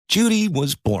Judy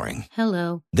was boring.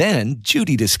 Hello. Then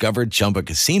Judy discovered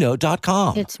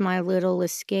ChumbaCasino.com. It's my little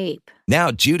escape. Now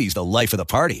Judy's the life of the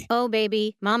party. Oh,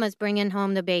 baby, mama's bringing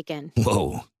home the bacon.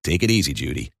 Whoa, take it easy,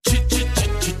 Judy.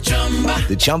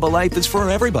 The Chumba life is for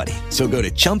everybody. So go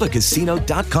to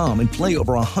ChumbaCasino.com and play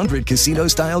over 100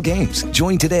 casino-style games.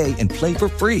 Join today and play for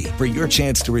free for your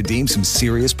chance to redeem some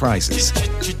serious prizes.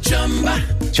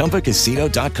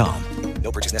 ChumbaCasino.com.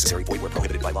 No purchase necessary. Void where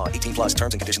prohibited by law. 18 plus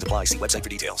terms and conditions apply. See website for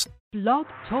details. Blog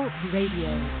Talk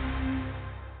Radio.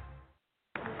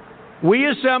 We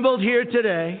assembled here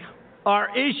today are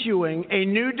issuing a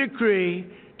new decree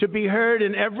to be heard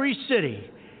in every city,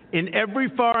 in every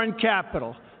foreign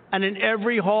capital, and in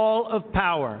every hall of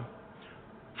power.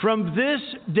 From this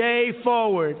day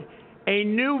forward, a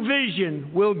new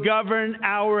vision will govern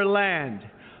our land.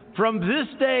 From this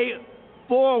day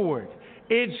forward,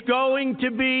 it's going to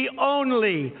be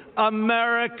only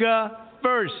America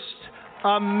first.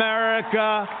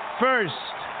 America first.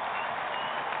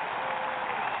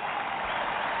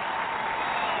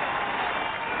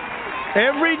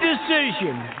 Every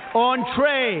decision on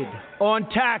trade, on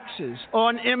taxes,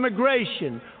 on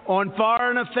immigration, on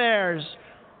foreign affairs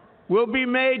will be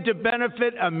made to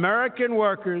benefit American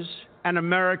workers and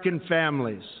American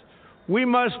families. We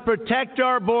must protect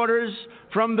our borders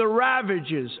from the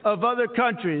ravages of other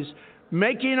countries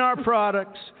making our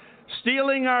products,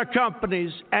 stealing our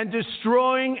companies, and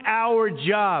destroying our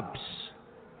jobs.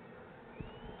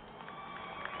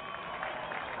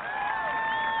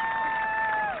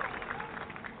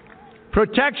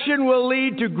 Protection will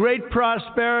lead to great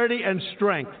prosperity and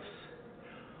strength.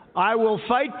 I will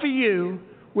fight for you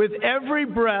with every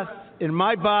breath in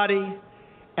my body,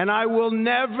 and I will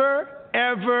never,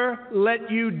 ever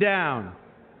let you down.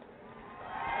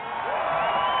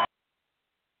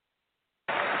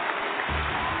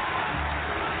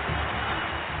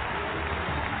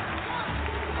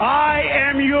 I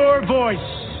am your voice.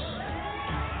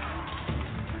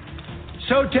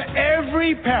 So to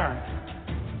every parent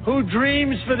who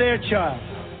dreams for their child,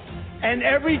 and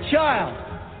every child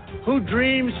who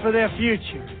dreams for their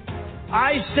future,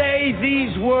 I say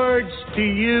these words to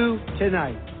you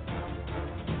tonight.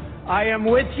 I am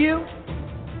with you,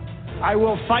 I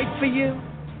will fight for you,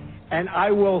 and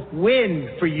I will win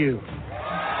for you.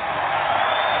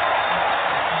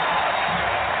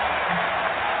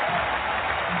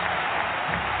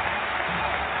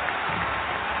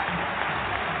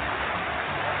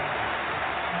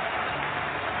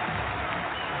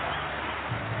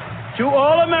 To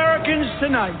all Americans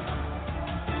tonight,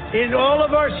 in all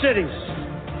of our cities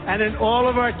and in all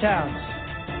of our towns,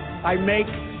 I make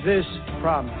this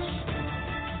promise.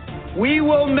 We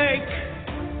will make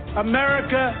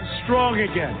America strong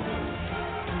again.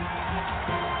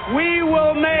 We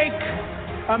will make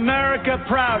America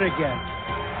proud again.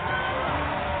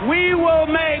 We will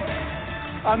make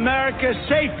America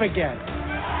safe again.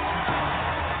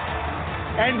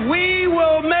 And we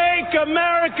will make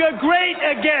America great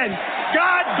again.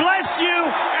 God bless you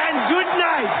and good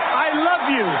night. I love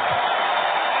you.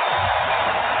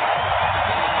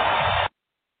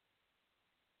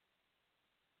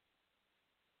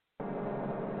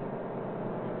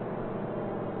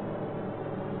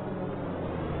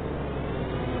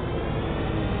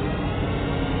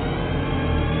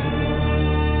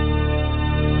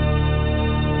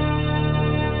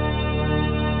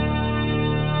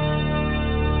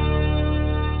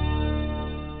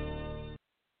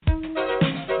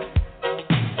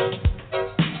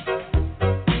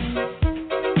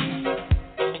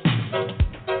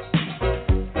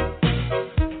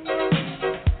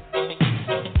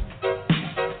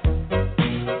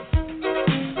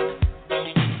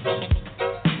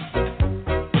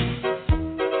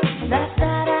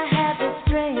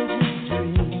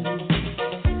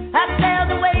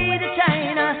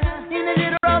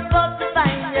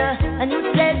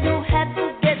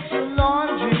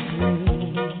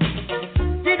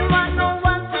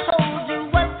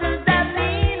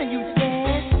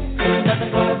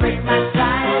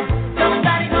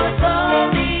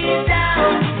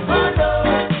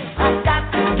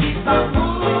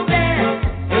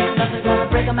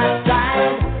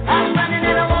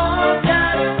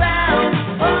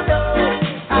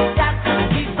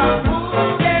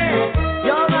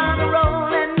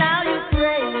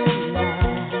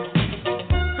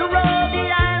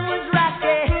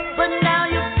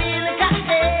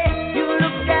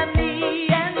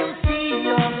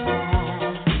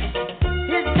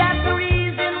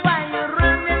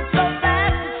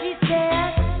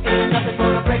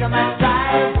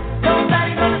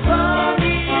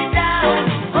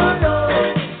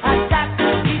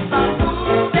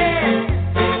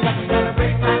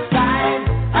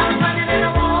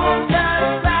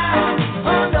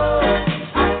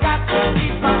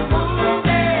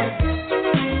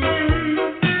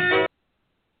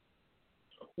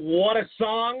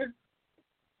 song.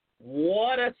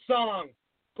 What a song.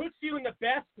 Puts you in the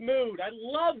best mood. I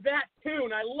love that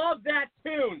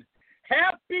tune.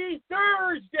 Happy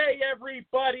Thursday,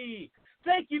 everybody.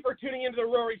 Thank you for tuning into the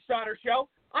Rory Sauter Show.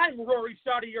 I'm Rory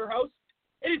Sauter, your host.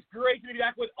 It is great to be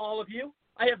back with all of you.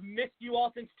 I have missed you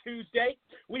all since Tuesday.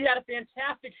 We had a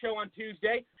fantastic show on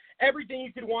Tuesday. Everything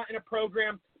you could want in a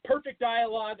program. Perfect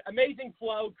dialogue, amazing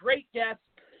flow, great guests.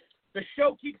 The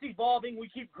show keeps evolving. We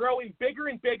keep growing bigger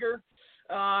and bigger.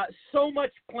 So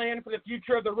much planned for the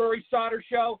future of the Rory Sauter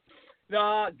Show.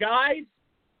 Guys,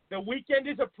 the weekend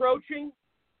is approaching.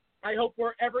 I hope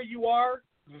wherever you are,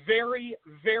 very,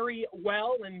 very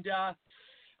well. And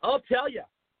I'll tell you,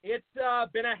 it's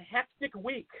been a hectic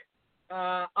week.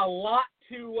 A lot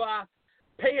to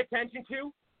pay attention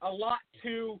to, a lot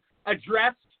to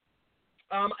address.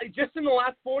 Just in the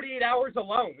last 48 hours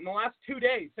alone, in the last 2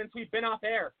 days since we've been off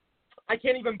air, I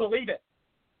can't even believe it.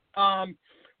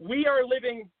 We are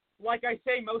living, like I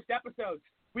say most episodes,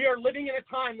 we are living in a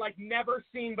time like never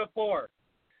seen before.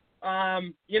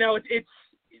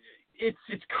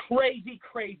 It's crazy.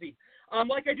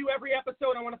 Like I do every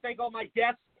episode, I want to thank all my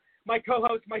guests, my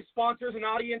co-hosts, my sponsors, and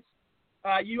audience.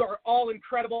 You are all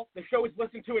incredible. The show is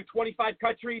listened to in 25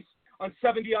 countries on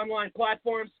 70 online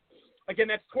platforms. Again,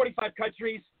 that's 25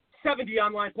 countries, 70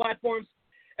 online platforms.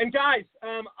 And guys,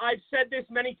 I've said this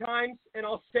many times, and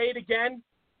I'll say it again.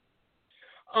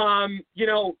 How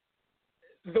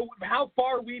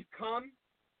far we've come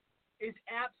is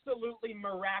absolutely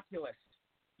miraculous.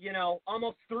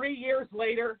 Almost 3 years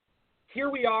later, here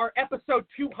we are, episode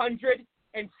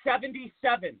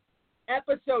 277.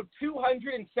 Episode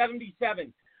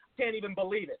 277. Can't even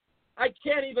believe it. I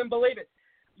can't even believe it.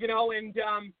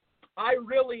 I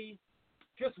really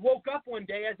just woke up one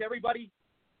day, as everybody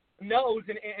knows,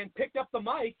 and picked up the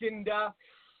mic, and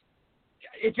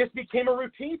it just became a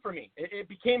routine for me. It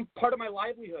became part of my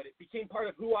livelihood. It became part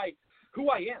of who I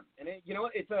am. And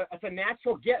it's a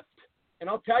natural gift. And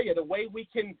I'll tell you, the way we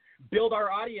can build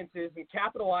our audiences and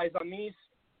capitalize on these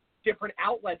different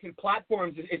outlets and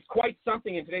platforms is quite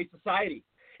something in today's society.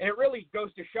 And it really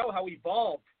goes to show how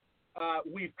evolved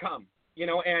we've come,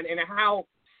 and how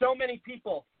so many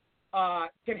people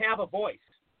can have a voice,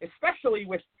 especially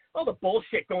with all the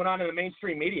bullshit going on in the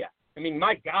mainstream media. I mean,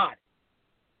 my God.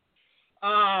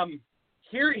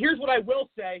 Here's what I will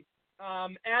say.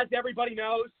 As everybody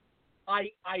knows,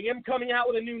 I am coming out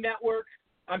with a new network.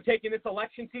 I'm taking this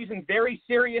election season very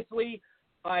seriously.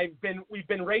 We've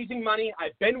been raising money.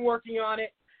 I've been working on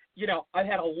it. I've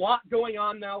had a lot going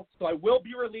on though, so I will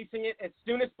be releasing it as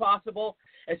soon as possible.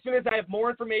 As soon as I have more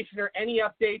information or any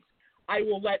updates, I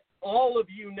will let all of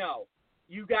you know.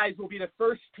 You guys will be the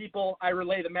first people I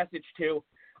relay the message to.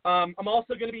 I'm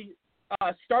also going to be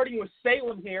starting with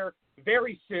Salem here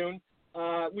very soon.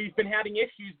 We've been having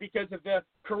issues because of the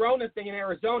corona thing in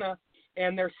Arizona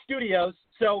and their studios.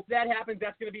 So if that happens,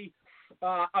 that's going to be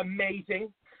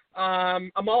amazing.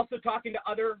 I'm also talking to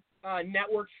other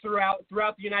networks throughout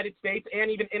the United States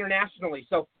and even internationally.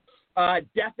 So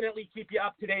definitely keep you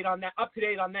up to date on that.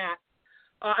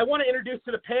 I want to introduce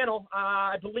to the panel.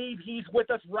 I believe he's with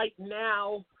us right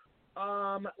now.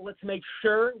 Let's make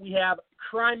sure. We have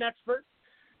crime expert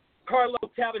Carlo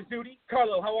Cavazzuti.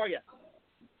 Carlo, how are you?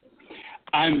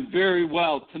 I'm very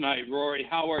well tonight, Rory.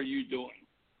 How are you doing?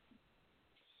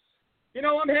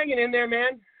 I'm hanging in there,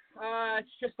 man. It's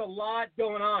just a lot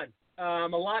going on. A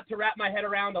lot to wrap my head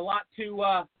around, a lot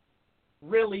to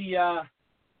really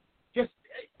just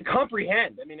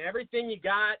comprehend. I mean, everything you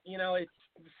got, it's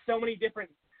so many different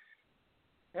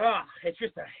it's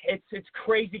just it's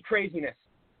craziness.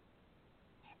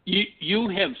 You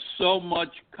have so much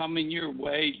coming your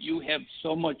way. You have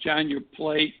so much on your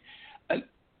plate.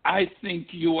 I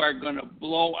think you are going to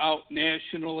blow out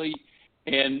nationally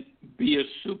and be a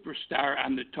superstar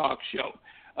on the talk show.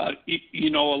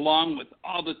 Along with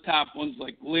all the top ones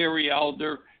like Larry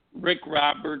Elder, Rick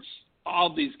Roberts,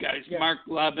 all these guys, yeah. Mark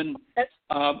Levin.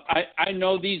 I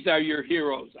know these are your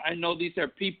heroes. I know these are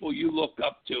people you look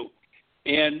up to.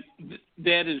 And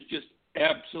that is just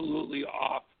absolutely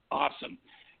awesome.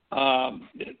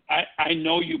 I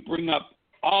know you bring up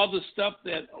all the stuff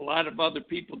that a lot of other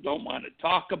people don't want to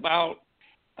talk about.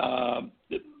 How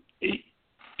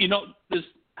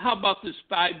about this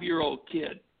 5-year-old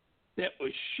kid that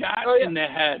was shot in the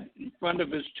head in front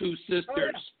of his two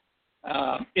sisters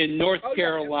in North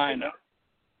Carolina?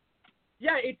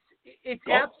 Yeah, it's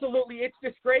absolutely, it's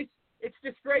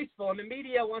disgraceful, and the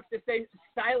media wants to stay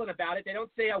silent about it. They don't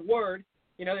say a word.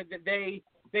 They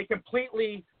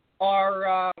completely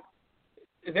are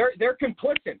they're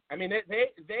complicit. I mean,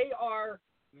 they are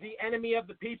the enemy of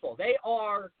the people. They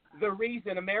are the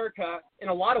reason America, in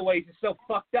a lot of ways, is so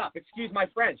fucked up. Excuse my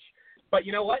French. But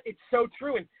you know what? It's so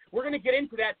true. And we're going to get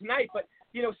into that tonight. But,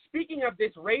 speaking of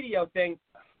this radio thing,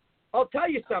 I'll tell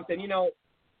you something.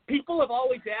 People have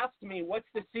always asked me, what's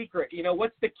the secret?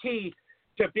 What's the key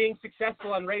to being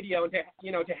successful on radio and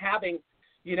to having,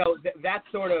 that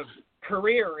sort of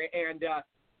career and,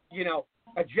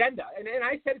 agenda. And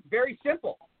I said it's very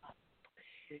simple.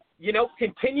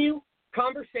 Continue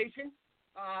conversation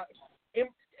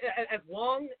as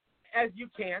long as you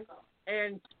can.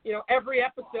 And, every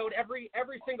episode, every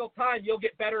single time you'll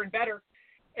get better and better.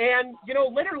 And,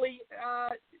 literally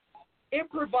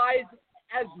improvise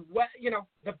as well,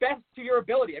 the best to your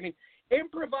ability. I mean,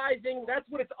 improvising, that's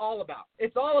what it's all about.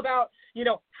 It's all about,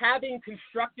 having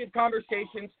constructive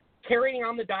conversations, carrying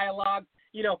on the dialogue,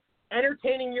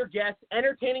 entertaining your guests,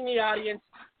 entertaining the audience,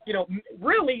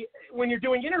 really when you're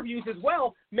doing interviews as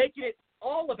well, making it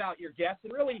all about your guests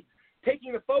and really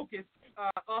taking the focus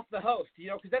off the host,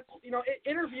 because that's,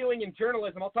 interviewing in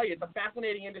journalism, I'll tell you, it's a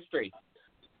fascinating industry.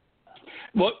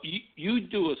 Well, you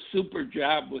do a super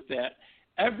job with that.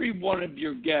 Every one of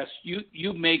your guests,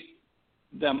 you make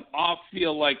them all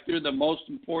feel like they're the most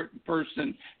important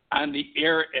person on the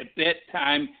air at that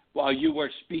time while you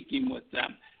are speaking with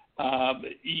them.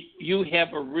 You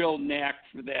have a real knack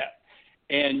for that,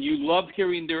 and you love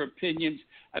hearing their opinions.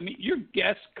 I mean, your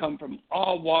guests come from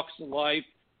all walks of life.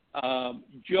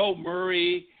 Joe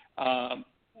Murray,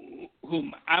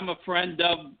 whom I'm a friend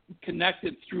of,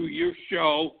 connected through your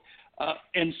show,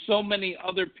 and so many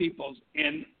other people,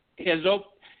 and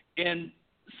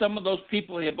some of those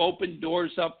people have opened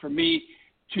doors up for me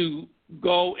to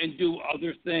go and do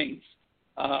other things,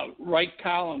 write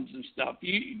columns and stuff.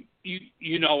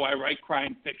 You know I write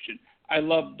crime fiction. I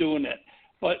love doing it.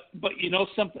 But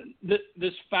something,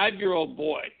 this 5-year-old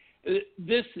boy,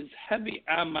 this is heavy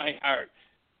on my heart.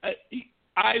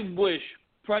 I wish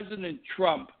President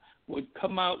Trump would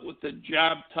come out with the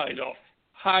job title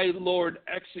High Lord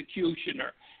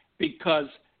Executioner, because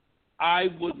I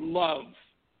would love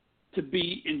to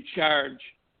be in charge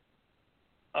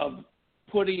of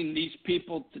putting these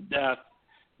people to death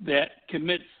that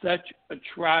commit such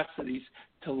atrocities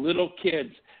to little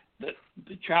kids, the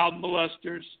child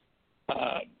molesters,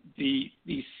 the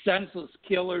senseless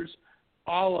killers,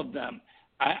 all of them.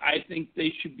 I think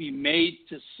they should be made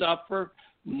to suffer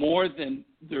more than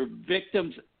their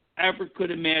victims ever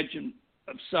could imagine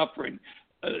of suffering.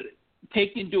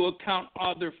 Take into account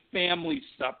all their families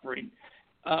suffering.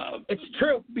 It's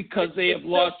true. Because they have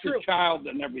lost a child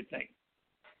and everything.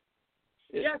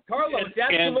 Yeah, Carlo, it's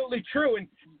absolutely true. And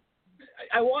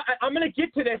I'm going to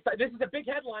get to this. This is a big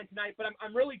headline tonight, but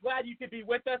I'm really glad you could be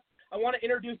with us. I want to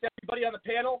introduce everybody on the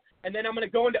panel, and then I'm going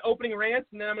to go into opening rants,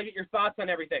 and then I'm going to get your thoughts on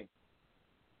everything.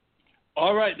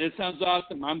 All right, that sounds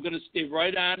awesome. I'm going to stay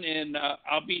right on, and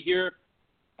I'll be here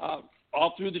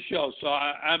all through the show. So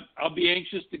I'll be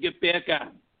anxious to get back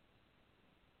on.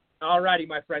 All righty,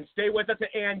 my friend. Stay with us.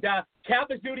 And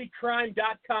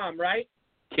CavazutiCrime.com, right?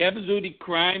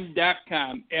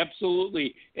 CavazutiCrime.com,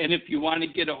 absolutely. And if you want to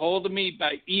get a hold of me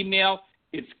by email,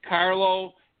 it's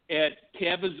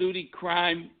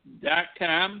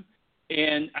Carlo@CavazutiCrime.com.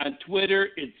 And on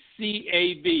Twitter, it's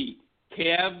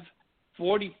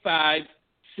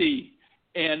Cav45C.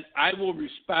 And I will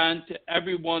respond to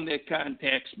everyone that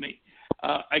contacts me.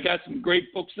 I got some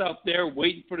great books out there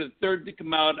waiting for the third to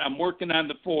come out. I'm working on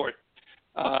the fourth.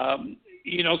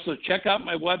 So check out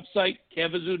my website,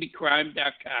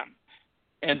 CavazutiCrime.com.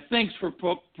 And thanks for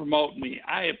promoting me.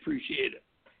 I appreciate it.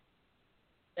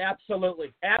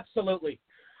 Absolutely. Absolutely.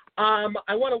 I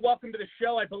want to welcome to the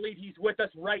show. I believe he's with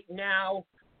us right now.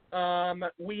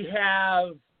 We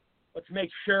have, let's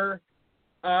make sure,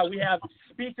 we have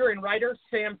speaker and writer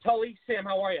Sam Tully. Sam,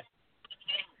 how are you?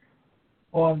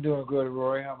 Oh, I'm doing good,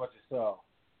 Rory. How about yourself?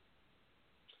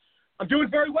 I'm doing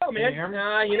very well, man. Can you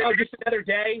hear me? Just another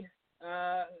day.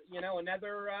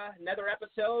 Another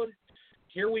episode.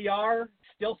 Here we are,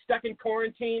 still stuck in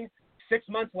quarantine 6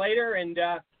 months later, and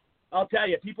I'll tell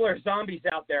you, people are zombies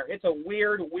out there. It's a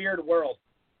weird, weird world.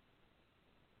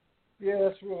 Yeah,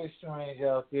 it's really strange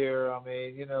out there. I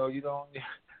mean, you don't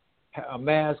a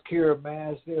mask here, a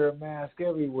mask there, a mask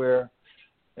everywhere,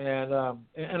 and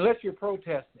unless you're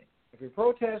protesting. If you're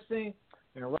protesting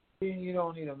and rioting, you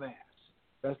don't need a mask.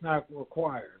 That's not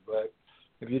required. But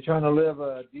if you're trying to live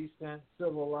a decent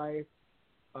civil life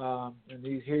in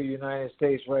these here United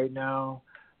States right now,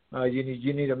 you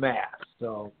need a mask.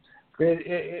 So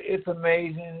it's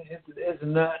amazing. It's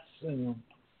nuts, and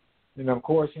of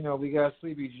course, we got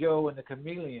Sleepy Joe and the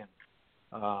Chameleon.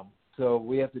 So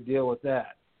we have to deal with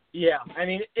that. Yeah, I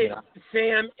mean,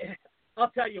 Sam, I'll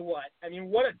tell you what. I mean,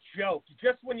 what a joke.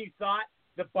 Just when you thought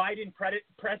the Biden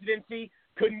presidency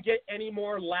couldn't get any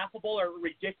more laughable or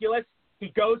ridiculous, he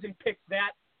goes and picks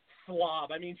that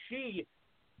slob. I mean, she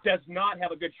does not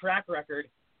have a good track record.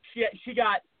 She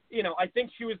got, I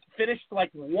think she was finished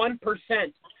like 1%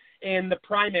 in the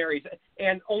primaries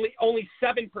and only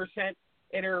 7%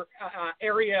 in her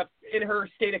area, in her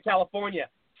state of California.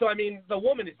 So, I mean, the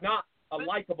woman is not a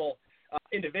likable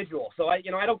individual. So, I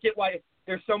don't get why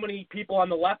there's so many people on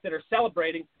the left that are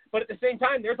celebrating, but at the same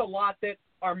time, there's a lot that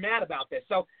are mad about this.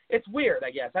 So it's weird,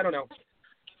 I guess. I don't know.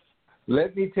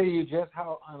 Let me tell you just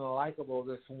how unlikable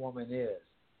this woman is.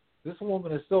 This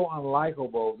woman is so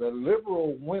unlikable. The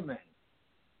liberal women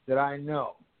that I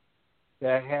know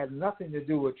that had nothing to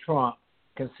do with Trump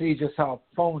can see just how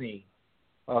phony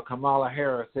Kamala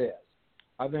Harris is.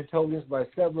 I've been told this by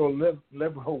several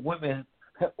liberal women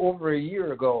over a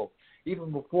year ago,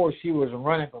 even before she was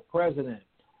running for president.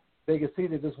 They can see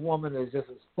that this woman is just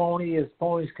as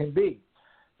phonies can be.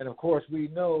 And, of course, we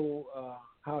know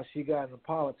how she got into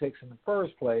politics in the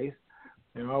first place.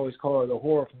 And I always call her the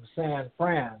whore from San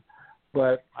Fran.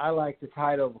 But I like the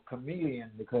title of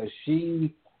chameleon because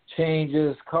she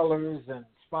changes colors and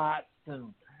spots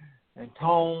and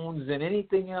tones and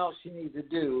anything else she needs to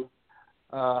do.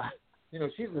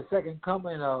 She's the second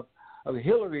coming of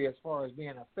Hillary as far as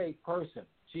being a fake person.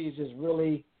 She's just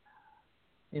really,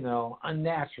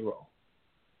 unnatural.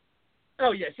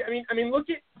 Oh yes, I mean, look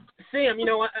at Sam.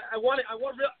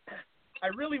 I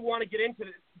really want to get into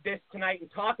this tonight and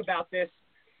talk about this.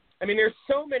 I mean, there's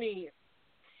so many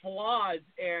flaws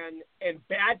and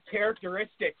bad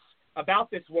characteristics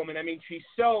about this woman. I mean, she's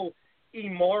so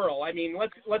immoral. I mean,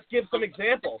 let's give some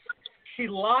examples. She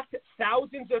locked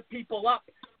thousands of people up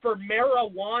for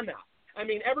marijuana. I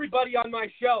mean, everybody on my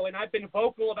show, and I've been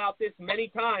vocal about this many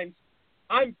times,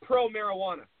 I'm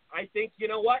pro-marijuana. I think,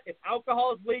 if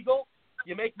alcohol is legal,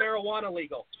 you make marijuana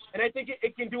legal. And I think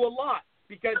it can do a lot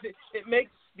because it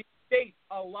makes the state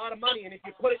a lot of money. And if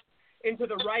you put it into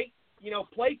the right,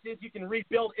 places, you can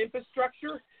rebuild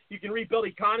infrastructure, you can rebuild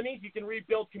economies, you can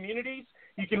rebuild communities,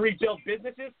 you can rebuild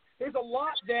businesses. There's a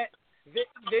lot that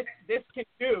this can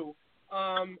do.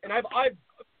 And I've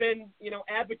been,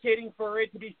 advocating for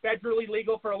it to be federally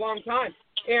legal for a long time.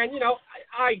 And,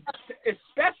 I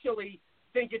especially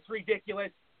think it's ridiculous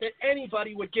that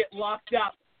anybody would get locked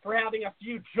up for having a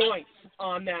few joints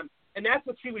on them. And that's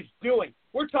what she was doing.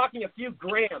 We're talking a few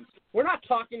grams. We're not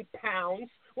talking pounds.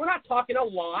 We're not talking a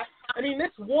lot. I mean,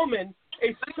 this woman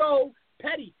is so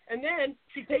petty. And then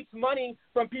she takes money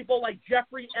from people like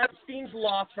Jeffrey Epstein's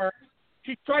law firm.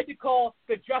 She tried to call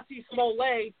the Jussie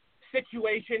Smollett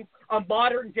situation a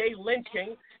modern-day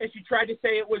lynching, and she tried to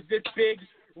say it was this big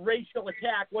racial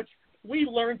attack, which we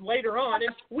learned later on,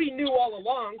 and we knew all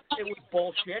along it was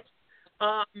bullshit.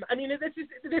 I mean,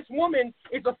 this woman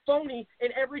is a phony in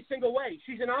every single way.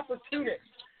 She's an opportunist.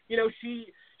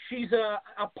 She's a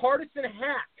partisan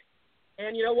hack.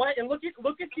 And you know what? And look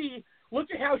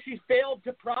at how she failed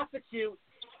to prosecute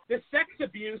the sex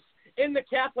abuse in the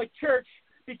Catholic Church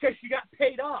because she got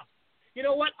paid off. You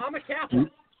know what? I'm a Catholic.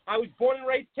 I was born and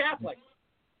raised Catholic.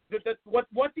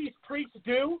 What these priests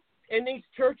do in these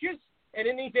churches and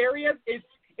in these areas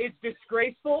is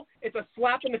disgraceful. It's a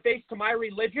slap in the face to my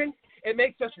religion. It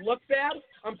makes us look bad.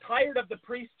 I'm tired of the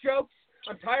priest jokes.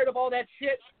 I'm tired of all that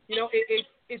shit.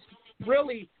 It's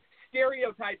really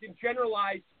stereotyped and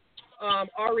generalized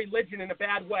our religion in a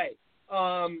bad way,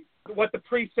 what the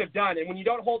priests have done. And when you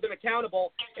don't hold them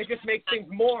accountable, it just makes things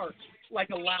more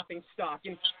like a laughing stock.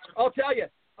 And I'll tell you,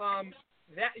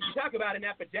 that you talk about an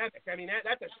epidemic. I mean,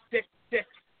 that's a sick,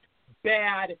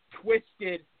 bad,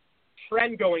 twisted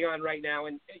trend going on right now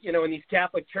in these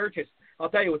Catholic churches. I'll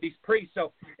tell you, with these priests.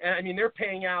 So, I mean, they're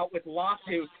paying out with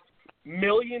lawsuits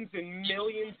millions and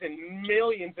millions and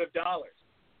millions of dollars.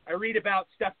 I read about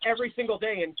stuff every single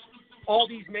day in all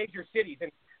these major cities.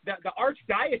 And the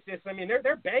archdiocese, I mean,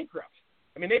 they're bankrupt.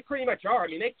 I mean, they pretty much are. I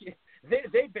mean,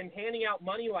 they've been handing out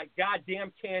money like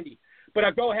goddamn candy.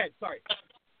 But go ahead. Sorry.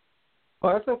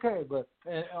 Well, that's okay, but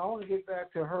I want to get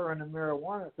back to her and the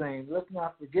marijuana thing. Let's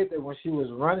not forget that when she was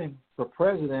running for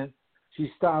president,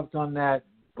 she stopped on that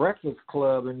Breakfast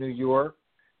Club in New York,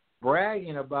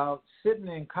 bragging about sitting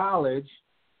in college,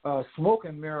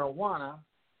 smoking marijuana,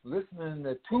 listening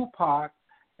to Tupac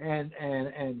and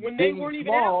when they weren't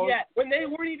even out yet. When they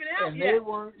weren't even out yet. And they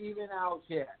weren't even out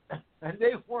yet. And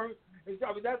they weren't.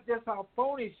 I mean, that's just how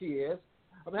phony she is.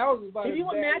 I mean, that was about Can you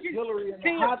imagine, Hillary and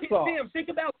Sam, the hot sauce. Sam, think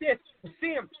about this.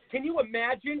 Sam, can you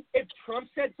imagine if Trump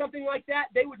said something like that?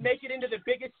 They would make it into the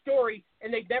biggest story,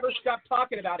 and they'd never stop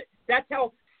talking about it. That's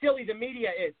how silly the media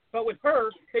is. But with her,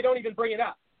 they don't even bring it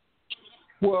up.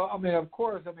 Well, I mean, of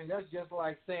course, I mean, that's just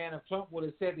like saying if Trump would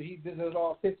have said that he visited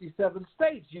all 57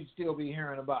 states, you'd still be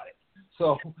hearing about it.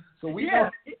 So we yeah,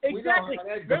 know, exactly. We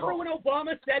know Remember when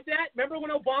Obama said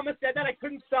that? I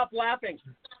couldn't stop laughing.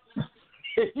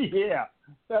 Yeah,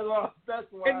 that's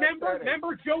why. And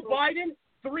remember Joe Biden?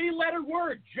 3-letter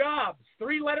word, jobs.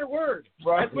 3-letter word.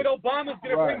 Right. That's what Obama's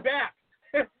going to bring back.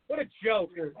 What a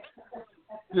joke.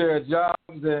 Yeah, jobs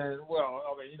and, well,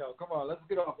 I mean, come on, let's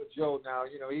get off of Joe now.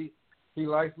 He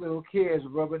likes little kids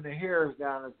rubbing the hairs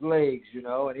down his legs,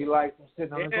 and he likes them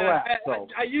sitting on his lap. So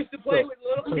I used to play with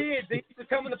little kids. They used to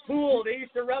come in the pool. They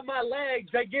used to rub my legs.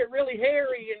 They get really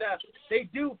hairy, and they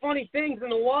do funny things in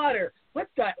the water. What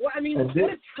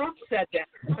if Trump said that?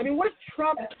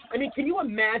 Can you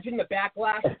imagine the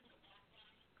backlash?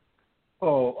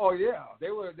 Oh yeah. They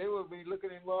would be looking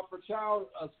him up for child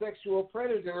sexual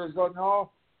predators on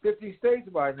all 50 states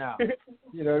by now. They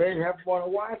have him on a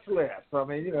watch list. I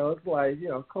mean, it's like,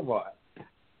 come on,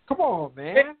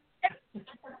 man.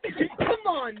 Come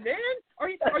on, man. Are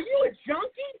you a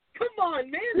junkie? Come on,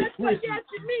 man. That's like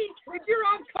asking me if you're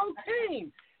on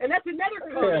cocaine. And that's another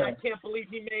comment I can't believe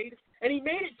he made. And he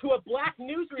made it to a black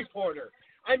news reporter.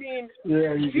 I mean,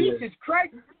 Jesus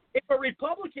Christ. If a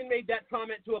Republican made that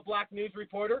comment to a black news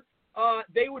reporter,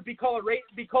 they would be called a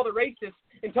racist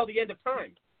until the end of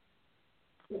time.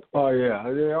 Oh yeah,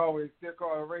 they're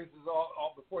called racists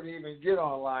all before they even get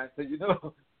online. So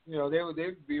they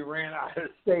would be ran out of the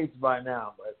states by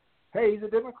now. But hey, he's a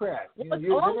Democrat. You're a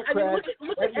Democrat.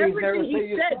 Look at everything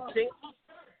he said.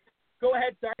 Go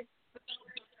ahead, sorry.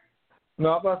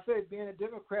 No, I'm about to say being a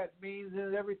Democrat means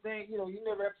that everything, you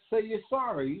never have to say you're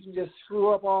sorry. You can just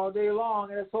screw up all day long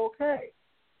and it's okay.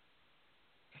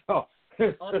 So,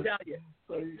 I'll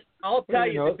tell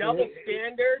you, the double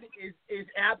standard is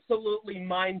absolutely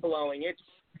mind-blowing.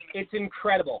 It's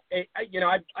incredible.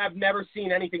 I've never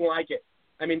seen anything like it.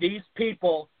 I mean, these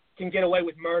people can get away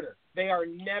with murder. They are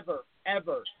never,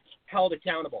 ever held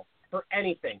accountable for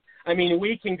anything. I mean,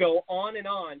 we can go on and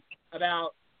on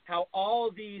about how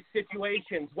all these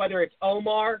situations, whether it's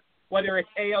Omar, whether it's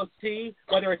AOC,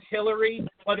 whether it's Hillary,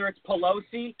 whether it's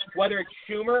Pelosi, whether it's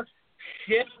Schumer,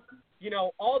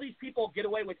 all these people get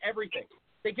away with everything.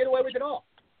 They get away with it all.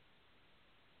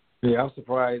 Yeah, I'm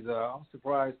surprised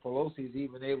Pelosi's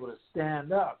even able to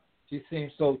stand up. She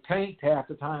seems so tanked half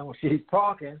the time when she's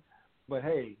talking, but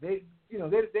hey, they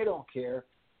don't care.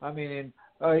 I mean,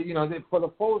 for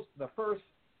the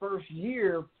first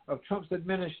year of Trump's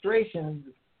administration,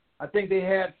 I think they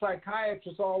had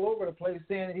psychiatrists all over the place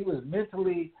saying that he was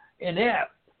mentally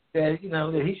inept, that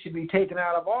he should be taken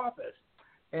out of office,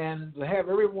 and to have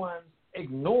everyone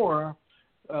ignore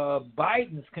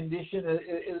Biden's condition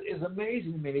is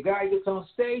amazing to me. The guy gets on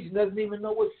stage and doesn't even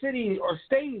know what city or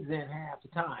state he's in half the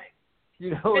time.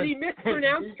 And he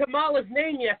mispronounced Kamala's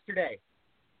name yesterday.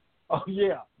 Oh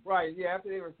yeah, right. Yeah, after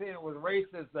they were saying it was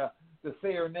racist to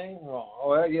say her name wrong.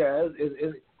 Oh yeah,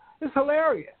 it's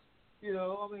hilarious.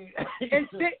 And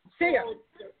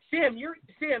Sam,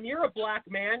 you're a black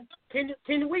man.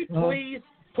 Can we please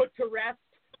put to rest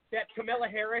that Kamala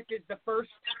Harris is the first,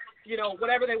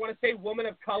 whatever they want to say, woman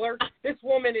of color? This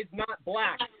woman is not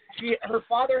black. Her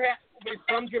father is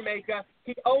from Jamaica.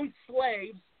 He owned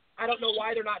slaves. I don't know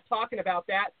why they're not talking about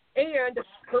that. And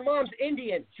her mom's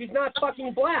Indian. She's not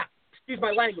fucking black. Excuse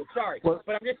my language, sorry. But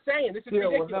I'm just saying, this is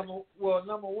ridiculous.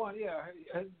 Number one,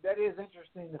 that is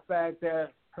interesting, the fact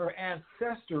that her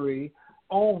ancestry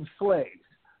owned slaves,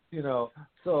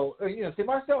 So, see,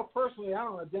 myself personally, I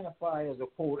don't identify as a,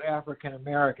 quote,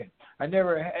 African-American. I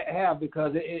never have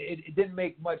because it didn't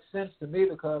make much sense to me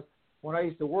because when I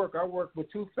used to work, I worked with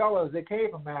two fellas that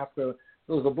came from Africa.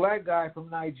 There was a black guy from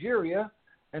Nigeria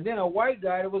and then a white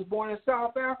guy that was born in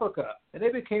South Africa, and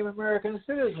they became American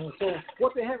citizens. So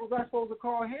what the heck was I supposed to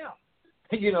call him?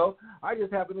 I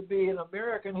just happen to be an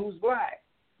American who's black.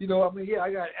 I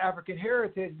got African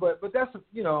heritage, but that's,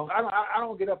 I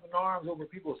don't get up in arms over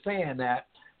people saying that.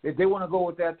 If they want to go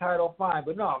with that title, fine.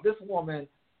 But no, this woman,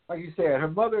 like you said, her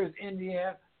mother is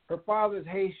Indian, her father is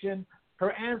Haitian,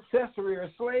 her ancestry are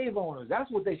slave owners.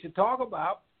 That's what they should talk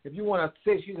about. If you want to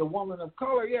say she's a woman of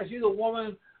color, yeah, she's a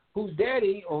woman whose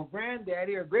daddy or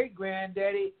granddaddy or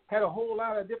great-granddaddy had a whole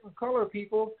lot of different color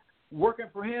people working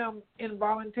for him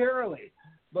involuntarily.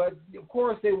 But, of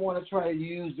course, they want to try to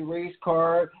use the race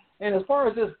card. And as far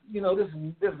as this,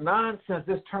 this nonsense,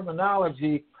 this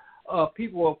terminology of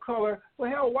people of color,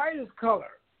 well, hell, white is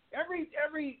color. Every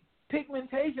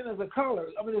pigmentation is a color.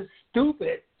 I mean, it's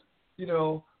stupid.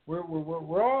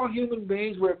 We're all human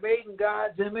beings. We're made in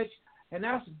God's image, and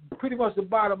that's pretty much the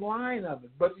bottom line of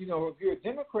it. But if you're a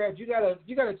Democrat, you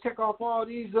gotta check off all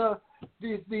these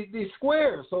these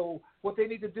squares. So what they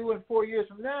need to do in 4 years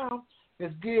from now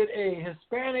is get a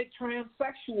Hispanic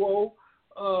transsexual,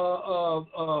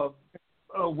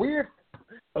 weird,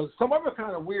 some other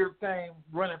kind of weird thing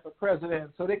running for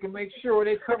president, so they can make sure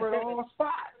they cover all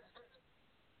spots.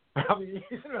 I mean,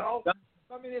 it's nonsense.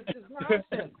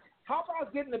 How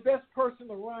about getting the best person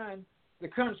to run the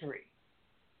country?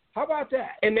 How about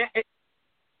that? And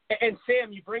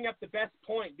Sam, you bring up the best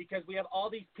point, because we have all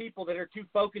these people that are too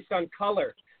focused on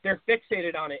color. They're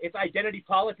fixated on it. It's identity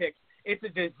politics. It's a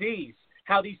disease.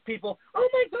 How these people, oh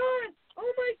my God.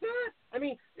 I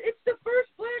mean, it's the first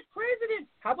black president.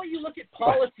 How about you look at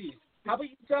policies? How about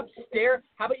you stop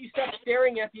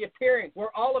staring at the appearance?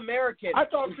 We're all Americans. I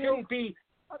thought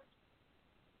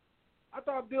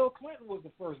Bill Clinton was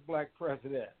the first black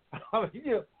president. I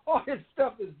mean, all his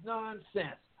stuff is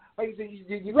nonsense. Like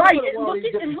you right, put all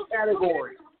these different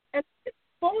categories. And look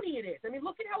how phony it is. I mean,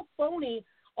 look at how phony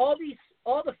all the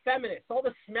feminists, all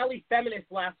the smelly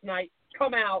feminists last night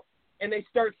come out and they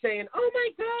start saying, oh my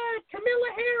God,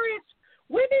 Kamala Harris,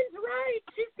 women's rights,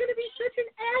 she's going to be such an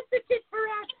advocate for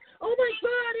us. Oh my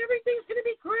God, everything's going to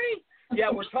be great. Yeah,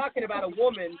 we're talking about a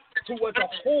woman who was a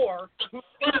whore, who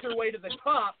worked her way to the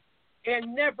top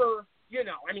and never, she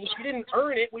didn't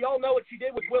earn it. We all know what she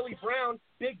did with Willie Brown,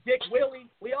 Big Dick Willie.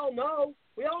 We all know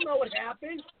what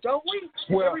happened, don't we?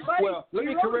 Everybody, let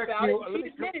me correct you. She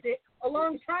admitted it a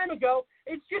long time ago.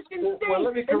 It's just insane. Well,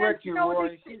 let me correct you,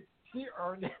 Roy. She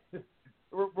earned it.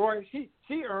 Roy, she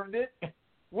earned it.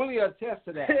 Willie attests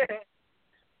to that.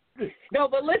 No,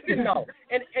 but listen though,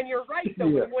 and you're right though.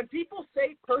 Yeah. When people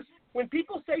say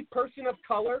person of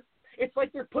color, it's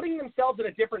like they're putting themselves in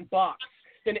a different box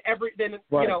than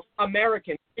right.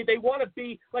 American. They want to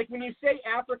be like when you say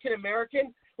African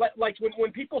American. Like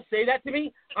when people say that to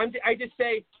me, I just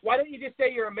say, why don't you just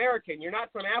say you're American? You're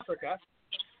not from Africa.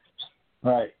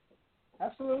 Right.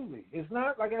 Absolutely. It's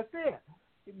not like I said.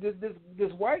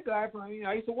 This white guy from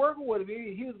I used to work with him.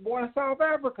 He was born in South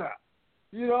Africa.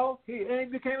 He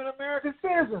became an American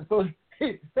citizen. So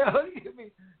he's just as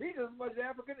much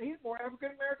African. He's more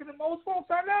African American than most folks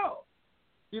I know.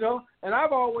 And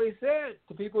I've always said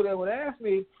to people that would ask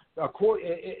me,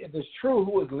 if it's true,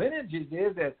 who his lineage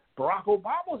is, that Barack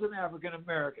Obama was an African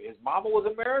American. His mama was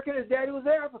American. His daddy was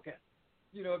African.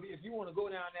 If you want to go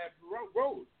down that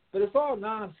road. But it's all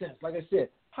nonsense. Like I said,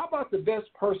 how about the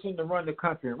best person to run the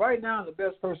country? Right now, the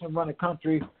best person to run the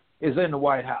country is in the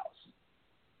White House.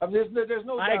 I mean, there's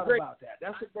no doubt about that.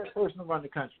 That's the best person to run the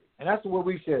country. And that's what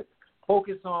we should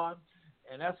focus on,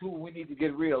 and that's who we need to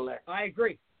get reelected. I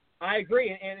agree.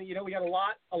 And we got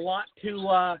a lot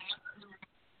to,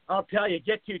 I'll tell you,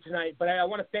 get to tonight. But I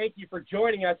want to thank you for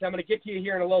joining us. I'm going to get to you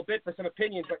here in a little bit for some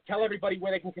opinions, but tell everybody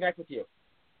where they can connect with you.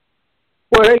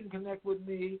 Well, they can connect with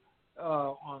me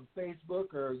on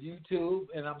Facebook or YouTube,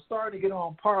 and I'm starting to get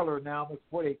on Parler now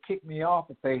before they kick me off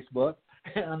of Facebook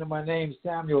under my name,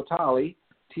 Samuel Tolley,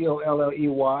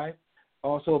 Tolley.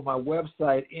 Also, my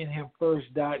website,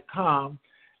 inhimfirst.com,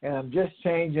 and I'm just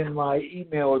changing my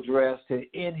email address to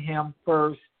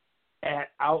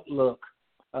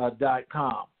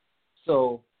inhimfirst@outlook.com.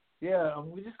 So, yeah,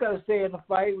 we just got to stay in the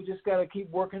fight. We just got to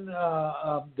keep working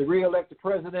to re-elect the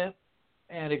president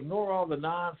and ignore all the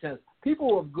nonsense.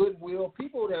 People of goodwill,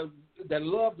 people that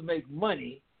love to make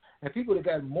money, and people that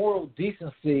got moral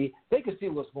decency, they can see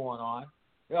what's going on.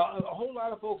 A whole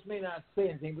lot of folks may not say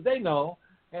anything, but they know.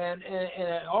 And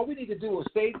all we need to do is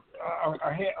stay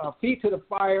our feet to the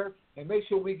fire and make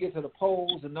sure we get to the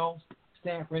polls and don't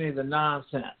stand for any of the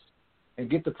nonsense and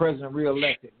get the president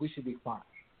reelected. We should be fine.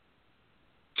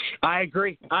 I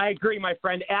agree, my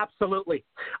friend. Absolutely.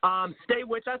 Stay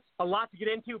with us. A lot to get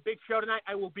into. Big show tonight.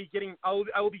 I will be getting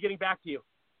back to you.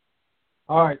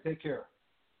 All right. Take care.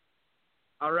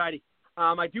 All righty.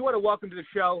 I do want to welcome to the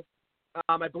show.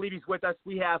 I believe he's with us.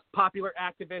 We have popular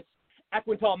activist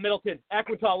Equintal Middleton.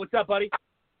 Equintal, what's up, buddy?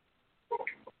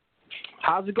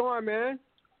 How's it going, man?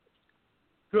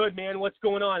 Good, man. What's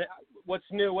going on? What's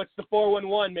new? What's the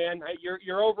 411, man?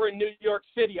 You're over in New York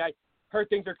City. I heard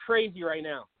things are crazy right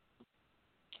now.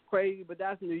 Crazy, but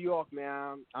that's New York,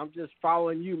 man. I'm just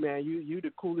following you, man. You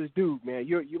the coolest dude, man.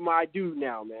 You're my dude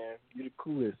now, man. You're the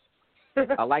coolest.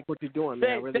 I like what you're doing,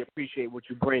 man. I really appreciate what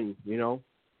you bring,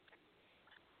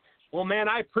 Well, man,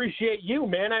 I appreciate you,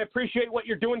 man. I appreciate what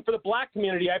you're doing for the black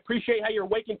community. I appreciate how you're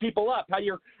waking people up, how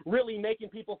you're really making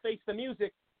people face the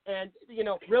music and,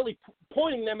 really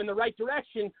pointing them in the right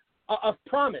direction of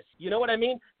promise. You know what I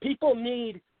mean? People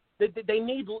need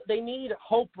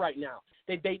hope right now.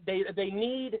 They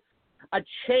need a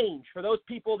change for those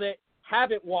people that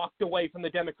haven't walked away from the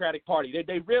Democratic Party.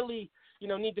 They really,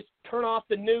 need to turn off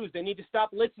the news. They need to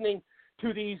stop listening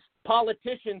to these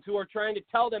politicians who are trying to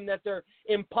tell them that they're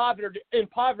in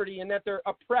poverty and that they're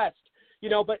oppressed.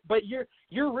 But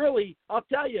you're really, I'll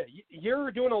tell you,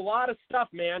 you're doing a lot of stuff,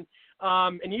 man.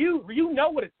 And you know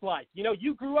what it's like.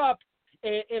 You grew up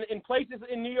in places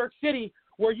in New York City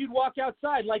where you'd walk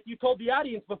outside, like you told the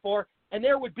audience before, and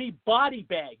there would be body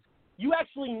bags. You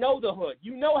actually know the hood.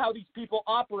 You know how these people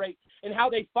operate and how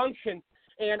they function.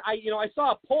 And I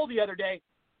saw a poll the other day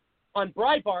on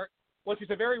Breitbart, which is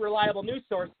a very reliable news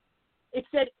source. It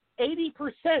said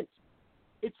 80%.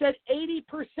 It said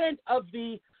 80% of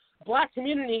the black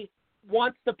community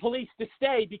wants the police to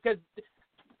stay because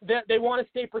they want to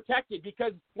stay protected,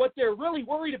 because what they're really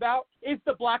worried about is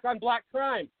the black-on-black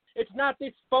crime. It's not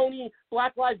this phony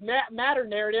Black Lives Matter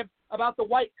narrative about the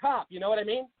white cop. You know what I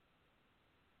mean?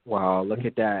 Wow, look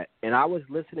at that. And I was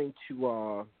listening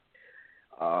to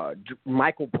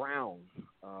Michael Brown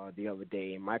the other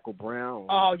day. And Michael Brown.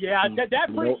 Oh yeah,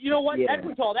 you know what? Yeah.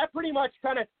 That pretty much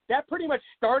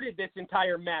started this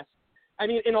entire mess. I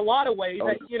mean, in a lot of ways,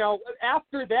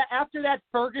 after that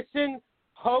Ferguson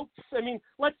hoax. I mean,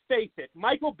 let's face it.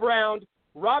 Michael Brown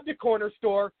robbed a corner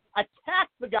store,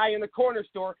 attacked the guy in the corner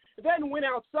store, then went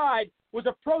outside, was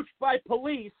approached by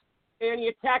police, and he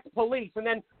attacked police. And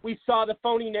then we saw the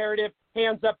phony narrative,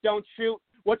 hands up, don't shoot,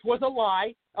 which was a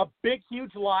lie, a big,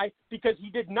 huge lie, because he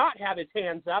did not have his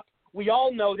hands up. We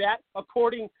all know that,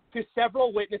 according to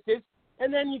several witnesses.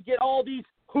 And then you get all these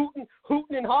hooting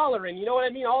and hollering. You know what I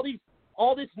mean? All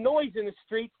this noise in the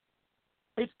streets.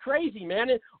 It's crazy, man.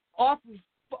 And off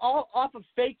of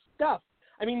fake stuff.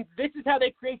 I mean, this is how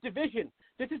they create division.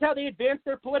 This is how they advance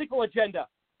their political agenda,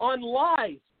 on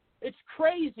lies. It's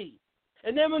crazy.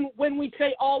 And then when we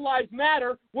say all lives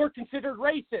matter, we're considered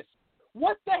racist.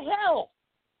 What the hell?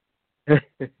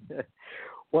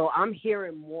 Well, I'm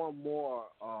hearing more and more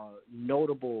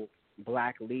notable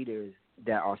black leaders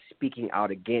that are speaking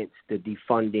out against the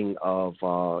defunding of,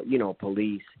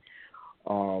 police.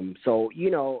 So,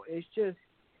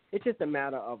 it's just a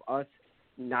matter of us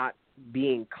not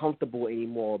being comfortable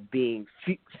anymore,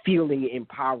 feeling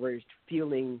impoverished,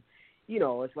 feeling,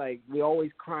 it's like we're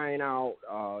always crying out,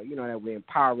 that we're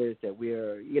impoverished, that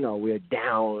we're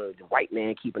down, the white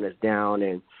man keeping us down.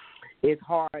 And it's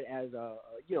hard as a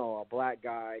black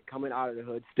guy coming out of the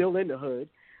hood, still in the hood,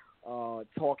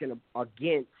 talking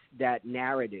against that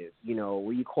narrative,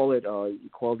 what you call it,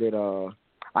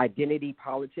 identity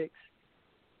politics.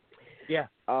 Yeah.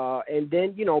 And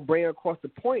then, bring across the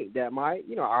point that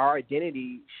our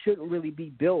identity shouldn't really be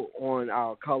built on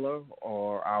our color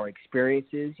or our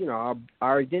experiences. Our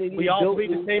identity we is all built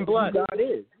bleed the same blood. God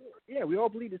is. Yeah, we all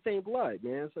bleed the same blood,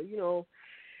 man. So,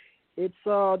 it's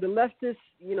the leftists,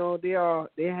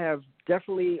 they have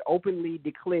definitely openly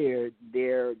declared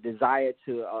their desire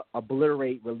to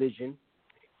obliterate religion.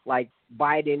 Like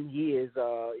Biden, he is,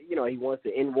 he wants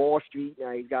to end Wall Street.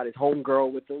 Now he's got his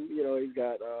homegirl with him. He's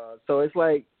got, so it's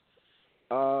like,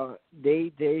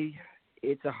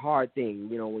 it's a hard thing,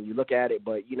 when you look at it.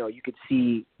 But you could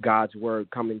see God's word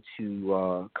come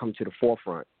to the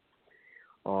forefront.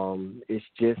 It's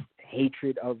just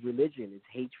hatred of religion. It's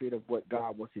hatred of what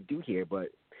God wants to do here. But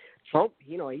Trump,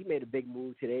 he made a big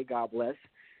move today. God bless.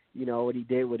 What he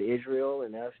did with Israel,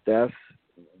 and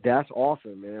that's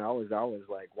awesome, man. I was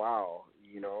like, wow,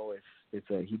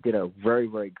 he did a very,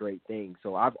 very great thing.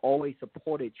 So I've always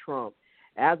supported Trump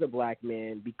as a black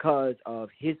man because of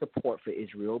his support for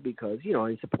Israel, because, he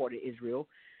supported Israel.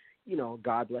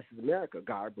 God blesses America.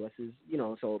 God blesses,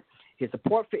 so his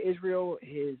support for Israel,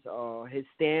 his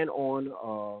stand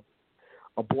on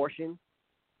abortion,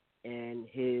 and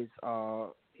his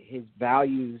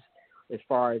values as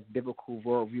far as biblical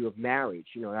worldview of marriage.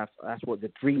 That's what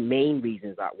the three main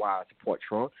reasons why I support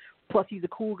Trump. Plus, he's a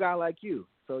cool guy like you.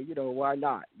 So, why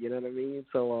not? You know what I mean?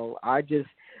 So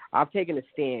I've taken a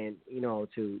stand,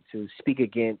 to speak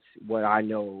against what I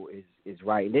know is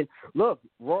right. And then, look,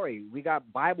 Rory, we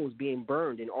got Bibles being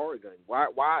burned in Oregon. Why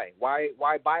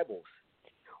Bibles?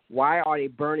 Why are they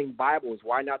burning Bibles?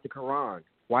 Why not the Quran?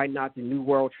 Why not the New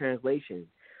World Translation?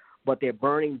 But they're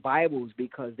burning Bibles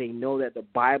because they know that the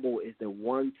Bible is the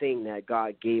one thing that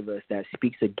God gave us that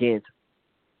speaks against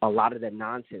a lot of the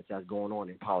nonsense that's going on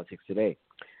in politics today.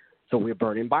 So we're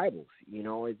burning Bibles.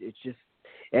 It's just,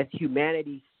 that's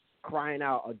humanity crying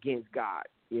out against God,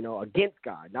 against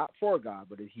God, not for God,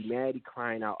 but it's humanity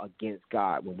crying out against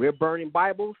God. When we're burning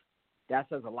Bibles, that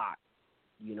says a lot.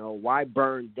 Why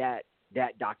burn that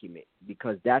document?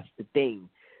 Because that's the thing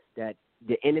that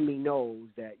the enemy knows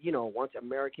that, once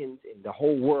Americans in the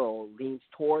whole world leans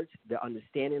towards the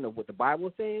understanding of what the Bible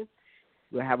is saying,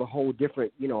 we'll have a whole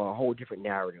different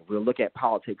narrative. We'll look at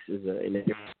politics in a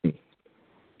different way.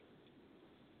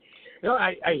 No,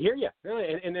 I hear you.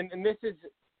 Really, and this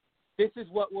is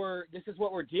what we're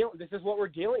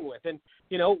dealing with. And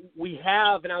we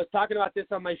have, and I was talking about this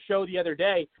on my show the other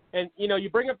day. And you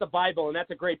bring up the Bible, and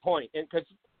that's a great point. And because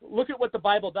look at what the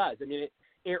Bible does. I mean,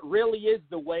 it really is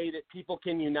the way that people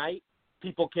can unite.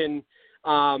 People can,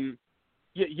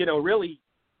 really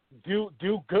do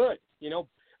good.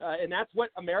 And that's what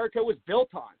America was built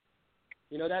on.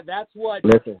 That's what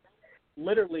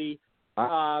literally.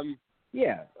 Our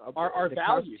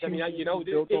values. I mean,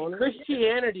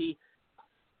 Christianity.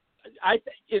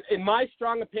 In my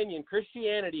strong opinion,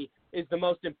 Christianity is the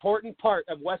most important part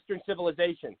of Western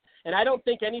civilization, and I don't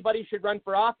think anybody should run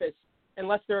for office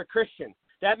unless they're a Christian.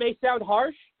 That may sound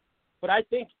harsh, but I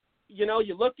think you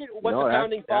look at what the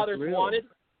founding fathers wanted.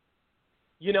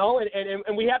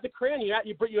 And we have the Quran.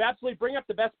 You absolutely bring up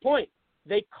the best point.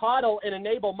 They coddle and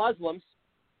enable Muslims,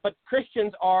 but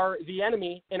Christians are the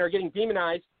enemy and are getting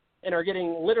demonized and are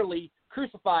getting literally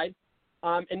crucified,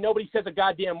 and nobody says a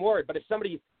goddamn word. But if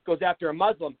somebody goes after a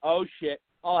Muslim, oh shit,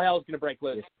 all hell's going to break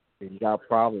loose. You got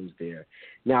problems there.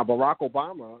 Now, Barack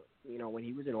Obama, when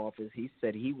he was in office, he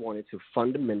said he wanted to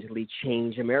fundamentally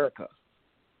change America.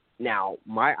 Now,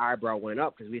 my eyebrow went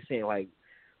up because we're saying, like,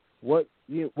 what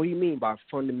do you mean by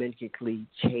fundamentally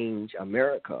change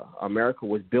America? America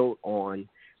was built on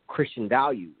Christian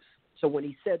values. So when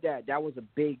he said that, that was a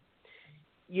big,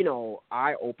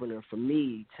 eye-opener for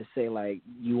me to say, like,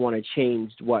 you want to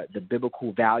change the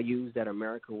biblical values that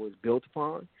America was built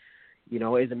upon?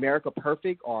 Is America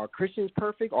perfect? Are Christians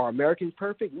perfect? Are Americans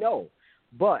perfect? No.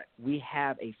 But we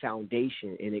have a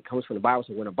foundation, and it comes from the Bible.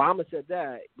 So when Obama said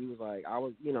that, I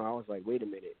was like, wait a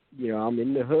minute. I'm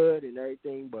in the hood and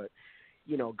everything, but,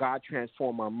 God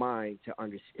transformed my mind to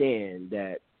understand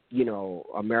that,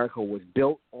 America was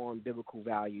built on biblical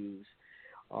values,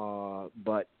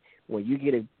 but when you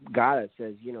get a guy that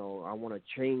says, I want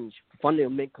to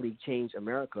fundamentally change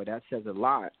America, that says a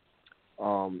lot.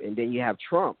 And then you have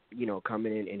Trump,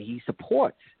 coming in, and he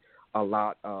supports a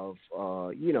lot of,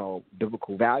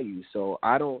 biblical values. So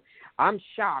I'm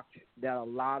shocked that a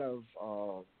lot of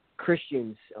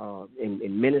Christians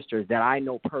and ministers that I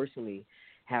know personally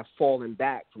have fallen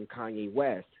back from Kanye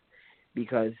West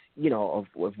because, of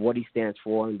what he stands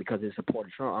for and because of support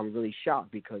of Trump. I'm really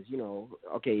shocked because,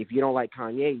 okay, if you don't like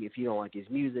Kanye, if you don't like his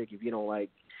music, even if you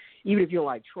don't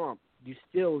like Trump, you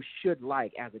still should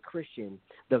like, as a Christian,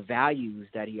 the values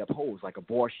that he upholds, like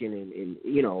abortion and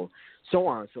so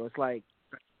on. So it's like,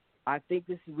 I think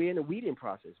we're in a weeding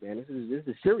process, man. This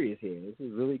is serious here. This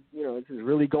is really, this is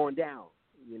really going down.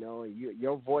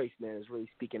 Your voice, man, is really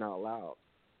speaking out loud.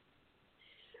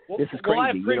 This is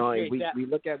crazy. We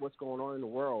look at what's going on in the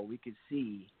world. We could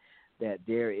see that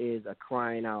there is a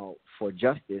crying out for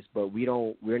justice, but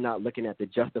we're not looking at the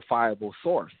justifiable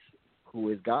source, who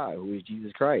is God, who is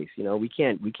Jesus Christ. We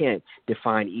can't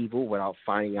define evil without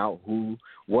finding out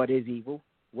what is evil.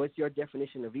 What's your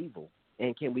definition of evil?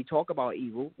 And can we talk about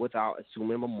evil without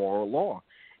assuming a moral law?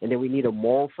 And then we need a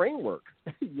moral framework.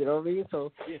 You know what I mean?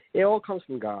 So it all comes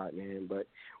from God, man. But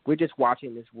we're just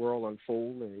watching this world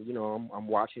unfold, and I'm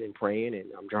watching and praying, and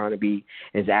I'm trying to be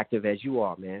as active as you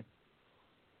are, man.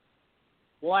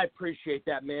 Well, I appreciate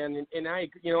that, man, and I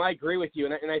agree with you,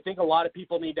 and I think a lot of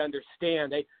people need to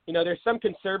understand. There's some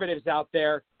conservatives out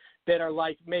there that are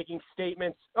like making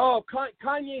statements. Oh,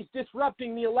 Kanye's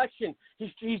disrupting the election.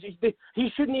 He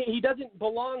shouldn't. He doesn't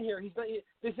belong here.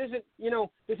 This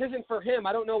isn't for him.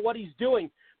 I don't know what he's doing.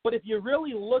 But if you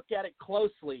really look at it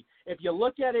closely, if you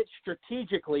look at it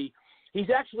strategically,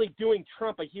 he's actually doing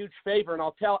Trump a huge favor, and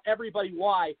I'll tell everybody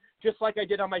why, just like I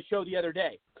did on my show the other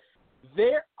day.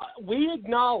 We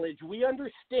acknowledge, we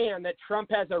understand that Trump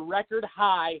has a record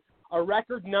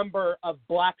number of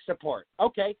black support.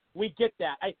 Okay, we get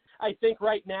that. I think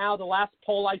right now, the last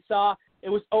poll I saw, it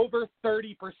was over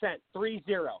 30%, 30.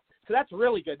 So that's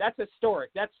really good. That's historic.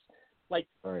 That's like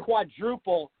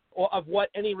quadruple of what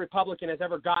any Republican has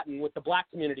ever gotten with the black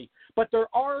community. But there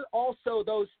are also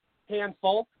those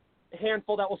handful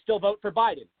that will still vote for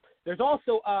Biden. There's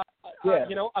also a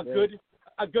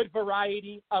good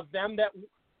variety of them that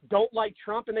don't like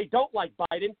Trump and they don't like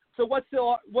Biden. So what's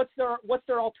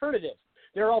their alternative?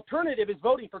 Their alternative is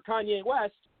voting for Kanye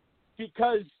West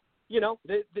because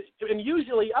and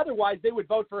usually otherwise they would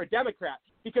vote for a Democrat,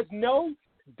 because no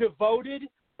devoted,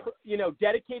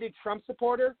 dedicated Trump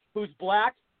supporter who's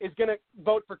black is going to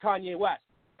vote for Kanye West.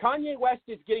 Kanye West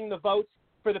is getting the votes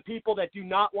for the people that do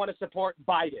not want to support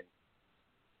Biden.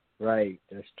 Right.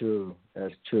 That's true.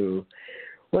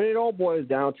 When it all boils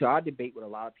down to, I debate with a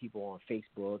lot of people on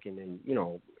Facebook and then,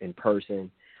 in person.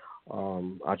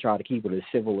 I try to keep it as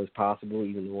civil as possible,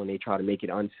 even when they try to make it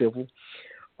uncivil.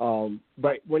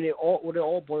 But when it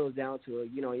all boils down to,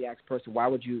 you ask a person, why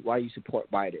you support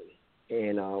Biden?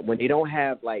 And when they don't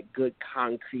have like good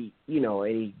concrete,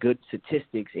 any good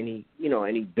statistics, any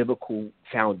biblical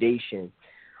foundation,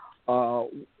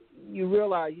 you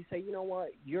realize, you say, you know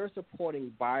what, you're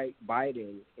supporting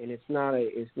Biden, and it's not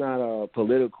a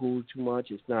political too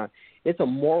much. It's a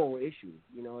moral issue.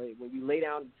 When you lay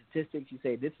down the statistics, you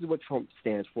say, this is what Trump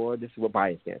stands for. This is what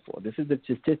Biden stands for. This is the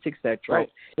statistics that Trump.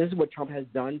 Right. This is what Trump has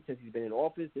done since he's been in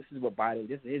office. This is what Biden.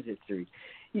 This is his history.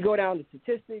 You go down the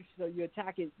statistics, so you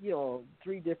attack it,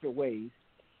 3 different ways,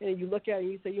 and you look at it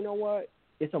and you say, you know what,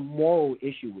 it's a moral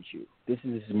issue with you. This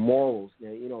is morals.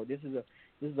 This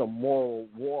is a moral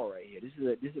war right here.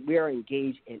 We are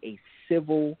engaged in a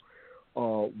civil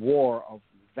war of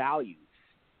values.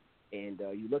 And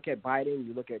you look at Biden,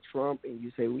 you look at Trump, and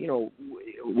you say,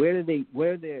 where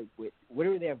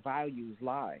do their values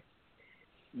lie?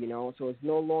 So it's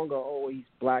no longer, he's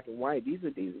black and white.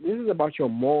 This is about your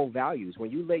moral values.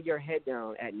 When you lay your head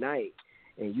down at night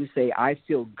and you say, I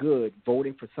feel good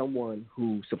voting for someone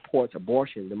who supports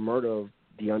abortion, the murder of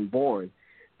the unborn,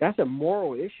 that's a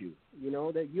moral issue.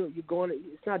 That you're going.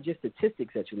 It's not just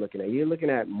statistics that you're looking at. You're looking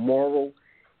at moral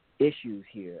issues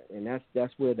here, and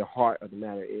that's where the heart of the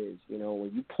matter is.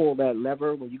 When you pull that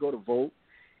lever, when you go to vote,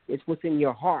 it's what's in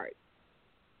your heart.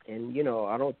 And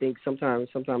I don't think sometimes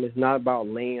it's not about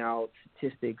laying out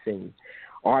statistics and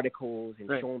articles and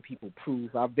showing people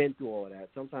proof. I've been through all of that.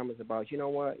 Sometimes it's about,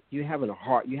 you have a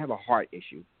heart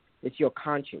issue. It's your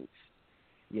conscience.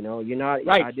 You're not.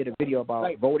 Right. I did a video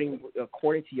about voting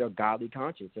according to your godly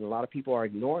conscience, and a lot of people are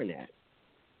ignoring that.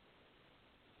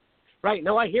 Right.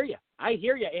 No, I hear you. And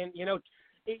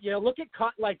look at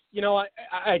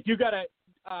I do gotta.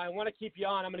 I want to keep you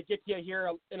on. I'm going to get you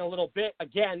here in a little bit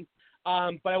again,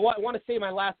 but I want to say my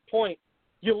last point.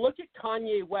 You look at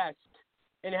Kanye West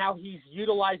and how he's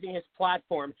utilizing his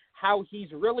platform, how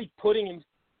he's really putting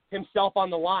himself on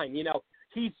the line.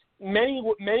 Many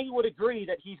would agree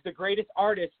that he's the greatest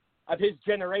artist of his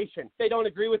generation. They don't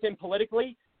agree with him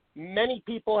politically. Many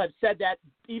people have said that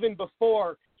even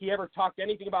before he ever talked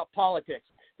anything about politics.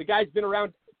 The guy's been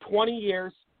around 20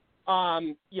 years.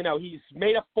 He's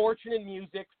made a fortune in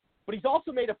music, but he's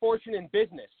also made a fortune in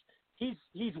business.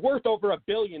 He's worth over $1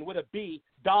 billion with a B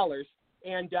dollars.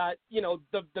 And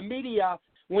the media,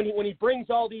 when he brings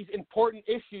all these important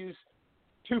issues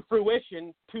to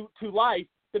fruition, to life,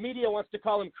 the media wants to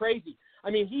call him crazy.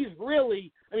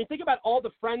 Think about all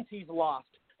the friends he's lost.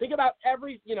 Think about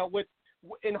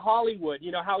in Hollywood,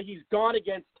 how he's gone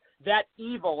against that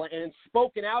evil and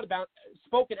spoken out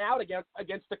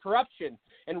against the corruption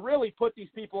and really put these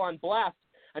people on blast.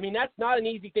 That's not an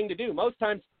easy thing to do. Most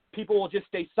times people will just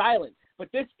stay silent. But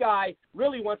this guy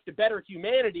really wants to better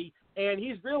humanity, and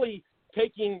he's really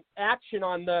taking action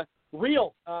on the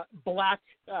real black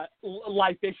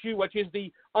life issue, which is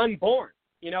the unborn.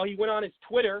 He went on his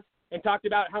Twitter and talked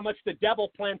about how much the devil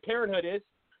Planned Parenthood is,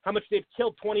 how much they've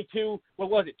killed 22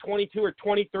 or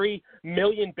 23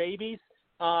 million babies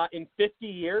in 50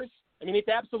 years. It's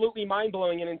absolutely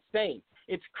mind-blowing and insane.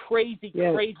 It's crazy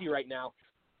right now.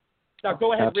 Now,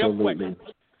 go ahead real quick.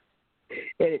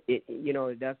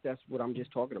 That's what I'm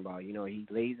just talking about. He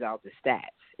lays out the stats,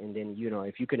 and then,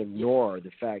 if you can ignore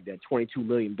the fact that 22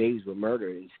 million babies were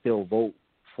murdered and still vote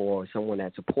for someone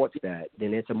that supports that,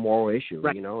 then it's a moral issue,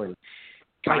 right. And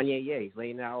Kanye, he's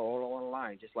laying it out all on the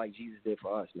line, just like Jesus did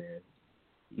for us, man.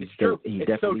 He's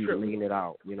definitely laying it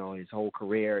out, his whole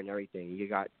career and everything. You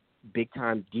got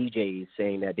big-time DJs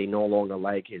saying that they no longer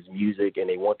like his music and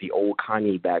they want the old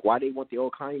Kanye back. Why they want the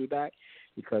old Kanye back?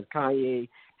 Because Kanye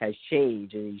has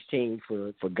changed, and he's changed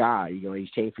for God.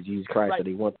 He's changed for Jesus Christ, so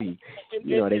they want they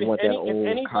want that old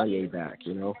Kanye back,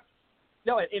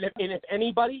 No, and if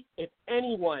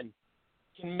anyone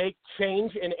can make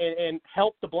change and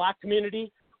help the black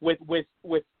community with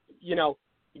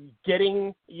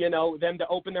getting them to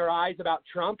open their eyes about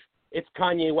Trump, it's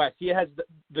Kanye West. He has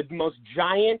the most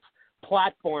giant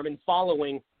platform and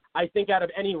following, I think, out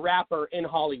of any rapper in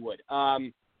Hollywood.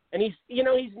 And he's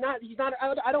not.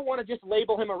 I don't want to just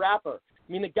label him a rapper.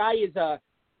 The guy is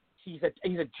he's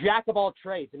a jack of all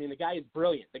trades. The guy is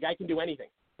brilliant. The guy can do anything.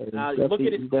 Look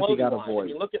at his clothing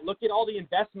line. Look at all the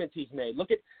investments he's made.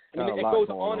 It goes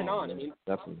on and on.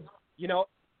 Definitely.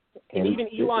 And even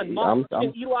Elon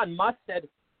Musk said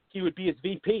he would be his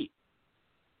VP.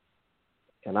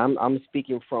 And I'm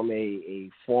speaking from a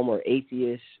former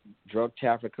atheist, drug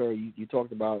trafficker. You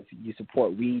talked about you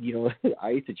support weed. I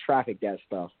used to traffic that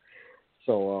stuff.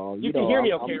 So you can hear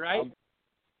me okay, right?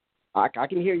 I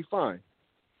can hear you fine.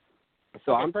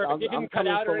 So okay, perfect. It didn't cut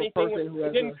out or anything.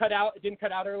 It didn't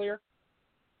cut out earlier.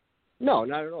 No,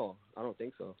 not at all. I don't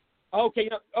think so. Okay,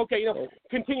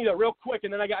 continue that real quick,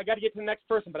 and then I got to get to the next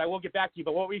person, but I will get back to you.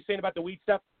 But what were you saying about the weed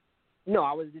stuff? No,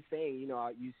 I was just saying,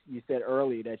 you said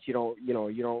earlier that you don't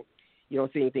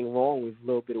see anything wrong with a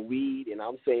little bit of weed, and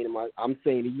I'm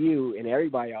saying to you and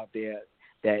everybody out there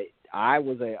that I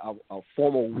was a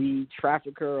former weed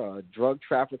trafficker, a drug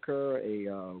trafficker,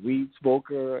 a weed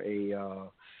smoker, a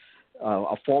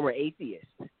former atheist,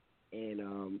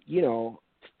 and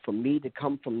for me to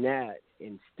come from that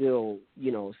and still,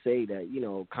 say that,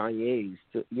 Kanye is,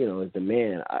 is the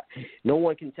man. No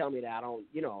one can tell me that I don't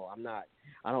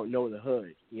know the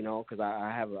hood, because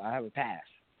I have a past,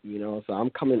 So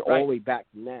I'm coming all the way back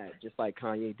from that, just like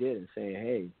Kanye did, and saying,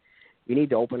 hey, we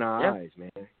need to open our eyes, man.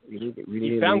 We need to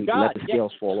let the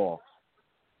scales fall off.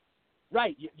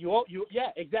 Right. You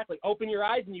exactly. Open your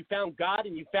eyes, and you found God,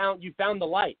 and you found the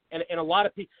light. And a lot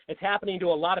of people, it's happening to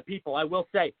a lot of people. I will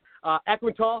say,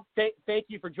 Equintal, thank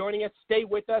you for joining us. Stay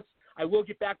with us. I will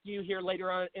get back to you here later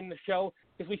on in the show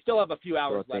because we still have a few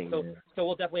hours left. So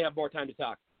we'll definitely have more time to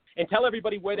talk. And tell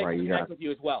everybody where they can connect with you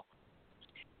as well.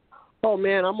 Oh,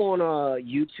 man, I'm on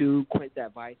YouTube, Quint's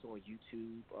Advice on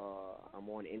YouTube. I'm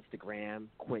on Instagram,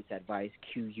 Quint's Advice,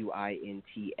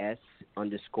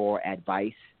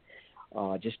 QUINTS_advice.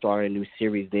 Just started a new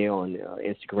series there on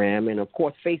Instagram. And, of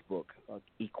course, Facebook,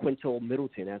 Equintal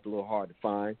Middleton. That's a little hard to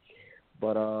find.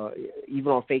 But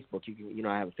even on Facebook, you can,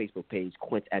 I have a Facebook page,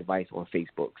 Quint's Advice on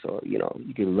Facebook. So, you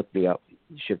can look me up.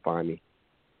 You should find me.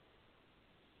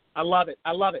 I love it,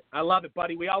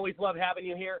 buddy. We always love having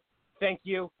you here. Thank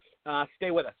you. Stay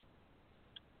with us.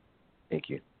 Thank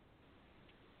you.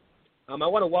 I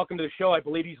want to welcome to the show. I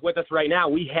believe he's with us right now.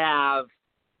 We have,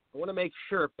 I want to make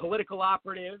sure, political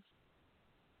operative.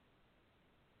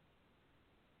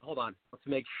 Hold on. Let's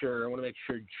make sure. I want to make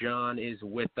sure John is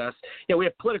with us. Yeah, we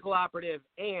have political operative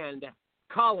and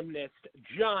columnist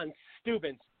John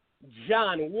Stubens.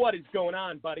 John, what is going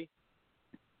on, buddy?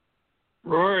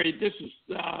 Rory, this is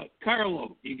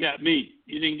Carlo. You got me.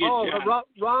 You didn't get John.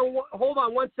 Wrong. Hold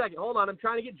on 1 second. Hold on. I'm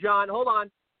trying to get John. Hold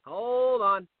on.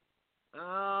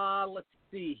 Let's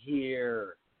see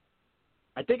here.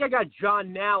 I think I got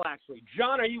John now, actually.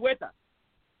 John, are you with us?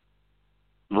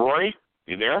 Rory,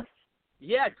 you there?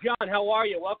 Yeah, John, how are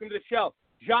you? Welcome to the show.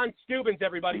 John Stubens,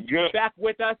 everybody. Good. Back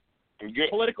with us.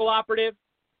 Good. Political operative,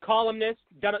 columnist,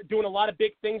 doing a lot of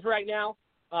big things right now.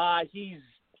 He's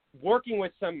working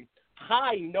with some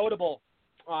high notable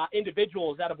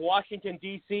individuals out of Washington,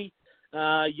 D.C.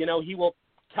 He will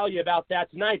tell you about that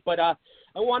tonight. But I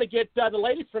want to get the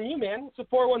latest from you, man. It's a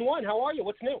 411. How are you?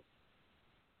 What's new?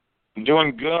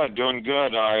 Doing good.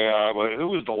 Who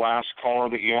was the last caller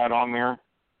that you had on there?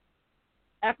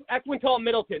 Equintal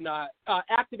Middleton,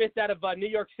 activist out of New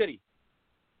York City.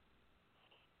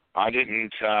 I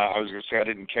didn't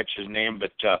catch his name,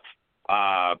 but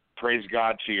praise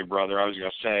God to you, brother. I was going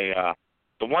to say,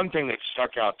 the one thing that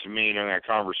stuck out to me during that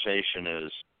conversation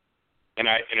is, and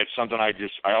it's something I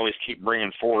always keep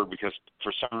bringing forward because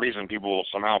for some reason people will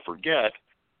somehow forget,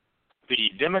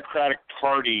 the Democratic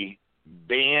Party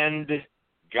banned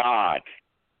God.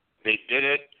 They did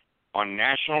it on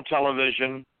national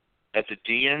television at the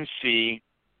DNC,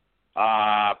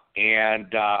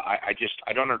 and I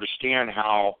don't understand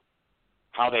how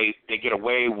they get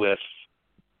away with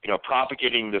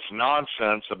propagating this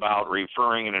nonsense about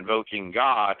referring and invoking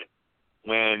God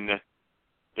when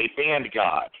they banned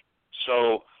God.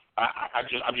 So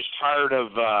I'm just tired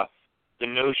of the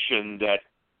notion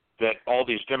that all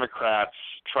these Democrats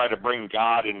try to bring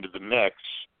God into the mix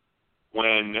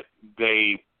when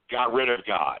they got rid of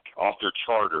God off their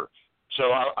charter.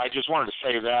 So I just wanted to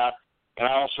say that, and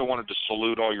I also wanted to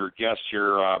salute all your guests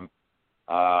here.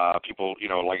 People,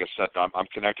 like I said, I'm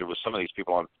connected with some of these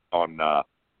people on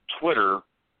Twitter,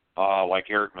 like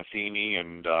Eric Matheny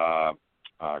and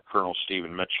Colonel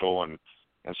Stephen Mitchell and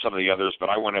some of the others. But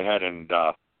I went ahead and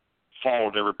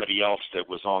followed everybody else that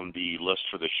was on the list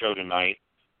for the show tonight.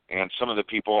 And some of the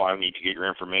people I need to get your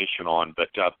information on,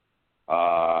 but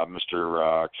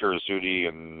Mr. Kirazuti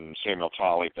and Samuel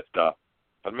Tolley.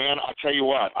 But man, I tell you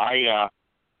what, I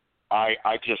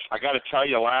got to tell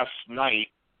you, last night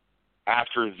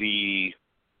after the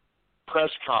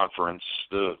press conference,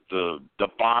 the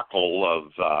debacle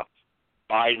of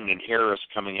Biden and Harris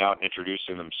coming out and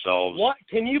introducing themselves. What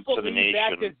can you to the believe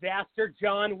nation. that disaster,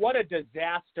 John? What a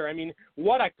disaster! I mean,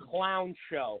 what a clown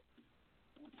show.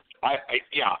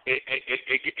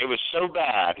 It was so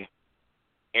bad,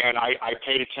 and I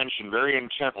paid attention very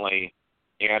intently.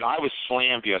 And I was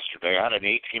slammed yesterday. I had an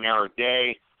 18-hour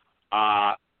day.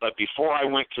 But before I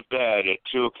went to bed at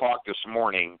 2 o'clock this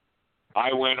morning,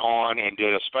 I went on and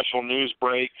did a special news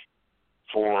break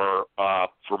for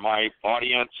my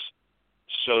audience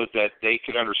so that they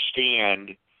could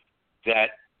understand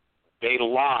that they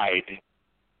lied.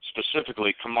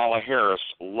 Specifically, Kamala Harris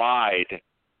lied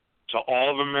to all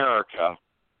of America,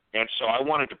 and so I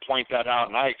wanted to point that out,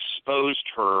 and I exposed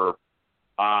her.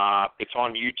 It's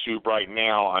on YouTube right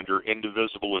now under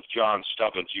Indivisible with John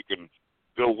Stubbins. You can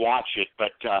go watch it,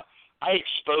 but I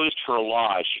exposed her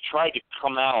lies. She tried to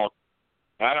come out,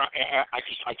 and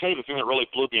I tell you the thing that really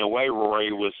blew me away,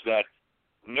 Rory, was that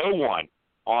no one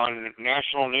on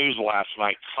national news last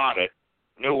night caught it.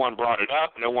 No one brought it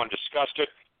up. No one discussed it.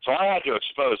 So I had to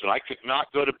expose it. I could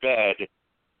not go to bed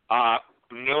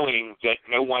knowing that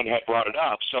no one had brought it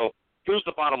up. So here's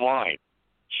the bottom line.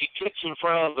 She gets in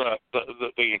front of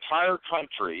the entire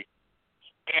country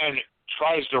and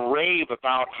tries to rave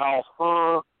about how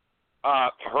her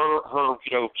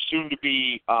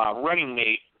soon-to-be running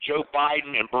mate, Joe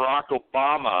Biden and Barack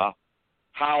Obama,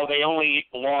 how they only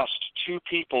lost 2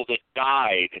 people that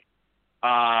died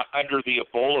under the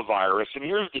Ebola virus. And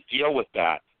here's the deal with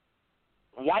that.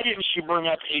 Why didn't she bring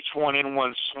up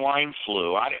H1N1 swine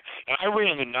flu? I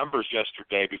ran the numbers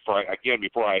yesterday before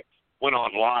I went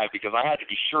on live because I had to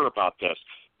be sure about this.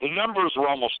 The numbers were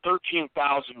almost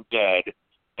 13,000 dead.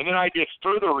 And then I did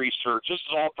further research. This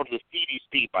is all from the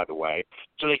CDC, by the way,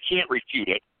 so they can't refute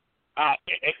it. And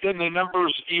then the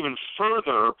numbers even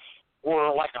further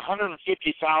were like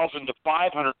 150,000 to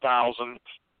 500,000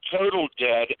 total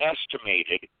dead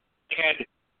estimated. And,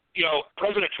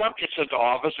 President Trump gets into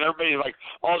office, and everybody's like,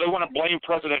 oh, they want to blame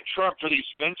President Trump for these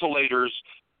ventilators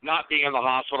not being in the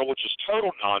hospital, which is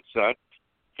total nonsense.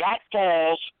 That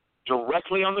falls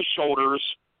directly on the shoulders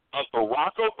of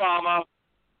Barack Obama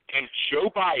and Joe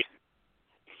Biden.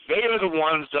 They are the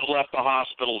ones that left the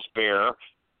hospitals bare.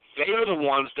 They are the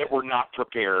ones that were not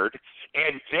prepared,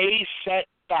 and they sat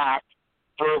back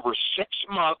for over 6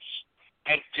 months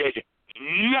and did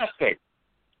nothing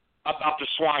about the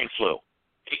swine flu,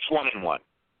 H1N1.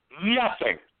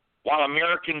 Nothing, while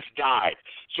Americans died.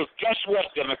 So guess what,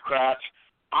 Democrats?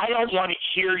 I don't want to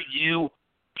hear you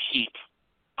peep.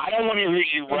 I don't want to hear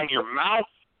you run your mouth.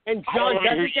 And John,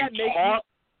 doesn't that make you?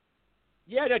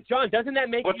 Yeah, John, doesn't that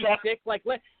make you sick? Like,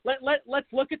 let's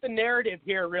look at the narrative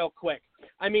here real quick.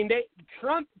 I mean,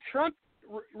 Trump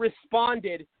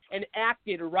responded and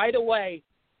acted right away,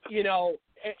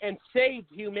 and saved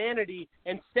humanity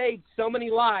and saved so many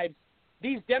lives.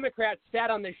 These Democrats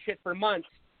sat on this shit for months,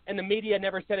 and the media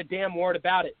never said a damn word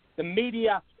about it. The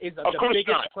media is the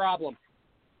biggest problem.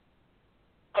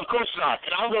 Of course not.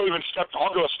 And I'll go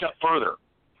a step further,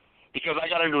 because I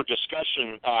got into a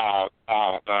discussion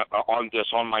on this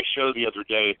on my show the other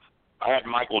day. I had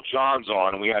Michael Johns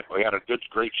on, and we had a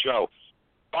great show.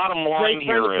 Bottom line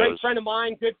great friend of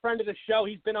mine, good friend of the show.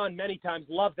 He's been on many times.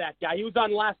 Love that guy. He was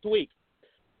on last week.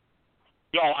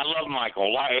 I love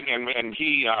Michael, and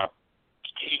he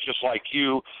just like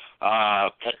you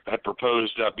had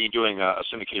proposed me doing a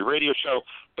syndicated radio show.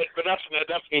 But that's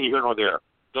neither here nor there.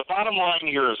 The bottom line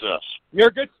here is this: you're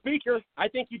a good speaker. I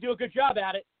think you do a good job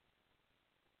at it.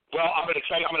 Well, I'm going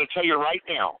to tell you right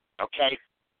now, okay,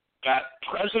 that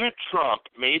President Trump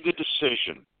made the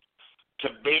decision to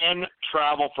ban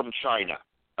travel from China,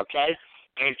 okay?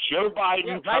 And Joe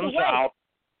Biden comes out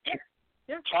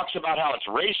and talks about how it's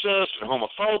racist and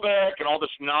homophobic and all this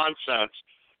nonsense.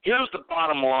 Here's the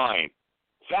bottom line.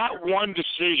 That one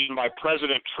decision by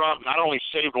President Trump not only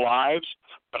saved lives,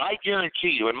 but I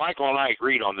guarantee you, and Michael and I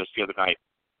agreed on this the other night,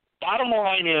 bottom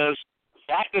line is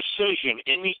that decision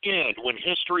in the end, when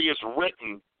history is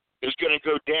written, is going to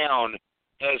go down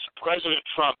as President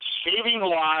Trump saving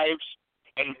lives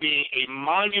and being a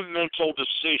monumental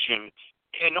decision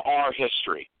in our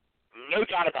history. No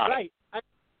doubt about it. Right.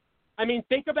 I mean,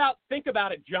 think about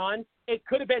it, John. It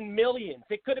could have been millions.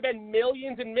 It could have been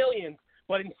millions and millions.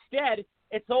 But instead,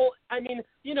 it's all,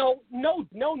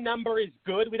 no number is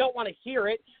good. We don't want to hear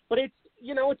it. But it's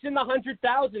in the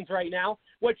 100,000s right now,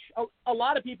 which a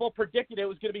lot of people predicted it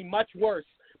was going to be much worse.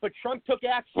 But Trump took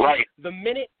action the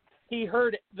minute he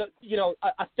heard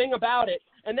a thing about it.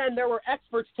 And then there were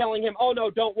experts telling him, oh, no,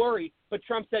 don't worry. But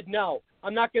Trump said, no,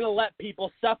 I'm not going to let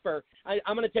people suffer.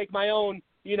 I'm going to take my own,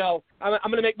 I'm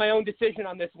going to make my own decision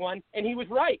on this one. And he was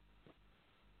right.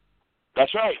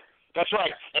 That's right. That's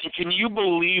right. And can you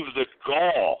believe the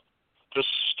gall, the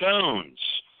stones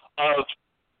of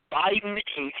Biden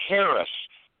and Harris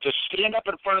to stand up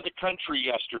in front of the country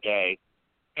yesterday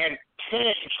and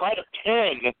try to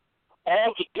pin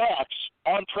all the deaths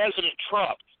on President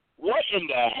Trump? What in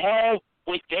the hell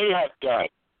would they have done?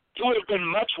 It would have been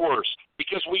much worse,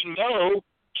 because we know,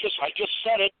 I just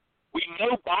said it, we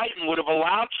know Biden would have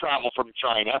allowed travel from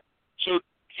China. So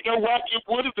you know what? It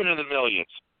would have been in the millions.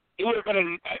 It would have been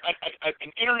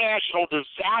an international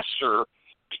disaster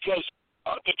because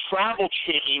the travel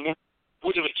chain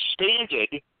would have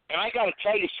expanded. And I got to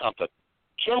tell you something.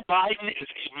 Joe Biden is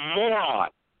a moron.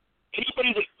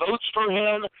 Anybody that votes for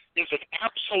him is an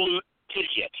absolute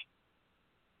idiot.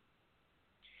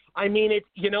 I mean, it's,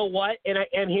 you know what?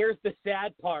 And here's the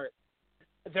sad part.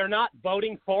 They're not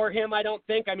voting for him, I don't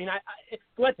think. I mean,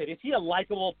 listen, is he a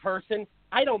likable person?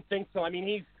 I don't think so. I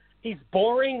mean, he's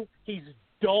boring. He's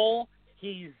dull.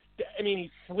 He's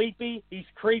sleepy. He's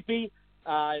creepy.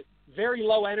 Very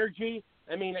low energy.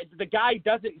 I mean, the guy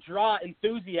doesn't draw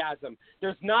enthusiasm.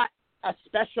 There's not a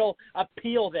special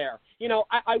appeal there. You know,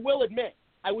 I will admit,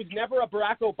 I was never a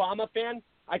Barack Obama fan.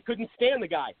 I couldn't stand the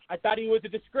guy. I thought he was a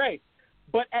disgrace.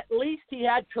 But at least he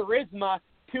had charisma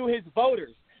to his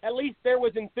voters. At least there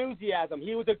was enthusiasm.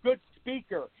 He was a good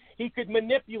speaker. He could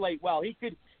manipulate well. He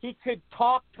could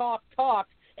talk,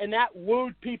 and that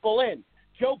wooed people in.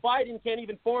 Joe Biden can't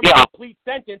even form a complete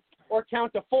sentence or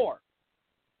count to 4.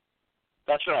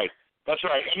 That's right. That's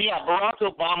right. And yeah, Barack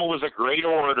Obama was a great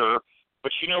orator,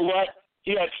 but you know what?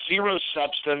 He had zero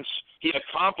substance. He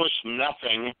accomplished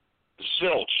nothing.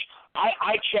 Zilch.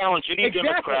 I challenge any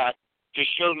Democrat to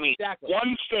show me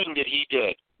one thing that he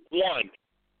did. One.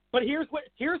 But here's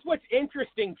what's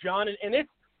interesting, John, and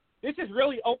this is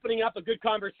really opening up a good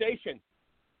conversation.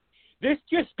 This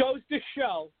just goes to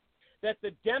show that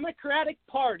the Democratic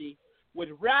Party would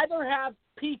rather have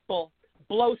people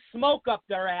blow smoke up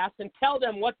their ass and tell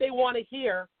them what they want to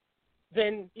hear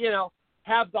than,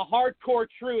 have the hardcore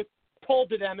truth told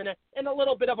to them in a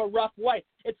little bit of a rough way.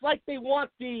 It's like they want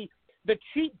the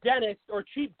cheap dentist or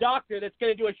cheap doctor that's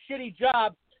going to do a shitty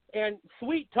job and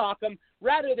sweet talk them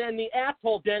rather than the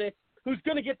asshole dentist who's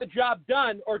going to get the job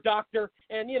done or doctor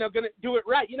and, going to do it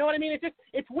right. You know what I mean?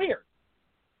 It's weird.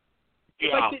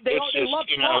 Yeah, like they love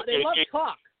talk. They love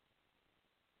talk.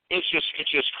 It's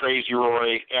just crazy,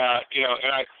 Rory. And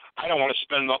I don't want to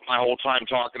spend my whole time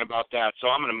talking about that, so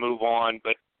I'm going to move on.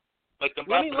 But the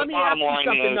bottom line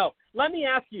is, Let me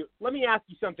ask you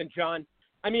something, John.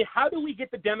 I mean, how do we get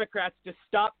the Democrats to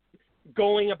stop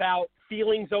going about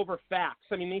feelings over facts?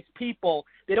 I mean, these people,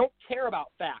 they don't care about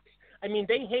facts. I mean,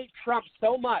 they hate Trump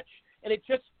so much, and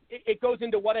it goes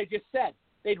into what I just said.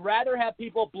 They'd rather have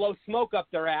people blow smoke up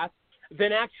their ass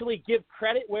than actually give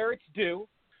credit where it's due.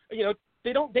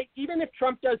 Even if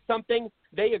Trump does something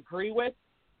they agree with,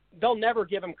 they'll never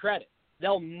give him credit.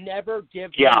 They'll never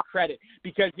give him credit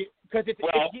because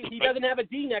he doesn't have a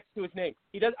D next to his name.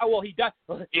 He does. Oh well, he does.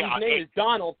 His name is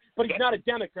Donald, but he's not a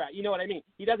Democrat. You know what I mean?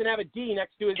 He doesn't have a D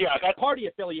next to his party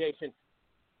affiliation.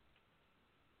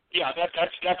 Yeah,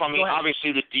 that's definitely.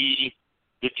 Obviously, the D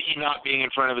not being in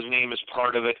front of his name is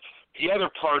part of it. The other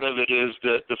part of it is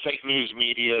the fake news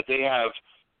media. They have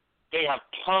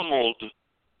pummeled,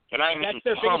 and I mean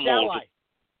pummeled.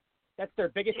 That's their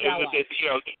biggest ally.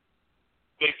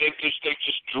 They've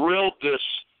just drilled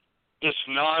this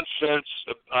nonsense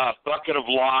bucket of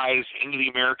lies into the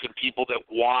American people that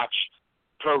watch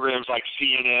programs like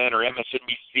CNN or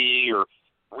MSNBC or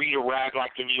read a rag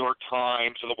like the New York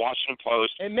Times or the Washington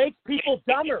Post. It makes people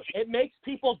dumber.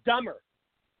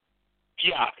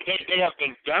 Yeah, they have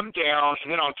been dumbed down,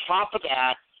 and then on top of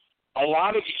that, a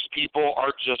lot of these people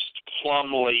are just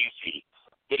plumb lazy.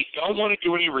 They don't want to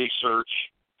do any research,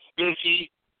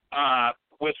 busy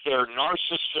with their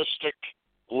narcissistic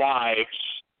lives.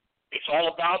 It's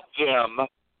all about them.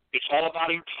 It's all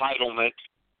about entitlement.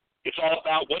 It's all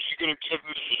about what you're going to give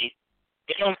me.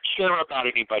 They don't care about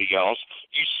anybody else.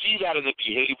 You see that in the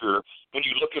behavior when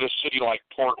you look at a city like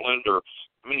Portland or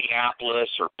Minneapolis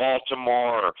or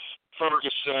Baltimore or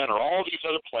Ferguson or all these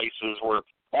other places where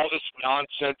all this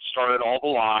nonsense started, all the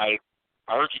lies.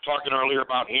 I heard you talking earlier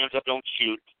about hands up, don't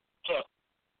shoot.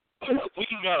 Look, we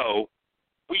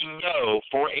know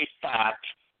for a fact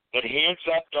that hands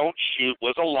up, don't shoot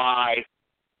was a lie,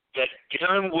 that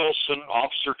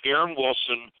Officer Darren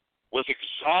Wilson, was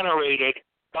exonerated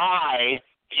by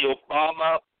the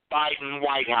Obama-Biden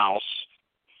White House.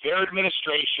 Their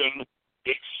administration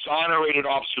exonerated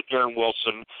Officer Darren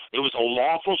Wilson. It was a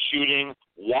lawful shooting.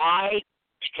 Why?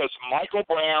 Because Michael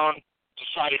Brown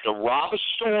decided to rob a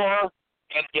store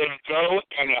and then go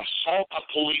and assault a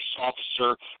police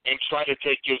officer and try to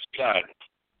take his gun.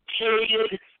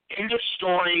 Period. End of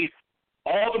story.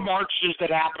 All the marches that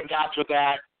happened after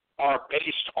that are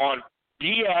based on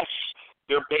BS.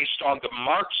 They're based on the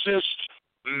Marxist,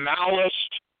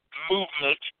 Maoist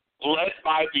movement led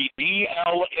by the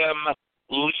BLM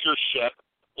leadership,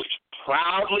 which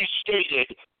proudly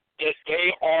stated that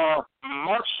they are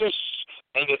Marxists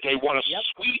and that they want to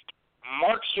sweep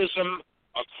Marxism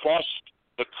across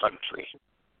the country.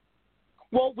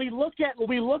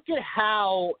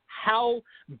 how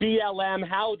BLM,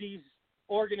 how these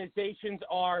organizations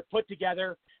are put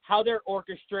together, how they're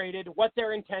orchestrated, what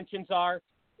their intentions are,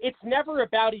 it's never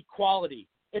about equality.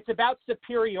 It's about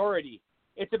superiority.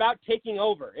 It's about taking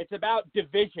over. It's about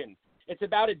division. It's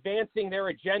about advancing their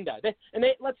agenda.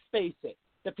 Let's face it,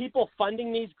 the people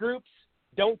funding these groups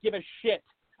don't give a shit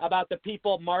about the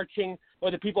people marching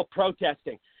or the people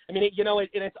protesting. I mean,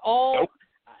 it's all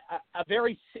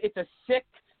it's a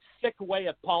sick way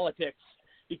of politics,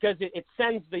 because it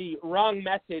sends the wrong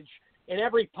message in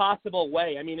every possible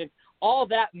way. I mean, all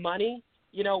that money,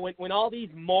 when all these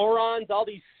morons, all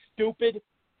these stupid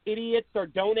idiots are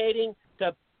donating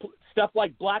to stuff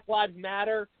like Black Lives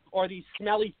Matter or these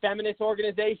smelly feminist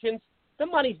organizations, the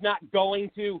money's not going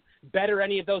to better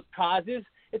any of those causes.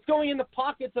 It's going in the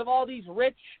pockets of all these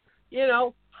rich,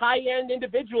 high-end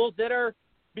individuals that are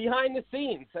behind the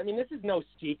scenes. I mean, this is no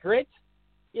secret.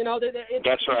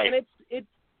 That's right.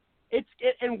 And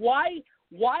and why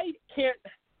can't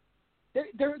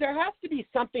there has to be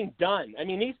something done? I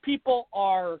mean, these people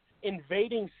are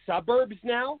invading suburbs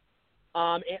now.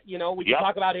 We can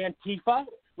talk about Antifa.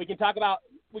 We can talk about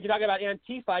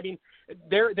Antifa. I mean,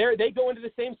 they go into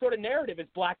the same sort of narrative as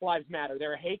Black Lives Matter.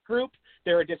 They're a hate group.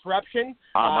 They're a disruption.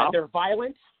 They're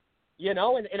violent. And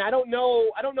I don't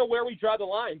know where we draw the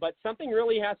line, but something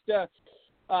really has to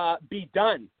be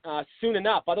done soon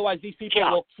enough. Otherwise, these people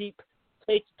will keep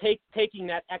taking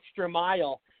that extra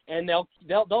mile, and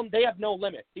they have no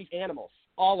limit. These animals,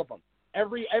 all of them,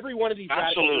 every one of these.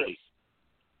 Absolutely.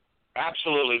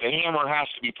 Absolutely. The hammer has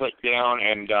to be put down,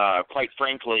 and quite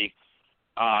frankly,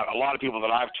 a lot of people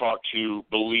that I've talked to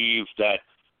believe that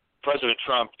President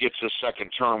Trump gets his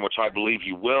second term, which I believe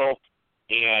he will,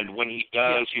 and when he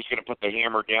does, he's going to put the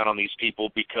hammer down on these people,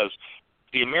 because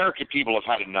the American people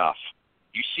have had enough.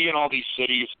 You see in all these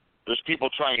cities, there's people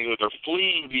they're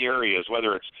fleeing the areas,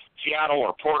 whether it's Seattle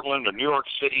or Portland or New York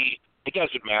City, it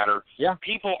doesn't matter. Yeah.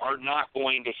 People are not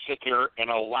going to sit there and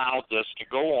allow this to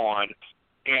go on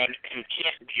and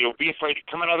can't, be afraid to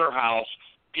come into their house,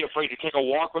 be afraid to take a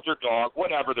walk with their dog,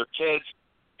 whatever, their kids.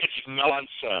 It's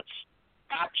nonsense.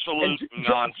 Absolute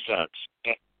nonsense.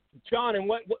 John, and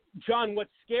what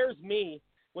scares me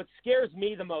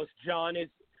the most, John, is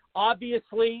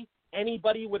obviously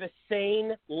anybody with a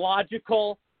sane,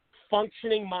 logical,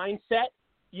 functioning mindset,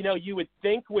 you would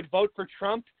think would vote for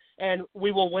Trump, and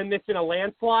we will win this in a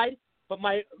landslide. But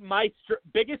my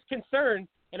biggest concern,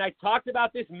 and I talked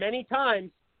about this many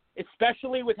times,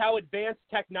 especially with how advanced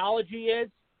technology is,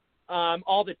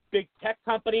 all the big tech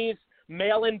companies,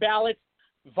 mail-in ballots,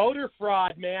 voter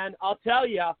fraud, man, I'll tell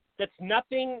you, that's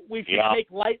nothing we should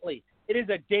take lightly. It is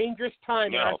a dangerous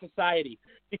time in our society,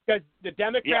 because the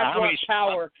Democrats want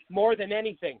power more than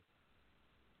anything.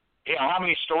 Yeah, how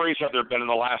many stories have there been in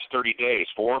the last 30 days?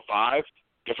 4 or 5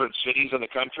 different cities in the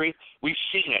country? We've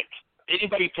seen it.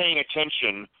 Anybody paying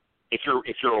attention, if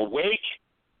you're awake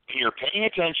and you're paying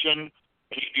attention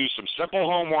and you do some simple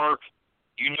homework,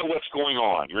 you know what's going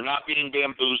on. You're not being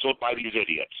bamboozled by these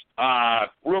idiots.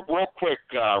 Real quick,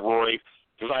 Rory,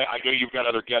 because I know you've got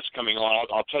other guests coming on.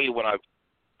 I'll tell you what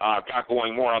I've got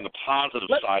going more on the positive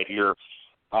side here.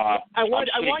 I want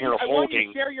you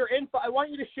to share your info. I want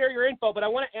you to share your info, but I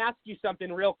want to ask you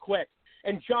something real quick.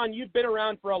 And John, you've been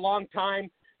around for a long time.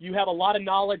 You have a lot of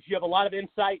knowledge. You have a lot of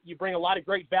insight. You bring a lot of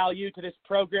great value to this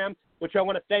program, which I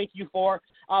want to thank you for.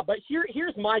 But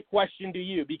here's my question to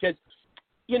you, because,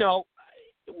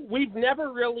 we've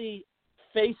never really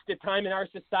faced a time in our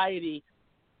society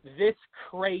this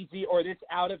crazy or this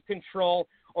out of control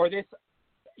or this,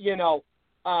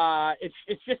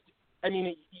 it's just, I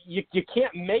mean, you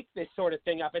can't make this sort of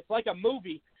thing up. It's like a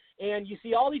movie, and you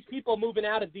see all these people moving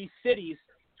out of these cities,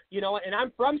 and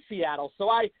I'm from Seattle, so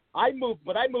I moved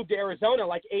to Arizona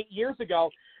like 8 years ago,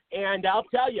 and I'll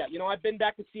tell you, I've been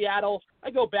back to Seattle.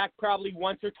 I go back probably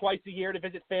once or twice a year to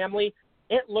visit family.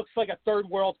 It looks like a third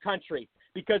world country,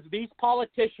 because these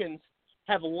politicians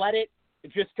have let it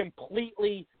just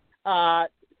completely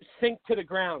sink to the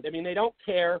ground. I mean, they don't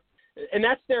care, and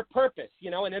that's their purpose,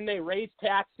 and then they raise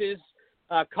taxes.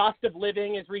 Cost of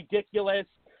living is ridiculous.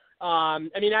 I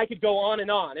mean, I could go on and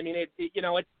on. I mean, the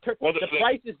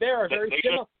prices there are very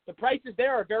similar. The prices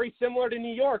there are very similar to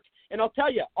New York. And I'll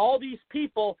tell you, all these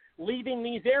people leaving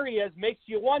these areas makes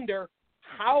you wonder,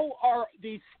 how are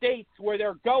these states where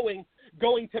they're going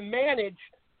to manage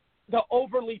the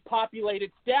overly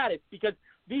populated status? Because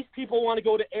these people want to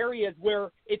go to areas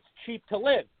where it's cheap to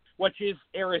live, which is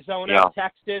Arizona,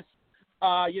 Texas.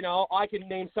 I can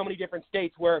name so many different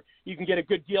states where you can get a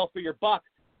good deal for your buck.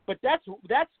 But that's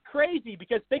crazy,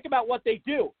 because think about what they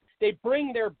do. They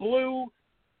bring their blue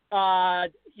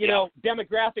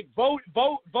demographic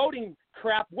voting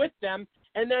crap with them,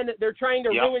 and then they're trying to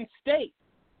ruin states.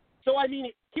 So I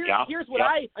mean, here's what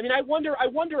I wonder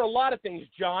a lot of things,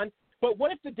 John. But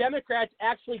what if the Democrats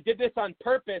actually did this on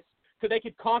purpose so they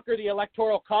could conquer the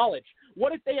Electoral College?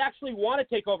 What if they actually want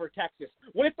to take over Texas?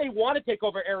 What if they want to take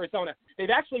over Arizona? They've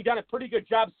actually done a pretty good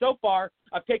job so far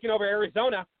of taking over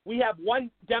Arizona. We have one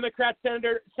Democrat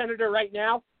senator right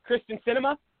now, Kristen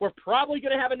Sinema. We're probably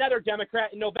going to have another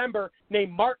Democrat in November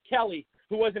named Mark Kelly,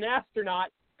 who was an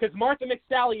astronaut, because Martha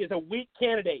McSally is a weak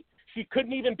candidate. She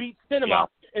couldn't even beat Sinema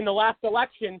in the last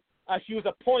election. She was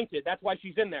appointed. That's why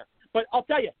she's in there. But I'll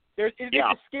tell you, it's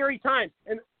a scary time.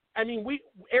 And, I mean,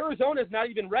 Arizona's not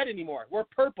even red anymore. We're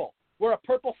purple. We're a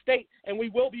purple state, and we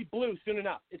will be blue soon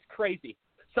enough. It's crazy.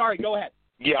 Sorry, go ahead.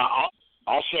 Yeah,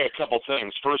 I'll say a couple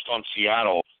things. First on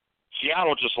Seattle.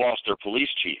 Seattle just lost their police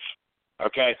chief.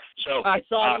 Okay? So I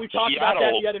saw we talked about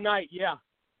that the other night, yeah.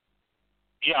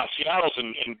 Yeah, Seattle's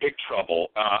in big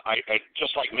trouble. I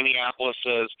just like Minneapolis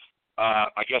is.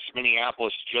 I guess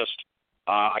Minneapolis just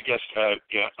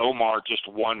Omar just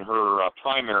won her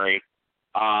primary,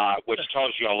 which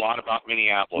tells you a lot about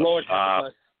Minneapolis. Lord help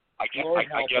us. I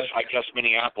guess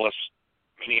Minneapolis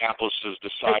is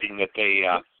deciding that they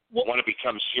want to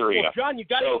become Syria. Well, John, you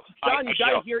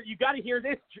got to hear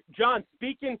this. John,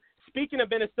 speaking of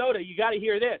Minnesota, you got to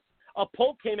hear this. A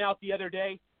poll came out the other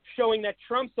day showing that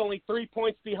Trump's only 3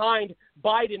 points behind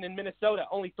Biden in Minnesota,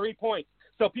 only 3 points.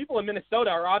 So people in Minnesota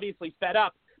are obviously fed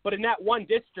up. But in that one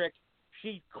district,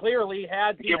 she clearly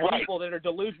has these people that are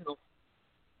delusional.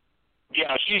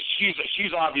 Yeah,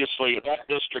 she's obviously, that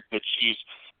district that she's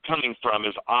coming from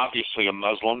is obviously a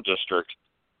Muslim district,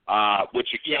 which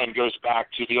again goes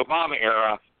back to the Obama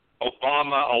era.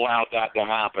 Obama allowed that to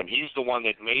happen. He's the one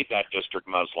that made that district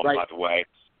Muslim, by the way.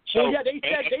 So, well, yeah,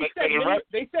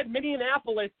 they said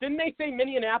Minneapolis. Didn't they say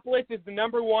Minneapolis is the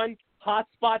number one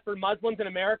hotspot for Muslims in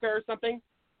America or something?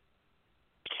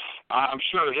 I'm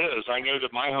sure it is. I know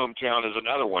that my hometown is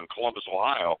another one, Columbus,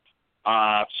 Ohio.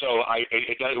 So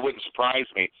it wouldn't surprise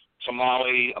me.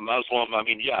 Somali, a Muslim. I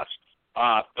mean, yes.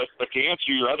 But to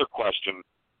answer your other question,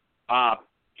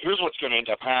 here's what's going to end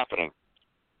up happening.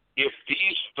 If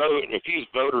these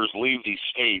voters leave these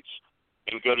states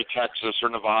and go to Texas or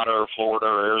Nevada or Florida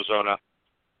or Arizona,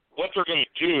 what they're going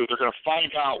to do, they're going to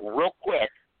find out real quick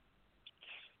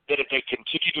that if they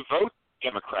continue to vote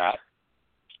Democrat,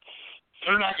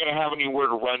 they're not going to have anywhere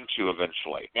to run to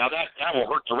eventually. Now, that will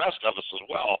hurt the rest of us as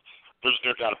well. There's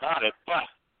no doubt about it. But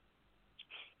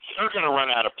they're going to run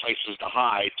out of places to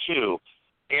hide, too.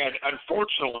 And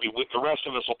unfortunately, the rest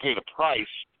of us will pay the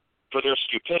price for their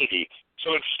stupidity.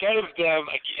 So instead of them,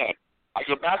 again, I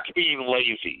go back to being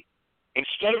lazy.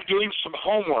 Instead of doing some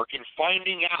homework and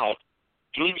finding out,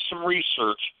 doing some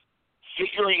research,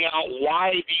 figuring out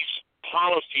why these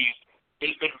policies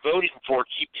they've been voting for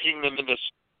keep getting them in this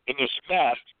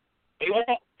mess, they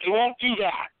won't do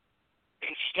that.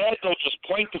 Instead, they'll just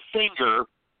point the finger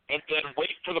and then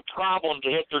wait for the problem to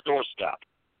hit their doorstep.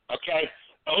 Okay?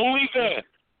 Only then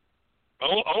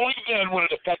when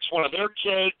it affects one of their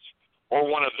kids or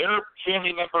one of their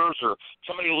family members or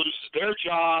somebody loses their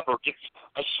job or gets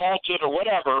assaulted or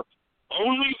whatever,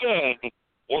 only then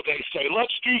will they say,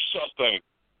 let's do something.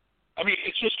 I mean,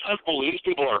 it's just unbelievable. These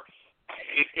people are,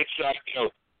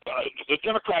 the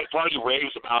Democratic Party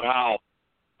raves about how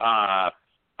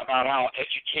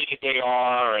educated they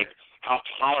are and how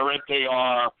tolerant they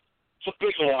are. It's a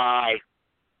big lie,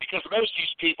 because most of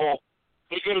these people,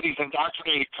 they go to these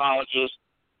indoctrinated colleges.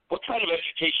 What kind of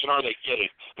education are they getting?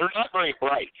 They're not very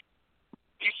bright.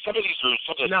 Some of these are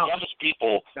some of the dumbest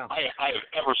people I have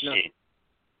ever seen.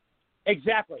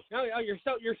 Exactly. No,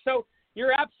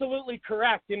 you're absolutely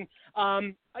correct. And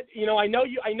I know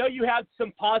you have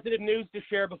some positive news to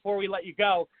share before we let you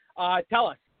go. Tell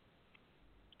us.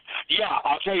 Yeah,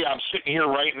 I'll tell you. I'm sitting here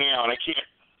right now, and I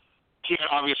can't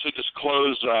obviously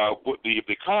disclose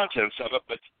the contents of it,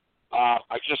 but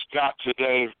I just got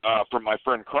today from my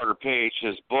friend Carter Page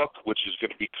his book, which is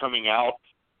going to be coming out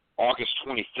August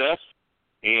 25th,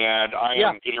 and I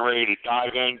am getting ready to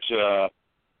dive into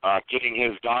getting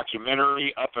his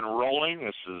documentary up and rolling.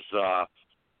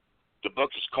 The book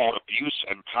is called Abuse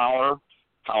and Power: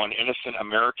 How an Innocent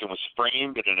American Was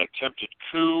Framed in an Attempted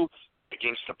Coup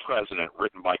Against the President,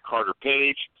 written by Carter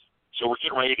Page. So we're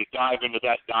getting ready to dive into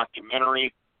that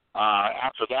documentary.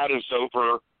 After that is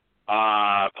over,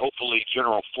 hopefully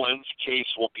General Flynn's case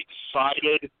will be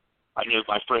decided. I know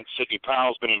my friend Sidney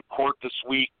Powell's been in court this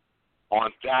week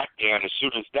on that, and as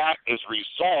soon as that is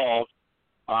resolved,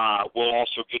 we'll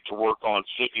also get to work on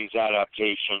Sidney's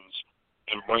adaptations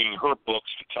and bringing her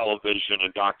books to television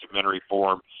and documentary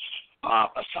form.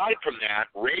 aside from that,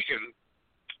 Reagan,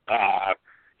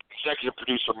 executive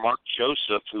producer Mark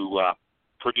Joseph, who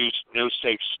produced No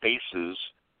Safe Spaces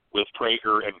with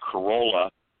Prager and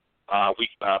Corolla,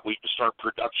 we start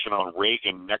production on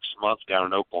Reagan next month down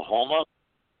in Oklahoma.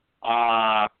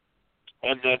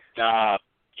 And then,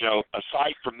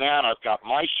 aside from that, I've got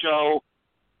my show.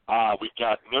 We've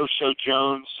got No Show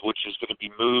Jones, which is going to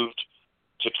be moved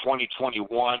to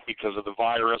 2021 because of the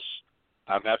virus.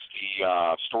 That's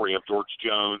the story of George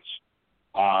Jones.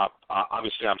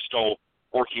 Obviously, I'm still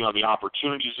working on the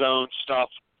Opportunity Zone stuff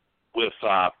with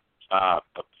the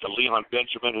Leon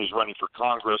Benjamin, who's running for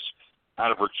Congress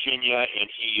out of Virginia, and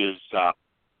he is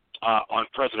on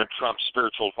President Trump's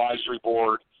Spiritual Advisory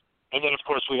Board. And then, of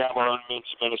course, we have our own men's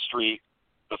ministry,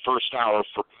 The First Hour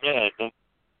for Men,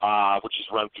 which is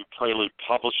run through Prelude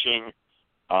Publishing,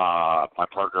 my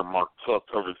partner Mark Cook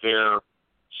over there.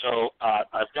 So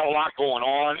I've got a lot going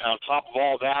on. And on top of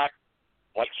all that,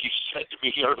 like you said to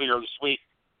me earlier this week,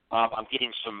 I'm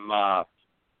getting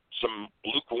some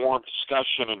lukewarm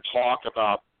discussion and talk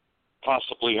about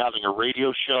possibly having a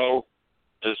radio show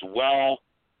as well.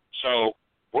 So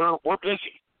we're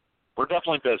busy. We're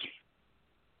definitely busy.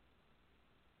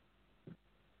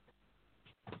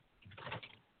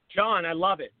 John, I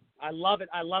love it. I love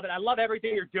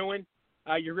everything you're doing.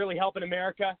 You're really helping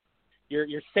America.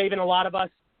 You're saving a lot of us.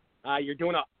 You're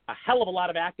doing a hell of a lot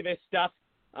of activist stuff.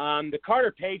 The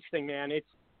Carter Page thing, man, it's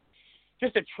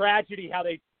just a tragedy how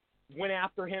they went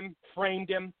after him, framed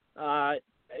him. I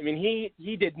mean,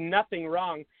 he did nothing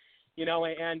wrong,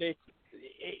 and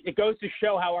it goes to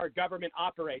show how our government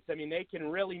operates. I mean, they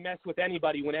can really mess with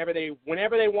anybody whenever they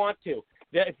want to.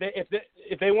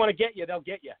 If they want to get you, they'll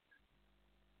get you.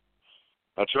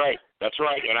 That's right.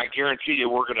 And I guarantee you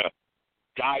we're going to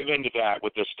dive into that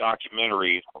with this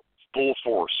documentary full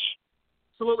force.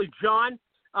 Absolutely. John,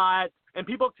 and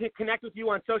people can connect with you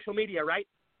on social media, right?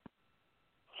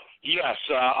 Yes,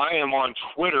 I am on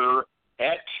Twitter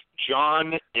at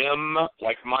John M.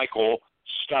 like Michael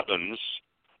Stubbins.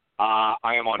 I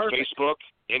am on Perfect. Facebook,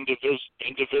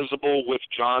 Indivisible with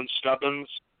John Stubbins,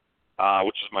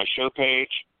 which is my show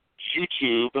page.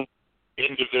 YouTube,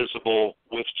 Indivisible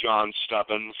with John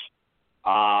Stubbins.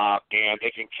 And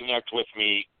they can connect with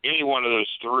me, any one of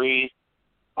those three.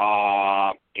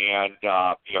 Love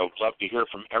to hear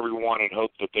from everyone and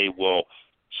hope that they will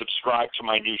subscribe to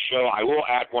my new show. I will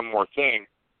add one more thing.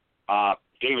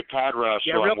 David Padrush,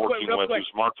 who I'm working with,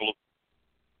 who's Mark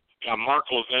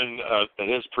Levin,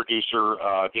 his producer.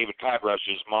 David Padrush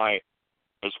is my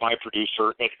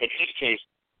producer. In his case,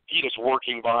 he is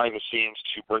working behind the scenes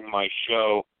to bring my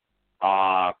show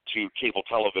to cable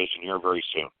television here very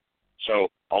soon. So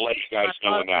I'll let you guys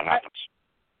know when that happens.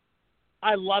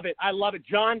 I love it,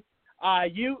 John.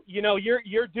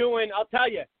 You're doing. I'll tell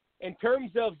you, in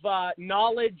terms of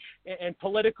knowledge and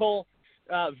political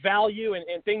value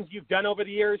and things you've done over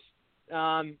the years,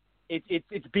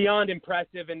 it's beyond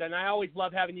impressive. And I always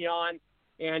love having you on.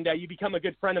 And you become a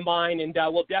good friend of mine. And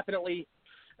we'll definitely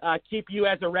keep you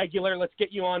as a regular. Let's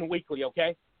get you on weekly,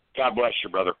 okay? God bless you,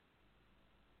 brother.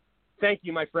 Thank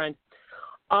you, my friend.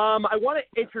 I want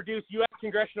to introduce U.S.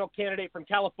 congressional candidate from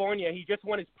California. He just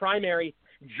won his primary,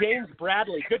 James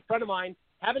Bradley, good friend of mine.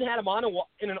 Haven't had him on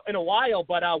in a while,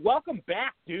 but welcome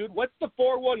back, dude. What's the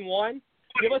 411?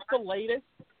 Give us the latest.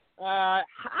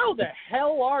 How the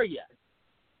hell are you?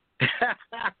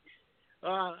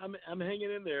 I'm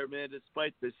hanging in there, man,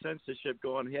 despite the censorship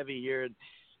going heavy here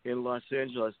in Los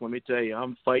Angeles. Let me tell you,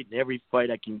 I'm fighting every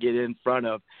fight I can get in front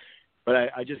of. But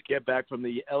I just get back from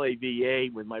the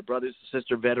LAVA with my brothers and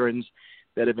sister veterans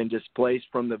that have been displaced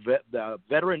from the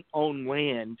veteran-owned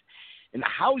land and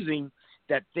housing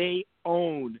that they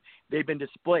own. They've been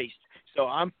displaced. So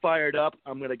I'm fired up.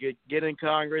 I'm going to get in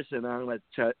Congress, and I'm going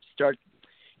to start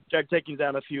taking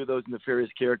down a few of those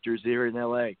nefarious characters here in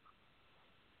L.A.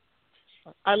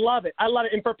 I love it.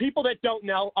 And for people that don't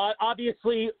know,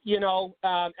 obviously,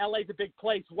 LA's a big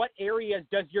place. What areas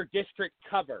does your district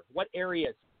cover? What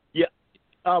areas? Yeah,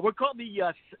 we're called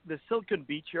the Silicon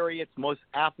Beach area. It's the most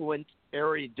affluent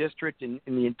area district in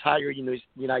the entire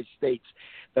United States.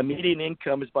 The median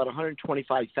income is about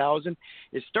 $125,000.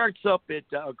 It starts up at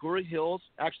Agoura Hills,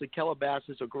 actually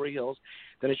Calabasas, Agoura Hills.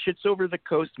 Then it shits over the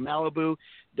coast, Malibu,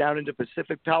 down into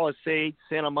Pacific Palisades,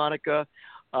 Santa Monica,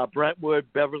 Brentwood,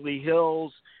 Beverly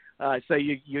Hills. So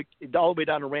you all the way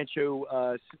down to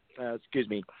Rancho,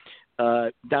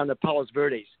 down to Palos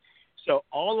Verdes. So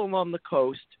all along the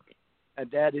coast, and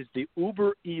that is the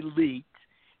uber elite,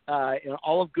 and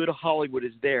all of good Hollywood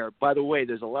is there. By the way,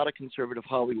 there's a lot of conservative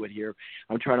Hollywood here.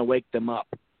 I'm trying to wake them up.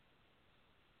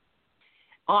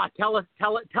 Tell us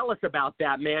about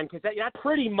that, man, because that's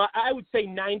pretty much, I would say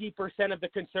 90% of the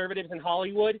conservatives in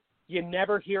Hollywood, you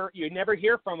never hear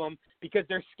from them because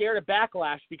they're scared of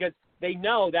backlash because they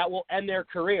know that will end their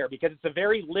career because it's a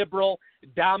very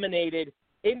liberal-dominated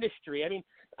industry. I mean,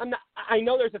 I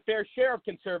know there's a fair share of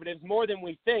conservatives, more than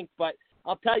we think, but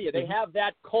I'll tell you, they have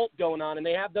that cult going on, and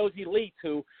they have those elites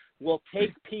who will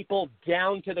take people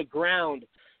down to the ground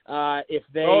if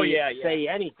they say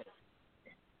anything.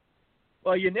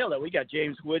 Well, you nailed it. We got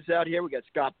James Woods out here. We got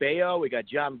Scott Baio. We got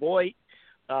John Voight.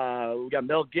 We got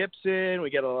Mel Gibson. We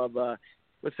got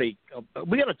we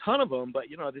got a ton of them, but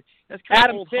that's kind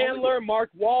Adam of Sandler,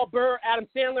 Mark Wahlberg. I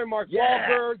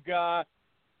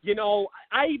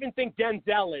even think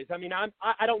Denzel is. I mean, I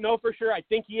don't know for sure. I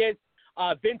think he is.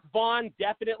 Vince Vaughn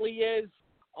definitely is.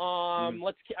 I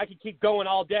could keep going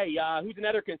all day. Who's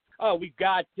another? We've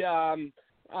got.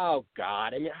 Oh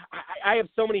God! I mean, I have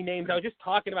so many names. I was just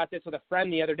talking about this with a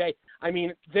friend the other day. I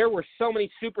mean, there were so many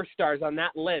superstars on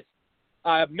that list.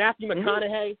 Matthew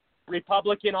McConaughey,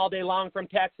 Republican all day long from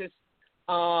Texas.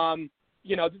 There's a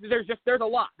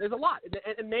lot. There's a lot,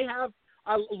 and they have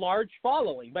a large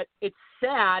following. But it's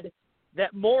sad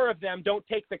that more of them don't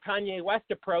take the Kanye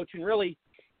West approach and really,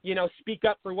 speak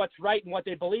up for what's right and what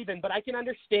they believe in. But I can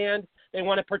understand they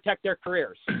want to protect their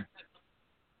careers.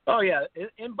 Oh, yeah.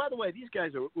 And by the way, these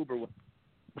guys are uber.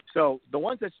 So the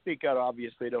ones that speak out,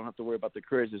 obviously, don't have to worry about their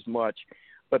careers as much,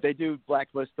 but they do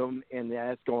blacklist them, and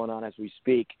that's going on as we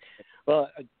speak.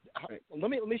 Let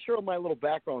me share my little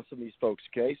background on some of these folks,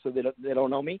 okay, so they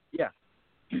don't know me? Yeah.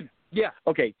 Yeah.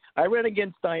 Okay. I ran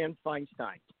against Dianne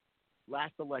Feinstein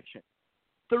last election.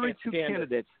 32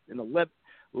 candidates, and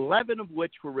 11 of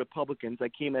which were Republicans. I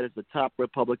came out as the top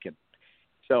Republican.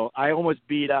 So I almost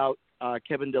beat out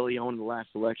Kevin DeLeon in the last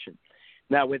election.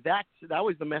 Now, with that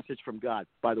was the message from God.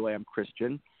 By the way, I'm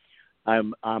Christian.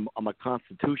 I'm a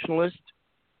constitutionalist.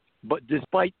 But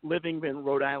despite living in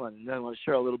Rhode Island, and I want to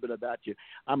share a little bit about you,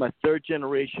 I'm a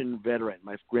third-generation veteran.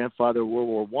 My grandfather in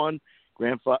World War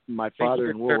I, my father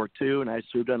in World War II, and I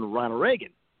served under Ronald Reagan.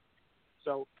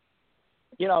 So,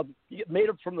 made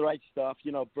up from the right stuff.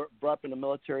 Brought up in a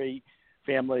military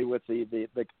family with the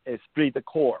esprit de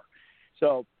corps.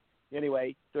 So,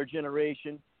 anyway, third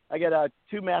generation. I got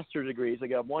 2 master's degrees. I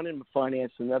got one in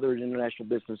finance, another in international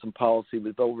business and policy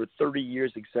with over 30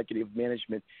 years executive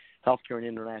management, healthcare, and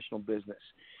international business.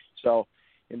 So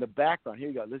in the background, here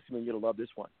you go. Listen, you're going to love this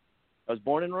one. I was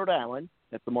born in Rhode Island.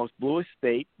 That's the most bluest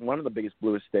state, one of the biggest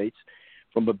bluest states,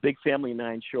 from a big family of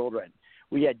 9 children.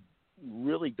 We had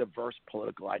really diverse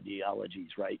political ideologies,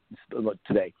 right,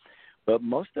 today. But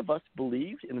most of us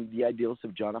believed in the ideals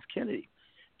of John F. Kennedy.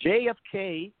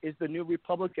 JFK is the new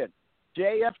Republican.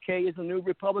 JFK is the new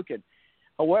Republican.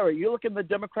 However, you look at the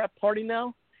Democrat Party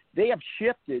now, they have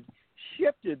shifted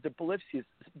the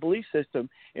belief system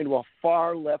into a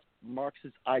far-left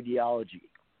Marxist ideology,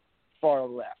 far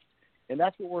left. And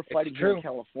that's what we're fighting here in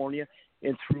California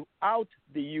and throughout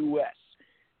the U.S.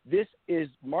 This is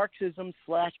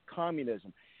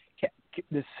Marxism/communism.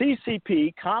 The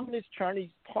CCP, Communist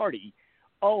Chinese Party,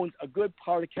 owns a good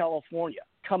part of California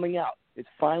coming out. It's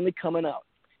finally coming out.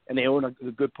 And they own a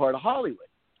good part of Hollywood.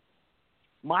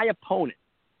 My opponent,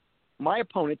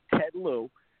 Ted Lieu,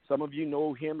 some of you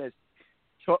know him as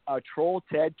Troll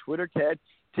Ted, Twitter Ted,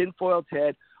 Tinfoil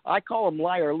Ted. I call him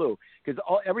Liar Lou because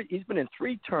he's been in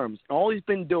 3 terms, and all he's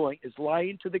been doing is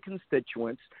lying to the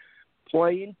constituents,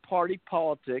 playing party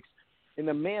politics, and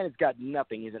the man has got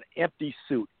nothing. He's an empty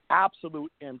suit,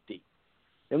 absolute empty.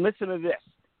 And listen to this.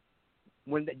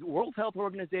 When the World Health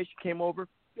Organization came over,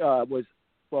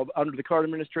 under the Carter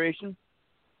administration,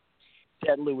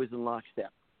 Ted Lieu is in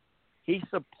lockstep. He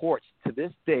supports, to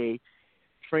this day,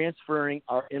 transferring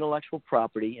our intellectual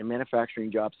property and manufacturing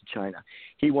jobs to China.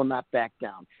 He will not back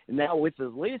down. And now with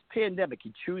his latest pandemic,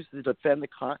 he chooses to defend the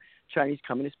Chinese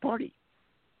Communist Party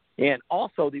and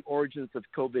also the origins of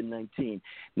COVID-19.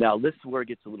 Now, this is where it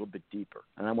gets a little bit deeper,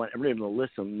 and I want everyone to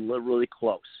listen really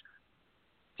close.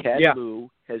 Ted Lieu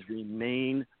has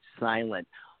remained silent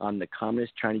on the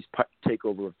Communist Chinese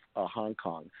takeover of Hong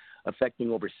Kong, affecting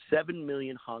over 7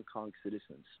 million Hong Kong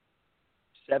citizens.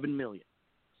 7 million.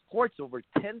 Courts, over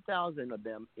 10,000 of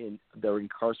them they're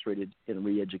incarcerated in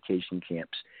re-education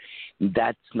camps. And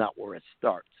that's not where it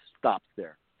stops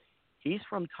there. He's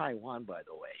from Taiwan, by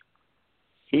the way.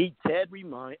 Ted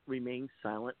remains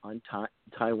silent on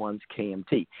Taiwan's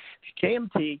KMT.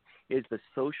 KMT is the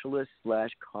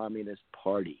Socialist/Communist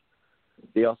Party.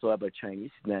 They also have a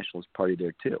Chinese Nationalist Party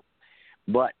there, too.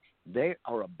 But they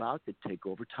are about to take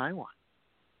over Taiwan.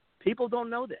 People don't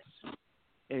know this.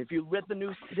 And if you read the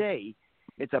news today,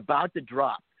 it's about to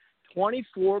drop.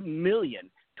 24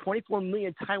 million 24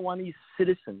 million Taiwanese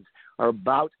citizens are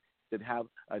about to have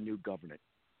a new government.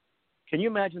 Can you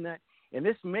imagine that? And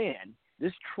this man,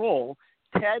 this troll,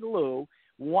 Ted Lieu,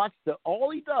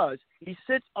 all he does, he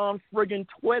sits on friggin'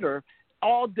 Twitter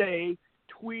all day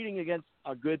tweeting against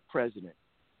a good president,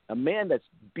 a man that's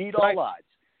beat all odds.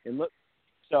 And look,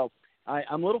 so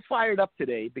I'm a little fired up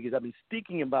today because I've been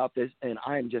speaking about this, and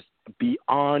I am just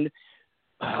beyond.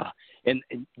 And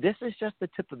this is just the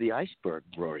tip of the iceberg,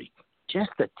 Rory. Just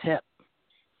the tip.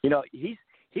 You know, he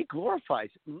glorifies.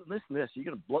 Listen to this.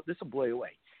 This will blow you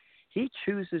away. He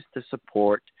chooses to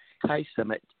support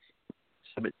anti-Semitic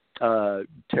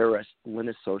terrorist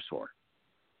Linus Sauter.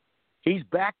 He's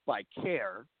backed by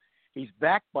CARE. He's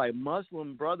backed by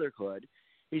Muslim Brotherhood.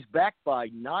 He's backed by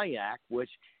NIAC, which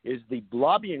is the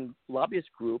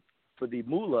lobbyist group for the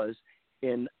mullahs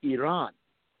in Iran.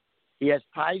 He has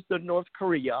ties to North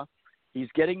Korea. He's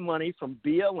getting money from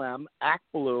BLM,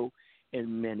 ActBlue,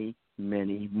 and many,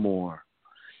 many more.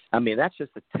 I mean, that's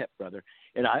just a tip, brother.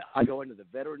 And I go into the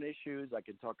veteran issues. I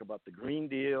can talk about the Green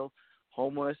Deal,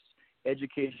 homeless,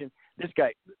 education. This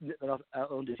guy,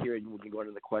 I'll just hear it and we can go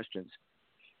into the questions.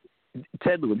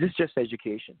 Ted Lieu, this is just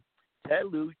education. Ted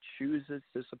Lieu chooses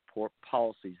to support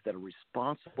policies that are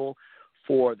responsible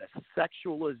for the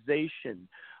sexualization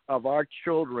of our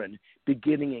children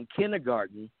beginning in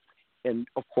kindergarten. And,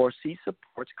 of course, he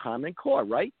supports Common Core,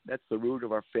 right? That's the root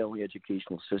of our failing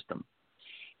educational system.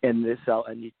 And this, I'll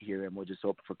end it here, and we'll just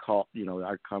open for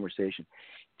our conversation.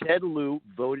 Ted Lieu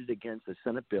voted against a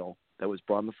Senate bill that was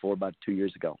brought on the floor about 2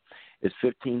 years ago. It's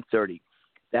 1530.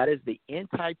 That is the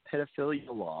anti-pedophilia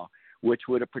law, which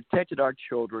would have protected our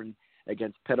children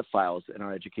against pedophiles in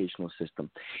our educational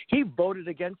system. He voted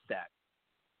against that.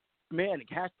 Man,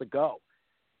 it has to go.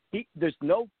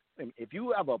 If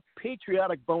you have a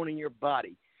patriotic bone in your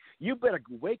body, you better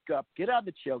wake up, get out of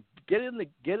the chair, get in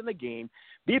the game,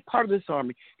 be a part of this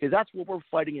army, because that's what we're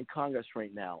fighting in Congress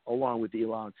right now, along with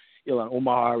Ilhan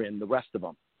Omar and the rest of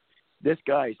them. This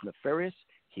guy is nefarious.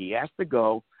 He has to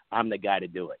go. I'm the guy to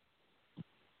do it.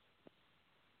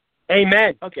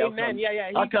 Amen. Okay, Amen.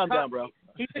 I'll calm down, bro.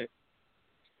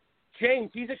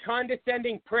 James, he's a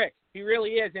condescending prick. He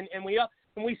really is. And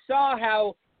we saw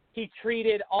how he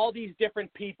treated all these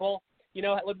different people. You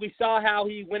know, we saw how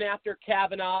he went after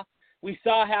Kavanaugh. We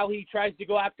saw how he tries to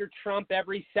go after Trump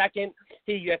every second.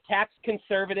 He attacks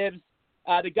conservatives.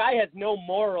 The guy has no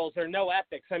morals or no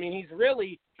ethics. I mean, he's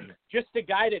really just a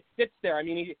guy that sits there. I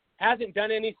mean, he hasn't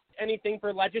done anything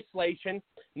for legislation,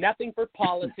 nothing for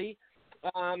policy.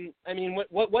 I mean,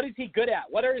 what is he good at?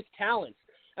 What are his talents?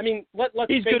 I mean, let's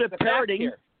he's face good at the parroting.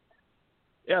 here.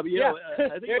 Yeah, but know, I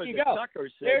think there you go. Tucker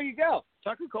said, there you go.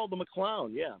 Tucker called him a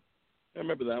clown. Yeah, I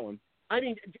remember that one. I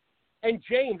mean, and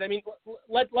James, I mean,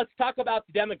 let's talk about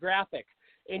the demographic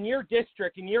in your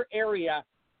district, in your area.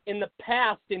 In the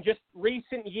past, in just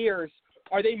recent years,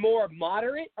 are they more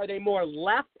moderate? Are they more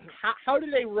left? How do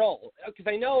they roll? Because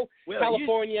I know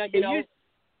California, it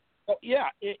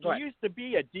used to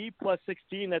be a D plus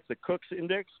 16. That's the Cook's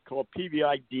Index called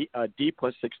PVI D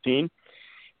plus 16.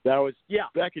 That was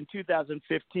back in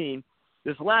 2015.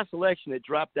 This last election, it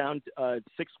dropped down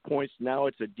 6 points. Now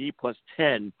it's a D plus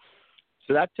 10.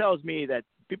 So that tells me that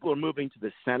people are moving to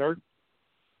the center,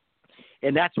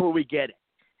 and that's where we get it.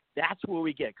 That's where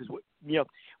we get, because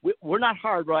we're not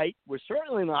hard right. We're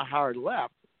certainly not hard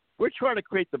left. We're trying to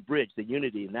create the bridge, the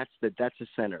unity, and that's the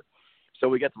center. So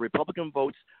we get the Republican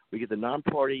votes, we get the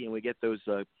non-party, and we get those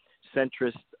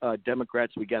centrist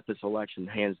Democrats. We got this election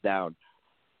hands down.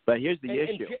 But here's the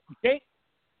issue.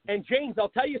 And James, I'll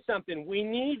tell you something. We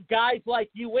need guys like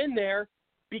you in there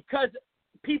because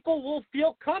people will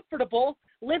feel comfortable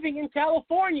living in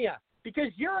California.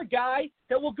 Because you're a guy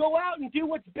that will go out and do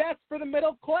what's best for the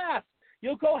middle class.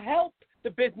 You'll go help the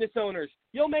business owners.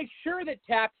 You'll make sure that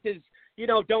taxes,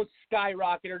 don't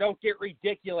skyrocket or don't get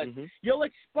ridiculous. Mm-hmm. You'll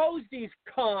expose these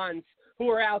cons who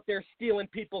are out there stealing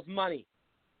people's money.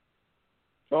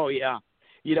 Oh, yeah.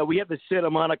 We have the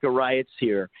Santa Monica riots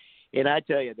here. And I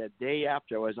tell you, that day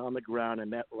after I was on the ground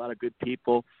and met a lot of good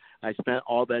people, I spent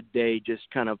all that day just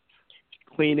kind of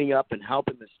cleaning up and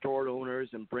helping the store owners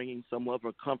and bringing some level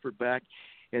of comfort back.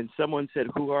 And someone said,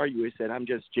 "Who are you?" I said, "I'm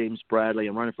just James Bradley.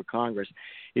 I'm running for Congress."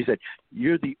 He said,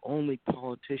 "You're the only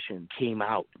politician came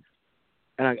out."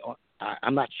 And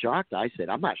I'm not shocked. I said,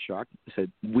 "I'm not shocked." I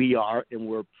said, "We are, and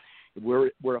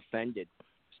we're offended.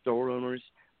 Store owners,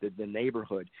 the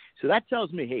neighborhood." So that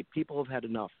tells me, hey, people have had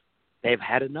enough. They've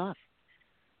had enough.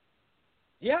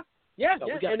 Yeah.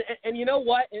 And you know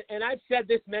what? And I've said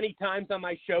this many times on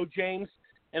my show, James,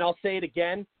 and I'll say it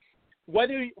again.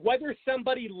 Whether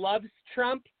somebody loves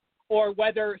Trump or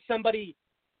whether somebody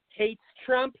hates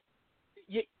Trump,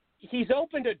 he's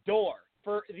opened a door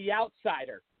for the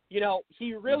outsider.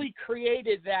 He really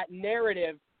created that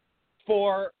narrative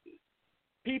for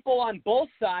people on both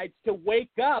sides to wake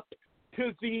up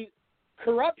to the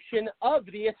corruption of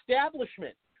the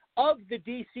establishment, of the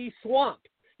D.C. swamp.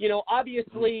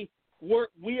 Obviously,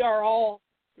 we are all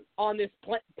on this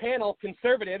panel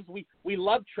conservatives. We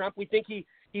love Trump. We think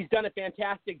he's done a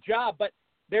fantastic job. But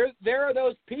there are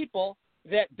those people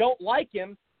that don't like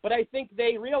him, but I think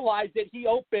they realize that he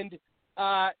opened,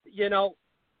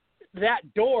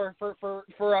 that door for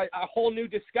a whole new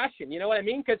discussion. You know what I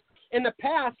mean? Because in the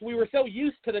past, we were so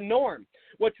used to the norm,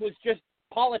 which was just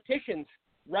politicians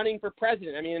running for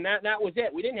president. I mean, and that was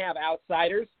it. We didn't have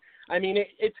outsiders. I mean,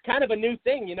 it's kind of a new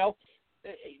thing,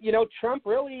 Trump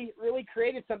really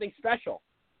created something special.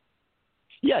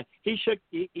 Yeah, he shook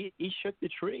the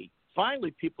tree.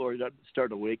 Finally, people are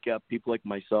starting to wake up. People like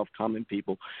myself, common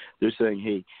people, they're saying,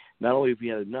 hey, not only have we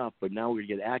had enough, but now we're going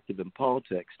to get active in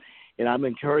politics. And I'm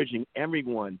encouraging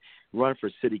everyone, run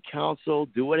for city council,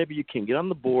 do whatever you can. Get on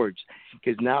the boards,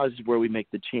 because now is where we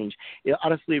make the change.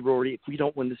 Honestly, Rory, if we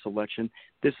don't win this election,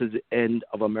 this is the end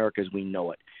of America as we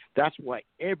know it. That's why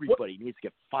everybody needs to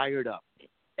get fired up.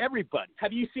 Everybody.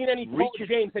 Have you seen any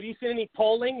James? Have you seen any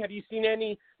polling? Have you seen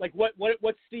any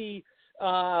what's the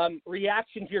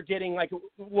reactions you're getting? Like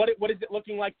what is it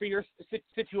looking like for your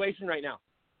situation right now?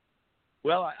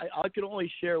 Well, I can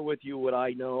only share with you what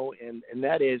I know, and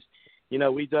that is,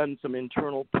 we've done some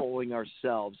internal polling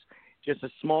ourselves, just a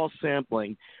small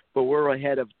sampling, but we're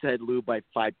ahead of Ted Lieu by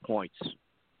 5 points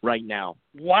right now.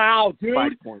 Wow, dude!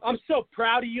 5 points. I'm so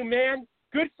proud of you, man.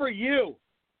 Good for you.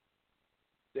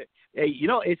 Hey,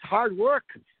 it's hard work,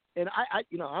 and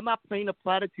I'm not playing the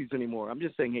platitudes anymore. I'm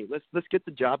just saying, hey, let's get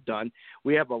the job done.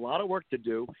 We have a lot of work to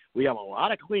do. We have a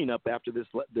lot of cleanup after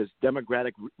this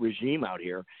Democratic regime out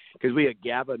here, because we got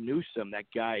Gavin Newsom. That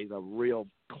guy is a real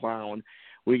clown.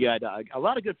 We got a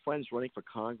lot of good friends running for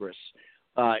Congress.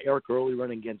 Eric Early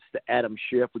running against Adam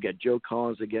Schiff. We got Joe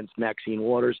Collins against Maxine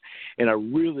Waters, and a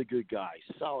really good guy,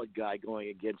 solid guy going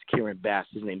against Karen Bass.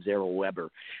 His name's Errol Weber.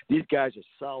 These guys are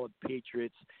solid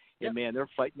patriots. And man, they're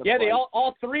fighting the fight. They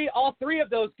all three of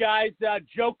those guys,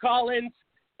 Joe Collins,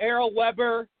 Errol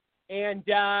Weber, and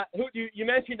who you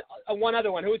mentioned one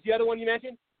other one. Who was the other one you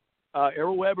mentioned?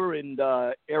 Errol Weber and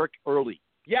Eric Early.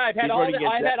 Yeah, I've had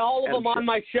all of them on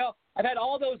my show. I've had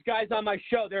all those guys on my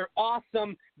show. They're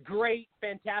awesome, great,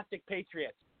 fantastic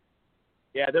patriots.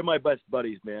 Yeah, they're my best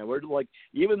buddies, man. We're like,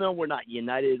 even though we're not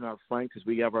united in our front because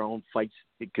we have our own fights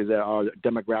because our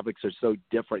demographics are so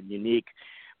different and unique.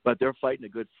 But they're fighting a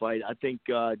good fight. I think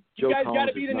Joe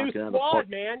Collins is not going to have a You guys got to be the new squad,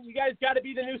 man. You guys got to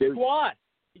be the new squad.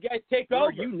 You guys take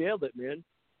over. You nailed it, man.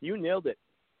 You nailed it.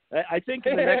 I think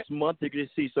in the next month you're going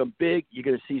to see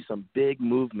some big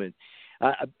movement.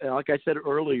 Like I said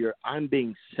earlier, I'm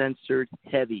being censored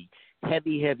heavy.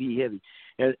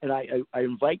 And I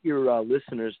invite your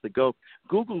listeners to go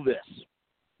Google this.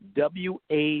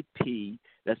 WAP.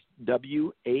 That's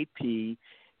WAP.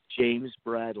 James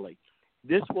Bradley.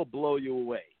 This will blow you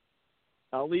away.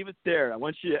 I'll leave it there. I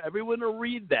want everyone to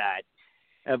read that.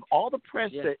 Of all the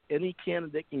press that any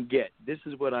candidate can get, this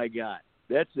is what I got.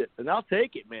 That's it, and I'll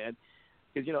take it, man.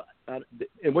 Because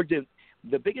and we're doing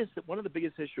one of the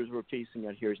biggest issues we're facing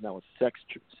out here is now with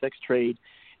sex trade,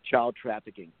 child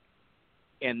trafficking,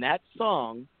 and that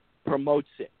song promotes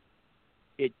it.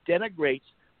 It denigrates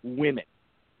women.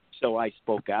 So I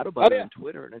spoke out about it on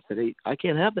Twitter, and I said, "Hey, I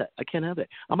can't have that.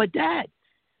 I'm a dad.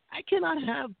 I cannot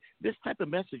have this type of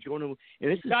message going on." And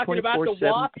this is 24/7.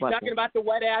 You're talking about the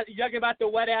wet ass. You're talking about the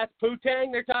wet ass poo-tang.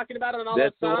 They're talking about it on all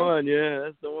those songs. That's the one. Yeah,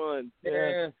 that's the one.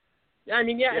 Yeah. I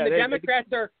mean, and the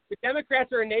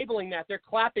Democrats are enabling that. They're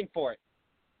clapping for it.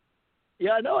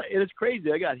 Yeah, I know, and it's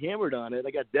crazy. I got hammered on it.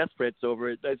 I got death threats over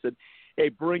it. I said, "Hey,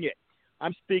 bring it.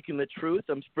 I'm speaking the truth.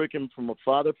 I'm speaking from a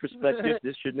father perspective.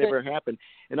 This should never happen."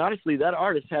 And honestly, that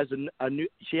artist has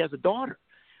she has a daughter.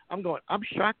 I'm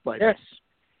shocked by this.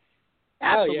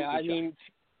 Absolutely. Oh yeah,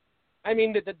 I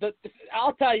mean,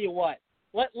 I'll tell you what.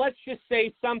 Let's just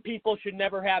say some people should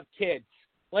never have kids.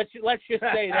 Let's just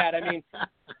say that. I mean,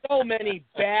 so many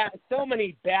bad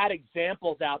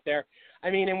examples out there.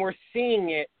 I mean, and we're seeing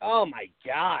it. Oh my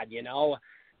God,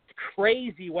 it's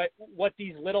crazy what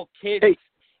these little kids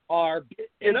are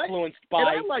influenced by. And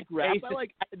I like rap.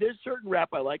 There's certain rap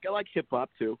I like. I like hip hop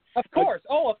too. Of course.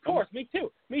 Of course. Me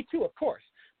too. Of course.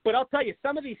 But I'll tell you,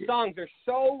 some of these songs are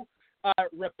so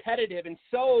repetitive and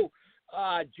so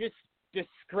just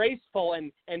disgraceful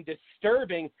and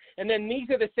disturbing. And then these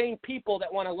are the same people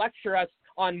that want to lecture us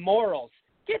on morals.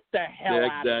 Get the hell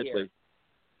out of here.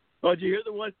 Oh, did you hear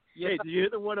the one? Yeah. Hey, did you hear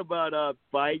the one about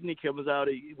Biden? He comes out.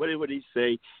 What did he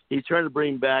say? He's trying to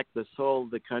bring back the soul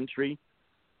of the country.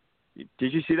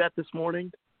 Did you see that this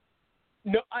morning?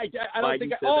 No, I don't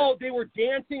think. They were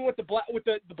dancing with the black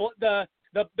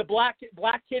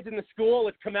kids in the school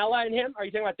with Kamala and him. Are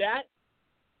you talking about that?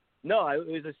 No, it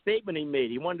was a statement he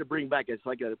made. He wanted to bring back. It's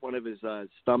like one of his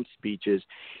stump speeches.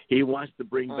 He wants to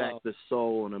bring back the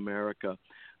soul in America.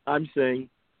 I'm saying,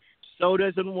 so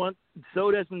doesn't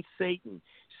Satan.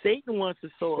 Satan wants the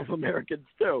soul of Americans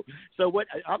too. So what?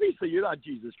 Obviously, you're not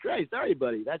Jesus Christ, are you,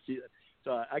 buddy?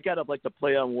 So I got to like to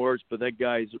play on words, but that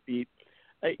guy's.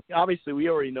 Obviously, we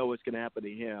already know what's going to happen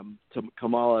to him, to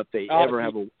Kamala, if they ever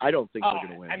have a. I don't think they're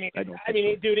going to win.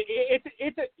 Dude,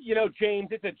 it's a James,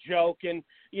 it's a joke, and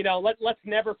let's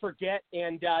never forget.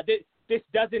 And this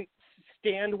doesn't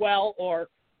stand well or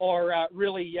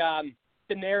really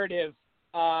the narrative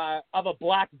of a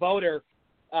black voter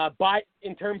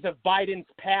in terms of Biden's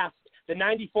past, the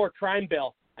 '94 crime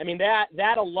bill. I mean that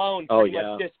alone pretty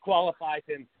much disqualifies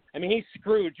him. I mean he's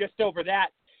screwed just over that.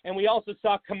 And we also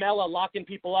saw Kamala locking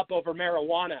people up over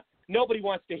marijuana. Nobody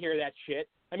wants to hear that shit.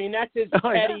 I mean, that's as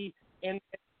petty and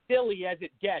silly as it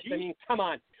gets. I mean, come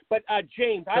on. But,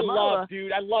 James, Kamala,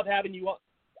 I love having you.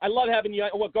 I love having you.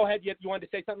 Well, go ahead. You wanted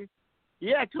to say something?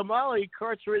 Yeah, Kamala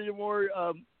incarcerated more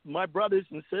my brothers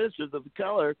and sisters of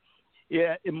color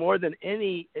more than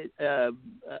any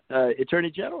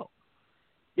attorney general.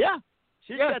 Yeah.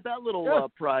 She's got that little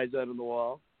prize out on the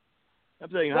wall. I'm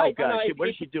saying, what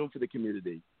is she doing for the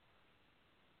community?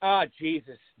 Oh,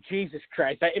 Jesus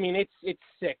Christ. I mean, it's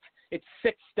sick. It's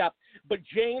sick stuff. But,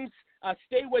 James,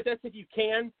 stay with us if you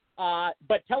can.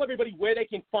 But tell everybody where they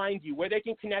can find you, where they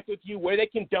can connect with you, where they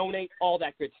can donate, all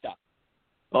that good stuff.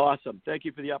 Awesome. Thank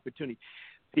you for the opportunity.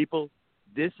 People,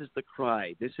 this is the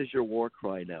cry. This is your war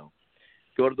cry now.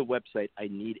 Go to the website. I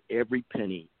need every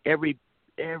penny, every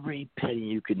penny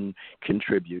you can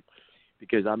contribute,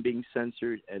 because I'm being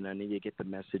censored and I need to get the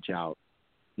message out.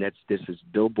 This is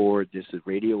billboard, this is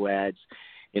radio ads,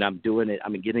 and I'm doing it.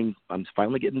 I'm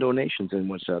finally getting donations in,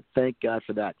 so thank God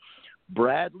for that.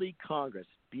 Bradley Congress,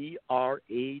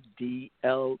 BRADLEY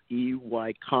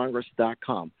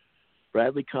Congress.com,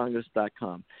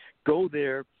 BradleyCongress.com. Go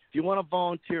there. If you want to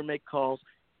volunteer, make calls,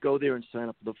 go there and sign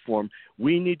up for the form.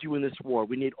 We need you in this war.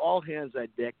 We need all hands on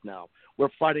deck now. We're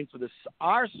fighting for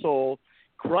our soul,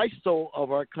 Christ's soul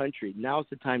of our country. Now's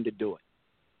the time to do it.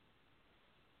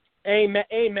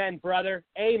 Amen, brother.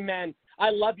 Amen. I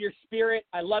love your spirit.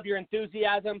 I love your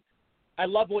enthusiasm. I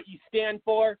love what you stand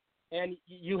for. And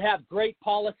you have great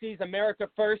policies, America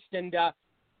first. And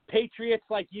patriots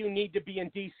like you need to be in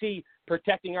D.C.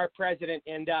 protecting our president.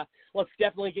 And let's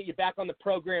definitely get you back on the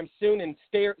program soon, and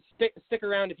stick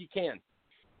around if you can.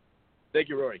 Thank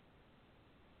you, Rory.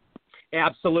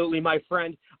 Absolutely, my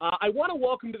friend. I want to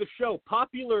welcome to the show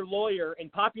popular lawyer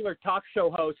and popular talk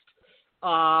show host.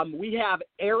 We have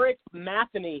Eric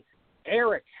Matheny.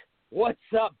 Eric, what's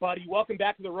up, buddy? Welcome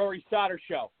back to the Rory Sauter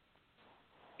Show.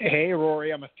 Hey,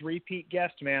 Rory. I'm a three-peat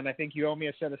guest, man. I think you owe me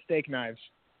a set of steak knives.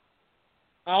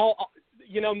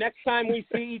 Next time we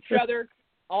see each other,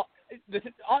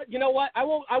 you know what? I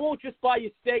won't just buy you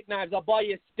steak knives. I'll buy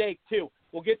you a steak, too.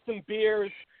 We'll get some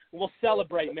beers. We'll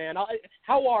celebrate, man.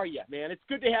 How are you, man? It's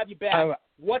good to have you back.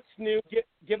 What's new?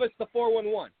 Give us the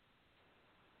 411.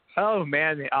 Oh,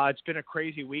 man, it's been a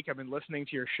crazy week. I've been listening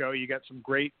to your show. You got some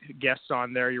great guests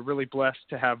on there. You're really blessed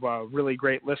to have really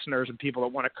great listeners and people that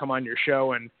want to come on your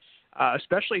show, and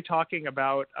especially talking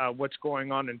about what's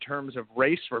going on in terms of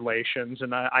race relations.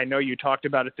 And I know you talked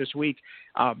about it this week.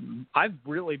 I've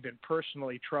really been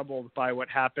personally troubled by what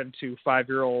happened to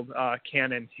 5-year-old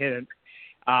Cannon Hint.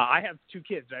 I have two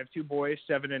kids. I have two boys,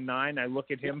 7 and 9. I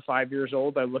look at him, 5 years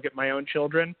old. I look at my own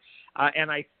children,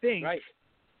 and I think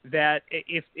that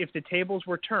if the tables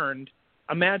were turned,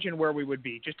 imagine where we would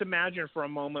be. Just imagine for a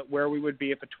moment where we would be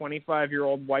if a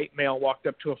 25-year-old white male walked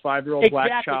up to a 5-year-old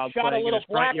black child playing in his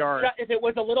front yard. If it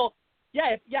was a little,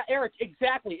 Eric,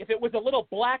 exactly. If it was a little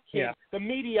black kid, the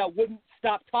media wouldn't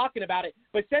stop talking about it.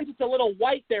 But since it's a little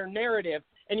white, their narrative,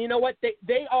 and you know what?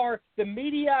 The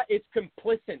media is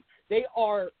complicit.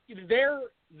 They're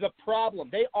the problem.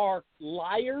 They are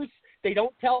liars. They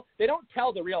don't tell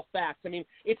the real facts. I mean,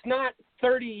 it's not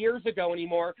 30 years ago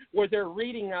anymore where they're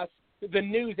reading us the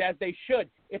news as they should.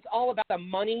 It's all about a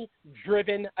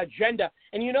money-driven agenda.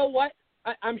 And you know what?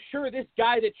 I'm sure this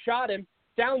guy that shot him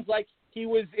sounds like he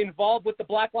was involved with the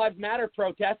Black Lives Matter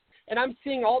protests, and I'm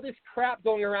seeing all this crap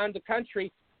going around the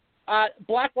country.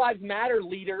 Black Lives Matter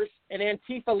leaders and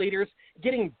Antifa leaders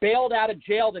getting bailed out of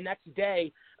jail the next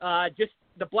day. Just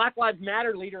the Black Lives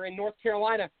Matter leader in North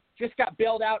Carolina just got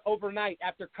bailed out overnight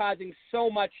after causing so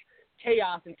much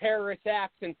chaos and terrorist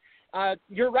acts. And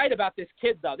you're right about this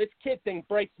kid, though. This kid thing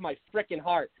breaks my frickin'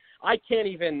 heart. I can't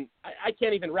even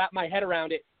wrap my head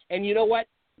around it. And you know what?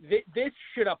 This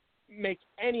should make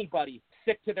anybody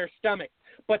sick to their stomach.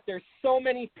 But there's so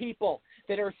many people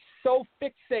that are so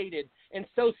fixated and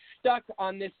so stuck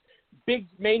on this big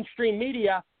mainstream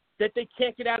media that they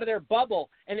can't get out of their bubble.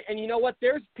 And you know what?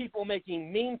 There's people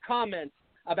making mean comments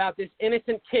about this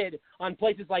innocent kid on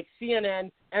places like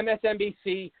CNN,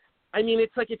 MSNBC. I mean,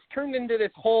 it's like it's turned into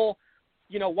this whole,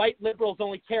 white liberals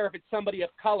only care if it's somebody of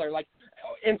color. Like,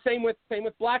 and same with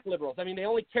black liberals. I mean, they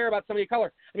only care about somebody of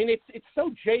color. I mean, it's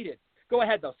so jaded. Go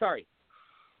ahead, though. Sorry.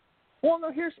 Well,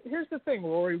 no, here's the thing,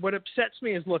 Rory. What upsets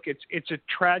me is, look, it's a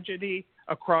tragedy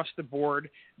across the board.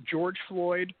 George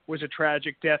Floyd was a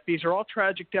tragic death. These are all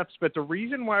tragic deaths, but the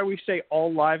reason why we say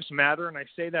all lives matter, and I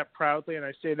say that proudly and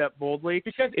I say that boldly,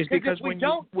 because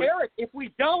if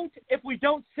we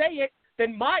don't say it,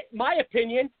 then my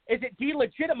opinion is it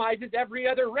delegitimizes every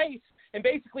other race and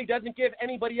basically doesn't give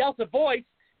anybody else a voice,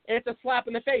 and it's a slap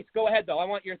in the face. Go ahead, though. I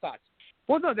want your thoughts.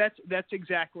 Well, no, that's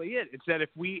exactly it. It's that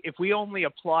if we only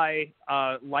apply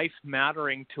life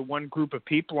mattering to one group of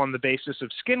people on the basis of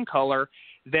skin color,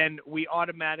 then we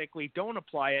automatically don't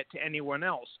apply it to anyone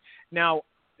else. Now,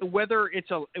 whether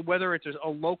it's a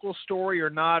local story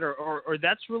or not, or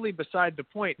that's really beside the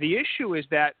point. The issue is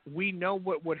that we know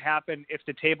what would happen if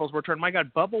the tables were turned. My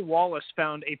God, Bubba Wallace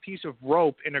found a piece of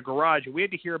rope in a garage. We had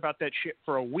to hear about that shit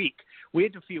for a week. We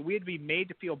had to be made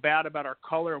to feel bad about our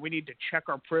color, and we need to check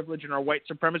our privilege and our white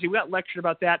supremacy. We got lectured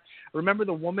about that. Remember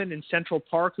the woman in Central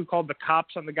Park who called the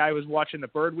cops on the guy who was watching the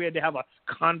bird? We had to have a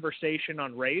conversation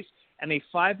on race. And a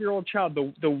 5-year-old child,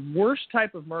 the worst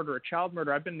type of murder, a child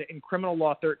murder. I've been in criminal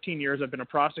law 13 years. I've been a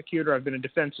prosecutor. I've been a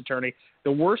defense attorney.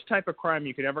 The worst type of crime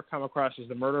you could ever come across is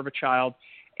the murder of a child.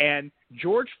 And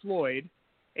George Floyd,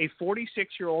 a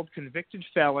 46-year-old convicted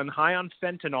felon high on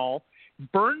fentanyl,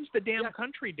 burns the damn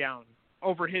country down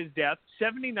over his death.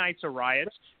 70 nights of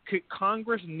riots,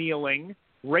 Congress kneeling,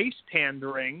 race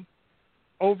pandering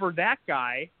over that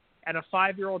guy, and a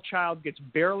 5-year-old child gets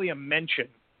barely a mention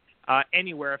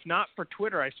anywhere. If not for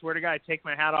Twitter, I swear to God, I take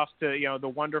my hat off to the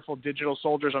wonderful digital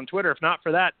soldiers on Twitter. If not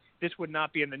for that, this would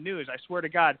not be in the news. I swear to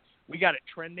God, we got it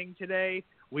trending today.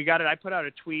 We got it. I put out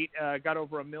a tweet, got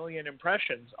over 1 million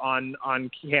impressions on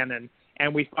Canon,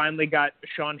 and we finally got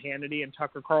Sean Hannity and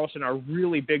Tucker Carlson, our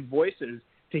really big voices,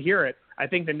 to hear it. I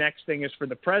think the next thing is for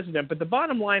the president. But the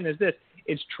bottom line is this: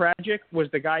 it's tragic. Was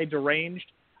the guy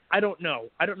deranged? I don't know.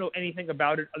 I don't know anything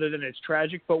about it other than it's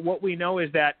tragic. But what we know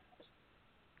is that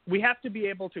we have to be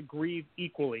able to grieve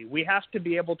equally. We have to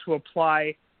be able to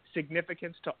apply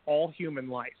significance to all human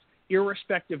life,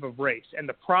 irrespective of race. And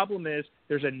the problem is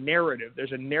there's a narrative.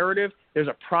 There's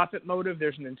a profit motive,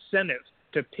 there's an incentive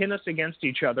to pin us against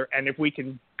each other. And if we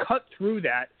can cut through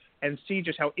that and see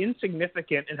just how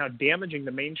insignificant and how damaging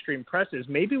the mainstream press is,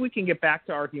 maybe we can get back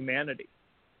to our humanity.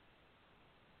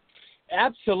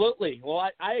 Absolutely. Well,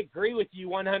 I agree with you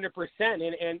 100%.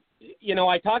 And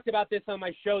I talked about this on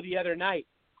my show the other night.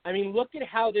 I mean, look at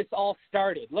how this all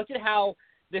started. Look at how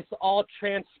this all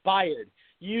transpired.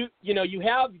 You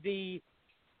have the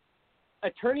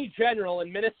Attorney General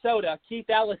in Minnesota, Keith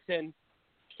Ellison,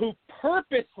 who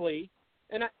purposely,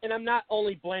 and I'm not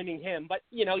only blaming him, but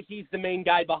he's the main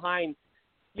guy behind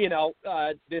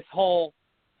this whole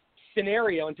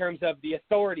scenario in terms of the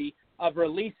authority of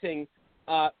releasing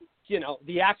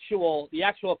the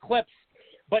actual clips.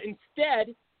 But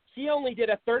instead, he only did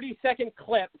a 30-second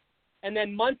clip. And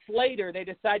then months later, they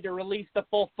decide to release the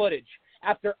full footage.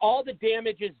 After all the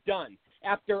damage is done,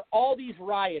 after all these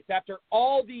riots, after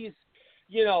all these,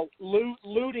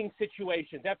 looting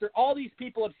situations, after all these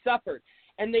people have suffered,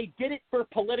 and they did it for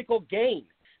political gain.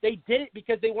 They did it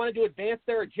because they wanted to advance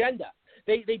their agenda.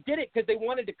 They did it because they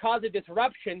wanted to cause a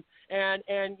disruption and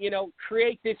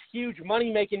create this huge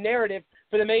money-making narrative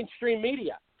for the mainstream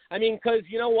media. I mean, because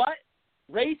you know what?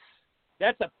 Race,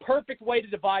 that's a perfect way to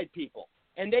divide people.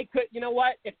 And they could,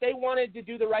 if they wanted to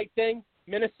do the right thing,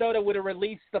 Minnesota would have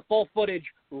released the full footage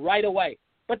right away.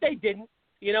 But they didn't.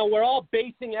 We're all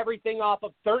basing everything off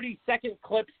of 30-second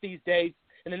clips these days,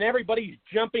 and then everybody's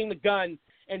jumping the gun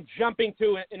and jumping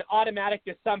to an automatic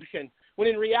assumption, when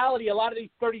in reality, a lot of these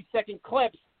 30-second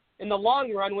clips, in the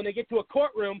long run, when they get to a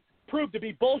courtroom, prove to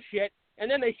be bullshit,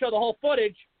 and then they show the whole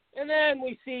footage, and then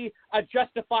we see a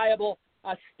justifiable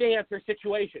stance or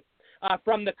situation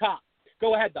from the cop.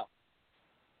 Go ahead, though.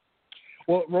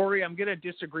 Well, Rory, I'm going to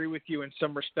disagree with you in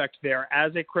some respect there.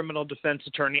 As a criminal defense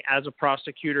attorney, as a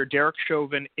prosecutor, Derek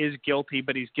Chauvin is guilty,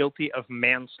 but he's guilty of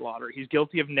manslaughter. He's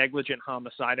guilty of negligent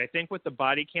homicide. I think with the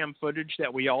body cam footage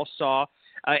that we all saw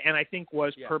and I think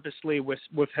was purposely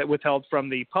withheld from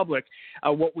the public.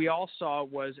 What we all saw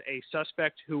was a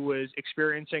suspect who was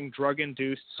experiencing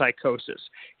drug-induced psychosis.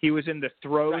 He was in the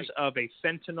throes of a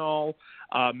fentanyl,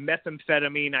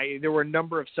 methamphetamine. There were a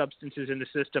number of substances in the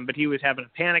system, but he was having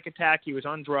a panic attack. He was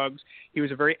on drugs. He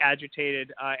was a very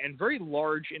agitated and very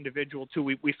large individual, too.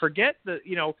 We forget that,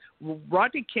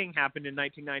 Rodney King happened in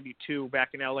 1992 back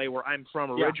in L.A., where I'm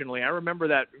from originally. I remember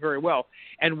that very well.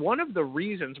 And one of the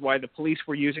reasons why the police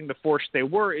were using the force they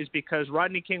were is because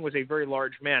Rodney King was a very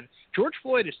large man. George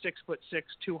Floyd is 6'6",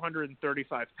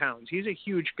 235 pounds. He's a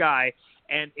huge guy,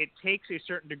 and it takes a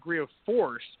certain degree of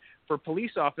force for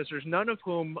police officers, none of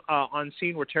whom on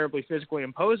scene were terribly physically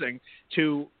imposing,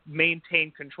 to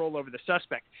maintain control over the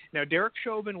suspect. Now, Derek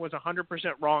Chauvin was 100%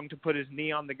 wrong to put his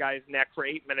knee on the guy's neck for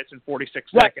 8 minutes and 46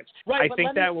 seconds. Right, I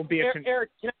think that will be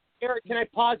Eric, can I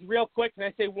pause real quick? Can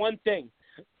I say one thing?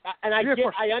 And I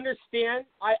understand.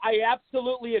 I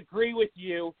absolutely agree with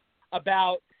you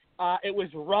about it was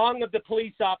wrong of the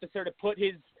police officer to put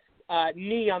his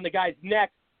knee on the guy's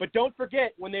neck. But don't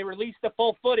forget, when they released the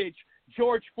full footage,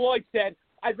 George Floyd said,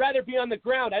 "I'd rather be on the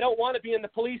ground. I don't want to be in the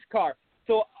police car."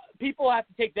 So people have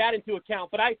to take that into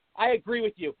account. But I agree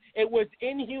with you. It was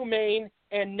inhumane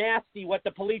and nasty what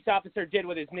the police officer did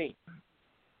with his knee.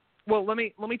 Well, let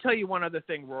me tell you one other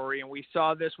thing, Rory, and we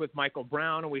saw this with Michael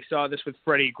Brown and we saw this with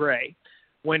Freddie Gray.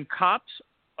 When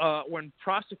when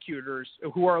prosecutors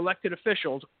who are elected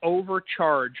officials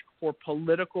overcharge for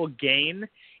political gain,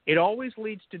 it always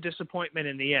leads to disappointment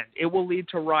in the end. It will lead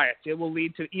to riots. It will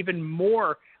lead to even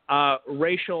more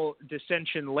racial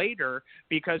dissension later,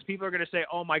 because people are going to say,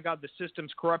 oh, my God, the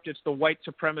system's corrupt. It's the white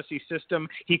supremacy system.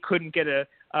 He couldn't get a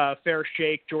fair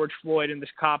shake. George Floyd and this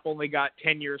cop only got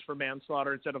 10 years for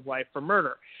manslaughter instead of life for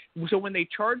murder. So when they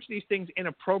charge these things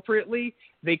inappropriately,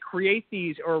 they create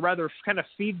these, or rather kind of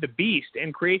feed the beast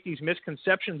and create these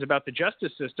misconceptions about the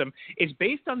justice system. It's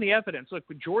based on the evidence. Look,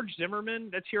 with George Zimmerman,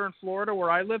 that's here in Florida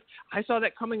where I live, I saw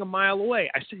that coming a mile away.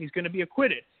 I said he's going to be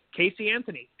acquitted. Casey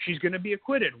Anthony, she's going to be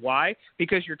acquitted. Why?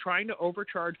 Because you're trying to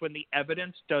overcharge when the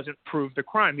evidence doesn't prove the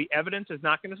crime. The evidence is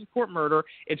not going to support murder.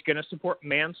 It's going to support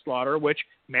manslaughter, which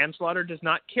manslaughter does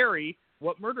not carry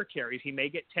what murder carries. He may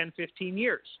get 10, 15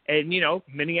 years. And,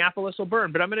 Minneapolis will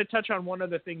burn. But I'm going to touch on one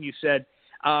other thing you said.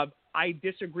 I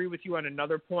disagree with you on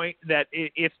another point, that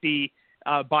if the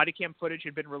body cam footage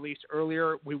had been released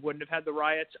earlier, we wouldn't have had the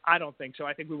riots. I don't think so.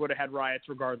 I think we would have had riots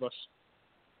regardless.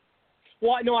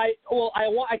 Well, no, I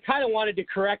kind of wanted to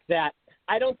correct that.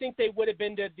 I don't think they would have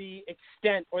been to the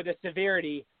extent or the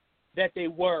severity that they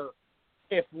were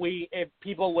if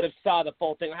people would have saw the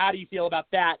full thing. How do you feel about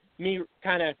that? Me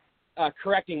kind of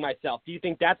correcting myself. Do you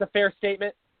think that's a fair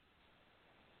statement?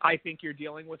 I think you're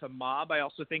dealing with a mob. I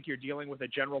also think you're dealing with a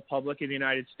general public in the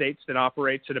United States that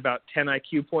operates at about 10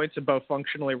 IQ points above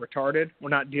functionally retarded. We're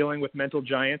not dealing with mental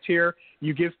giants here.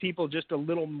 You give people just a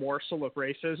little morsel of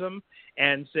racism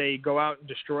and say, go out and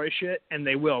destroy shit, and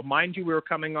they will. Mind you, we were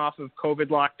coming off of COVID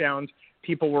lockdowns.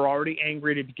 People were already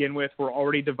angry to begin with. We're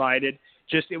already divided.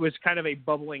 It was kind of a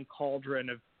bubbling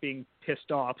cauldron of being pissed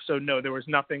off. So, no, there was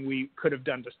nothing we could have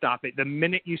done to stop it. The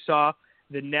minute you saw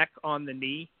the neck on the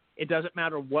knee, it doesn't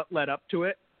matter what led up to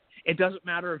it. It doesn't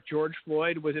matter if George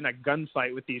Floyd was in a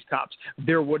gunfight with these cops.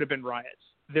 There would have been riots.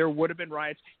 There would have been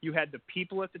riots. You had the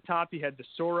people at the top. You had the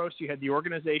Soros. You had the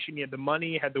organization. You had the money.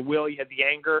 You had the will. You had the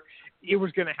anger. It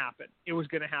was going to happen. It was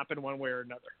going to happen one way or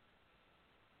another.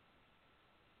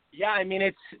 Yeah, I mean,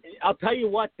 I'll tell you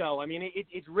what, though. I mean,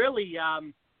 it's really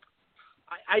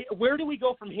where do we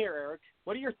go from here, Eric?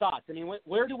 What are your thoughts? I mean,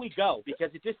 where do we go? Because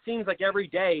it just seems like every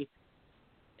day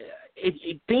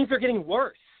things are getting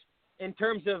worse in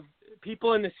terms of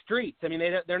people in the streets. I mean,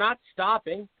 they're not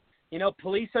stopping.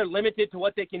 Police are limited to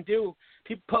what they can do.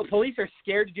 Police are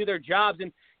scared to do their jobs.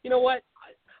 And you know what?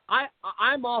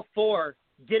 I'm all for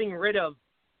getting rid of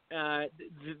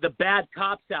the bad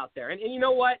cops out there. And you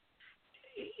know what?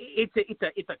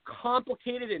 It's a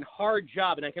complicated and hard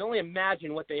job, and I can only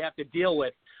imagine what they have to deal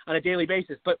with on a daily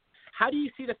basis. But how do you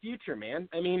see the future, man?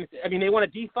 I mean, they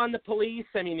want to defund the police.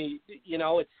 I mean,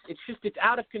 it's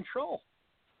out of control.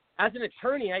 As an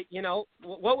attorney,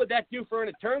 what would that do for an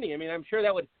attorney? I mean, I'm sure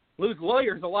that would lose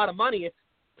lawyers a lot of money if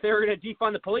they were going to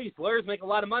defund the police. Lawyers make a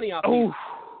lot of money off these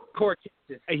court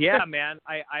cases. Yeah, man.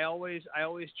 I always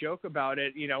joke about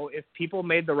it. If people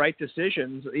made the right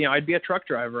decisions, I'd be a truck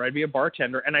driver, I'd be a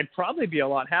bartender, and I'd probably be a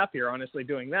lot happier, honestly,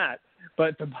 doing that.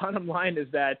 But the bottom line is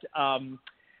that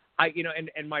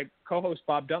and my co-host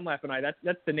Bob Dunlap and I,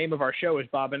 that's the name of our show, is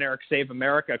Bob and Eric Save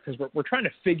America, because we're trying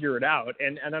to figure it out,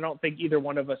 and I don't think either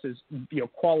one of us is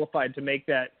qualified to make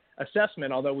that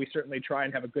assessment, although we certainly try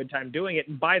and have a good time doing it.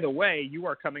 And by the way, you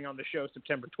are coming on the show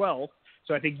September 12th,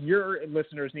 so I think your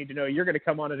listeners need to know you're going to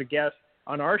come on as a guest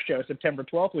on our show September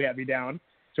 12th. We have you down,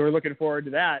 so we're looking forward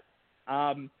to that.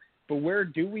 But where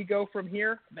do we go from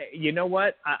here? You know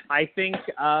what? I think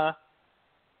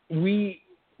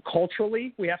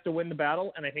culturally, we have to win the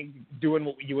battle, and I think doing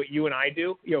what you and I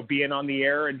do, being on the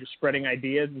air and just spreading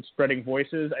ideas and spreading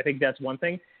voices, I think that's one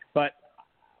thing. But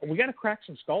we got to crack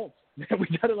some skulls.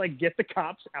 We got to get the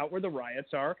cops out where the riots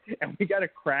are, and we got to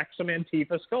crack some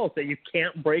Antifa skulls. That you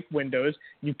can't break windows,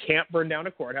 you can't burn down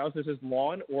a courthouse. This is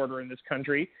law and order in this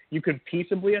country. You can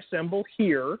peaceably assemble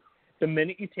here. The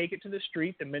minute you take it to the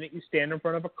street, the minute you stand in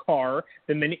front of a car,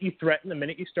 the minute you threaten, the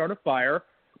minute you start a fire,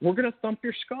 we're going to thump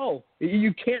your skull.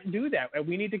 You can't do that. And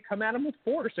we need to come at them with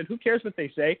force. And who cares what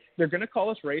they say? They're going to call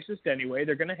us racist anyway.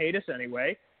 They're going to hate us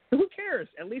anyway. Who cares?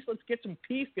 At least let's get some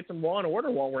peace, get some law and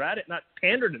order while we're at it, not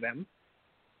pander to them.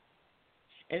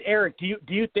 And Eric, do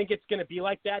you think it's going to be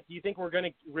like that? Do you think we're going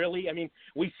to really? I mean,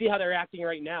 we see how they're acting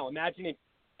right now. Imagine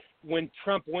when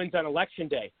Trump wins on Election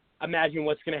Day. Imagine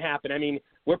what's going to happen. I mean,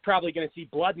 we're probably going to see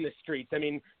blood in the streets. I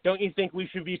mean, don't you think we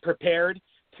should be prepared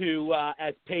to,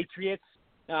 as patriots,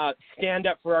 stand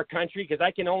up for our country? Because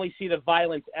I can only see the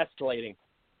violence escalating.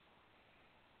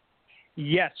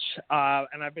 Yes,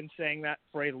 and I've been saying that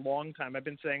for a long time. I've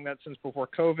been saying that since before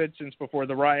COVID, since before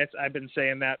the riots. I've been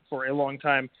saying that for a long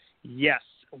time. Yes,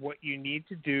 what you need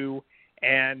to do,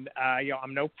 and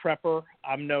I'm no prepper,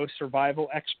 I'm no survival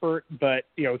expert, but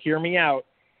hear me out.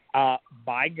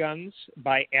 Buy guns,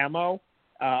 buy ammo.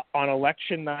 On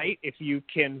election night, if you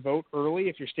can vote early,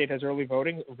 if your state has early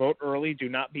voting, vote early. Do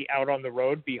not be out on the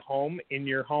road. Be home, in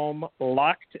your home,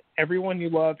 locked. Everyone you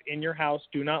love in your house.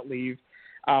 Do not leave.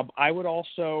 I would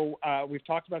also, we've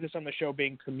talked about this on the show,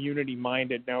 being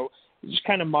community-minded. Now, just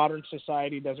kind of modern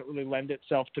society doesn't really lend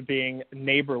itself to being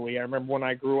neighborly. I remember when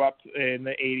I grew up in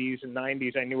the 80s and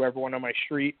 90s, I knew everyone on my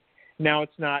street. Now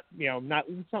it's not,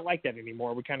 it's not like that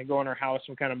anymore. We kind of go in our house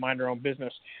and kind of mind our own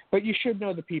business. But you should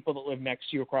know the people that live next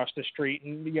to you across the street.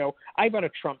 And, I've got a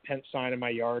Trump Pence sign in my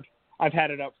yard. I've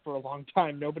had it up for a long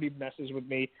time. Nobody messes with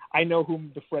me. I know who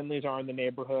the friendlies are in the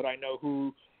neighborhood. I know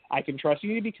who I can trust.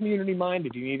 You need to be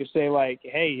community-minded. You need to say,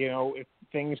 hey, if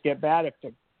things get bad, if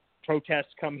the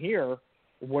protests come here,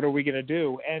 what are we going to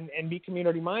do? And be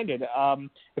community-minded.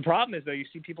 The problem is, though, you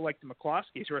see people like the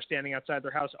McCloskeys who are standing outside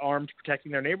their house armed,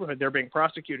 protecting their neighborhood. They're being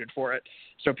prosecuted for it.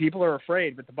 So people are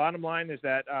afraid. But the bottom line is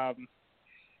that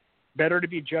better to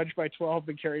be judged by 12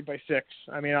 than carried by 6.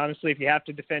 I mean, honestly, if you have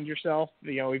to defend yourself,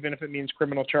 even if it means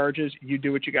criminal charges, you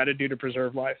do what you got to do to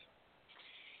preserve life.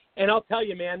 And I'll tell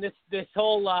you, man, this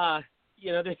whole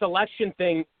this election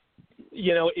thing,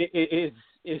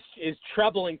 is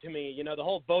troubling to me. The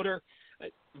whole voter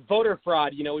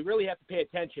fraud. We really have to pay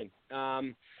attention.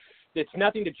 It's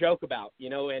nothing to joke about.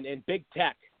 And big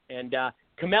tech and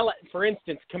Kamala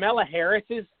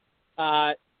Harris's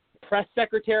press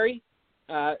secretary,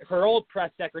 her old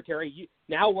press secretary,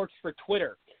 now works for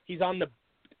Twitter. He's on the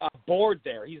board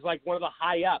there. He's like one of the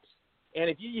high ups. And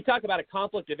if you talk about a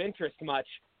conflict of interest much,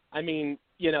 I mean,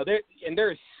 they're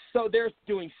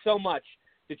doing so much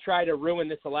to try to ruin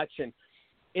this election.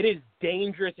 It is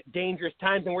dangerous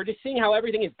times, and we're just seeing how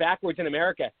everything is backwards in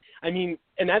America. I mean,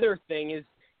 another thing is,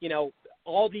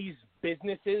 all these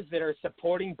businesses that are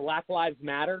supporting Black Lives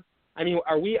Matter. I mean,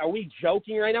 are we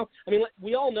joking right now? I mean,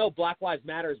 we all know Black Lives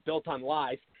Matter is built on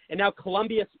lies, and now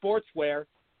Columbia Sportswear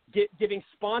giving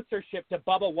sponsorship to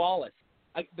Bubba Wallace,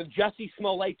 the Jussie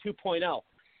Smollett 2.0.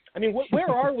 I mean, where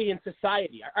are we in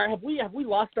society? Have we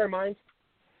lost our minds?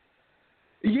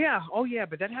 Yeah. Oh, yeah.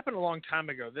 But that happened a long time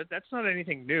ago. That's not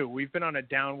anything new. We've been on a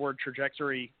downward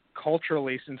trajectory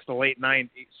culturally since the late 90s.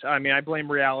 I mean, I blame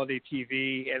reality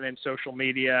TV and then social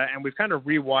media, and we've kind of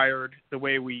rewired the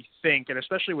way we think, and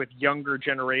especially with younger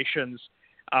generations,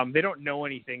 they don't know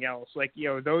anything else.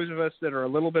 Those of us that are a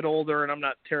little bit older, and I'm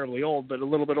not terribly old, but a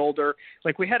little bit older,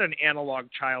 we had an analog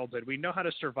childhood. We know how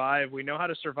to survive. We know how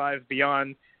to survive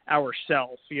beyond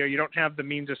ourselves. You don't have the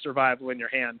means of survival in your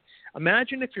hand.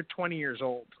 Imagine if you're 20 years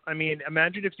old. I mean,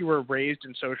 imagine if you were raised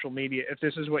in social media, if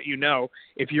this is what you know,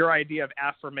 if your idea of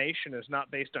affirmation is not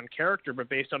based on character, but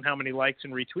based on how many likes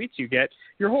and retweets you get,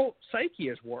 your whole psyche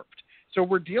is warped. So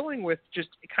we're dealing with just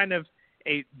kind of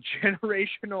a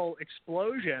generational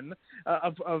explosion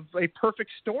of a perfect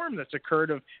storm that's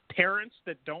occurred of parents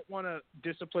that don't want to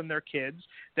discipline their kids,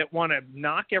 that want to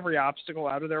knock every obstacle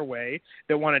out of their way,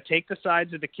 that want to take the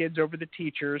sides of the kids over the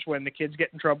teachers when the kids get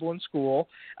in trouble in school.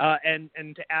 And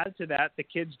to add to that, the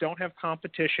kids don't have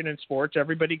competition in sports.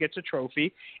 Everybody gets a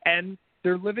trophy. And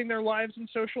they're living their lives in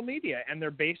social media, and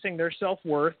they're basing their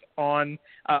self-worth on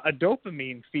a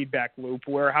dopamine feedback loop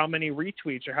where how many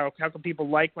retweets or how can people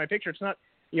like my picture. It's not,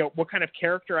 what kind of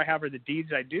character I have or the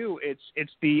deeds I do.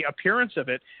 It's the appearance of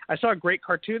it. I saw a great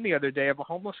cartoon the other day of a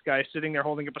homeless guy sitting there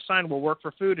holding up a sign, "We'll work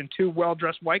for food," and two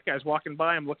well-dressed white guys walking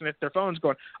by him looking at their phones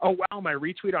going, "Oh, wow, my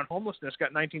retweet on homelessness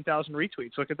got 19,000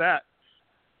 retweets. Look at that."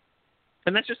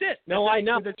 And that's just it. I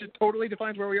know. That just totally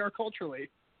defines where we are culturally.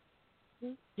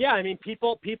 Yeah, I mean,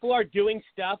 people are doing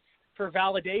stuff for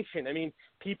validation. I mean,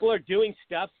 people are doing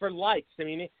stuff for likes. I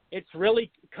mean, it's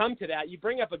really come to that. You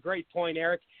bring up a great point,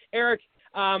 Eric. Eric,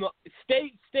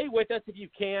 stay with us if you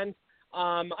can.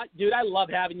 Dude, I love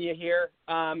having you here.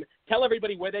 Tell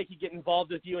everybody where they can get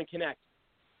involved with you and connect.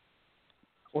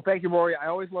 Well, thank you, Rory. I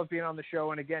always love being on the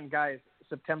show. And again, guys,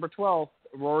 September 12th,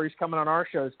 Rory's coming on our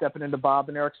show, stepping into Bob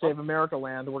and Eric Save America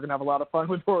land. We're going to have a lot of fun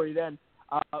with Rory then.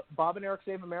 Bob and Eric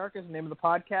Save America is the name of the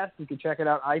podcast. You can check it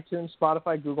out, iTunes,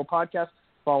 Spotify, Google Podcasts.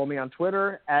 Follow me on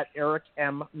Twitter at Eric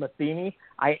M. Matheny.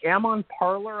 I am on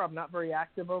Parler. I'm not very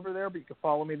active over there, but you can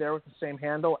follow me there with the same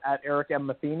handle at Eric M.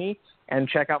 Matheny, and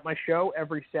check out my show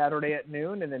every Saturday at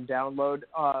noon, and then download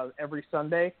every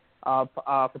Sunday for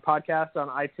podcasts on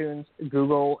iTunes,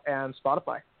 Google, and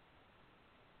Spotify.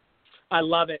 I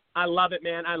love it. I love it,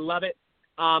 man. I love it.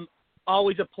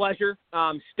 Always a pleasure.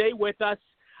 Stay with us.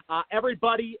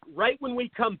 Everybody, right when we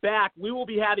come back, we will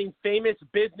be having famous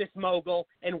business mogul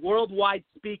and worldwide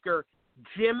speaker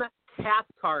Jim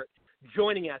Cathcart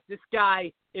joining us. This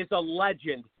guy is a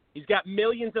legend. He's got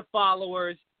millions of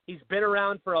followers. He's been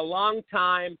around for a long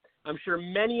time. I'm sure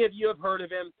many of you have heard of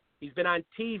him. He's been on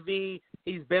TV.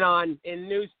 He's been in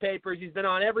newspapers. He's been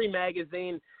on every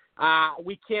magazine.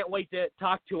 We can't wait to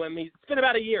talk to him. It's been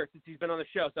about a year since he's been on the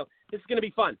show, so this is going to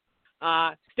be fun.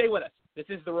 Stay with us. This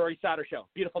is the Rory Sauter Show.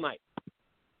 Beautiful night.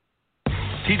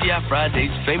 TGI Friday's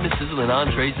famous sizzling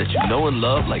entrees that you know and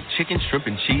love, like chicken, shrimp,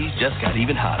 and cheese, just got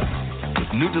even hotter.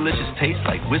 With new delicious tastes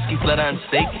like whiskey flat iron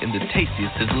steak and the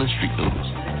tastiest sizzling street noodles.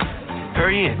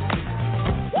 Hurry in.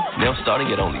 Now starting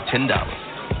at only $10.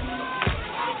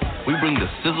 We bring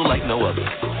the sizzle like no other.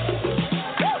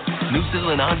 New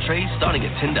sizzling entrees starting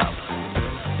at $10.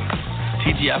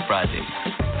 TGI Fridays,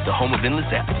 the home of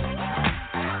endless apps.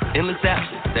 Endless apps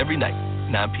every night,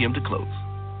 9 p.m. to close.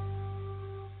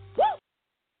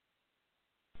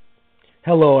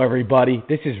 Hello, everybody.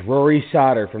 This is Rory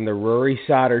Sauter from the Rory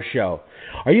Sauter Show.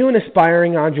 Are you an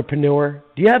aspiring entrepreneur?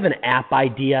 Do you have an app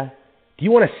idea? Do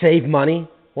you want to save money?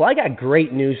 Well, I got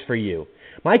great news for you.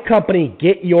 My company,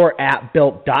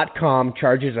 GetYourAppBuilt.com,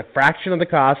 charges a fraction of the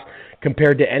cost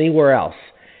compared to anywhere else.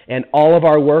 And all of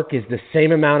our work is the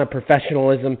same amount of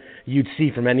professionalism you'd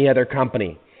see from any other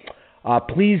company.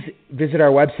 Please visit our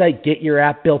website,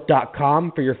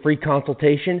 GetYourAppBuilt.com, for your free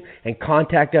consultation and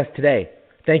contact us today.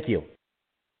 Thank you.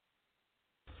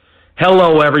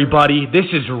 Hello, everybody. This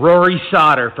is Rory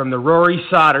Sauter from the Rory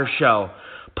Sauter Show.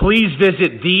 Please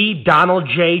visit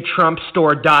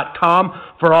TheDonaldJTrumpStore.com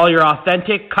for all your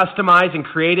authentic, customized, and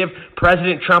creative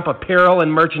President Trump apparel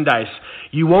and merchandise.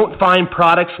 You won't find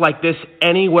products like this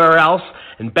anywhere else,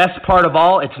 and best part of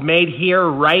all, it's made here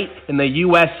right in the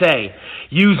USA.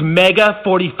 Use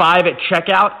MEGA45 at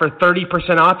checkout for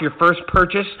 30% off your first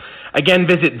purchase. Again,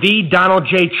 visit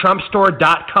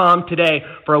TheDonaldJTrumpStore.com today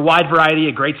for a wide variety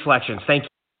of great selections. Thank you.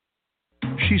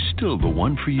 She's still the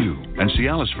one for you, and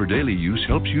Cialis for daily use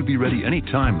helps you be ready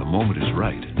anytime the moment is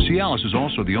right. Cialis is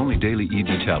also the only daily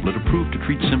ED tablet approved to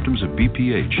treat symptoms of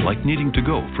BPH, like needing to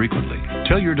go frequently.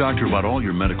 Tell your doctor about all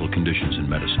your medical conditions and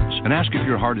medicines, and ask if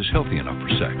your heart is healthy enough for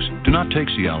sex. Do not take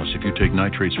Cialis if you take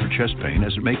nitrates for chest pain,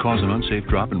 as it may cause an unsafe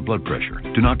drop in blood pressure.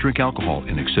 Do not drink alcohol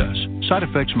in excess. Side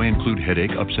effects may include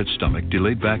headache, upset stomach,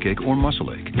 delayed backache, or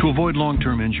muscle ache. To avoid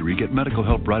long-term injury, get medical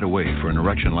help right away for an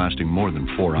erection lasting more than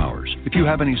 4 hours. If you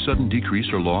have any sudden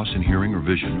decrease or loss in hearing or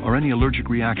vision, or any allergic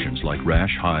reactions like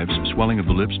rash, hives, swelling of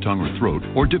the lips, tongue, or throat,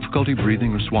 or difficulty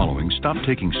breathing or swallowing, stop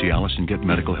taking Cialis and get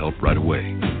medical help right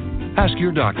away. Ask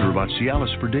your doctor about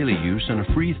Cialis for daily use and a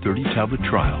free 30-tablet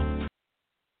trial.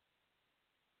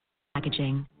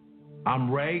 Packaging. I'm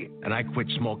Ray, and I quit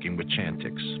smoking with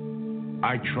Chantix.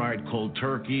 I tried cold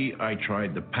turkey, I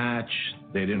tried the patch,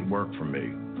 they didn't work for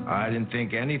me. I didn't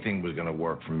think anything was going to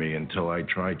work for me until I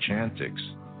tried Chantix.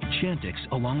 Chantix,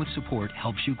 along with support,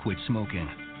 helps you quit smoking.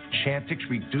 Chantix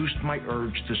reduced my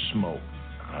urge to smoke.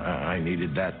 I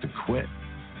needed that to quit.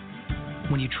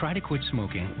 When you try to quit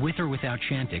smoking, with or without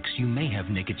Chantix, you may have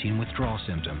nicotine withdrawal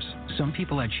symptoms. Some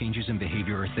people had changes in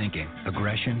behavior or thinking,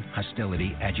 aggression,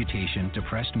 hostility, agitation,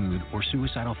 depressed mood, or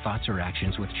suicidal thoughts or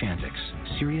actions with Chantix.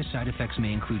 Serious side effects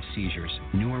may include seizures,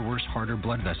 new or worse heart or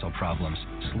blood vessel problems,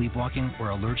 sleepwalking,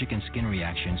 or allergic and skin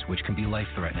reactions, which can be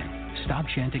life-threatening. Stop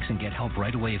Chantix and get help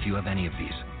right away if you have any of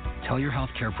these. Tell your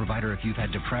healthcare provider if you've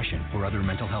had depression or other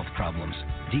mental health problems.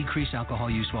 Decrease alcohol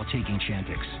use while taking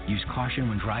Chantix. Use caution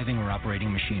when driving or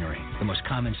operating machinery. The most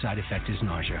common side effect is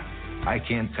nausea. I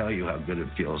can't tell you how good it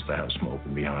feels to have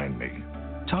smoking behind me.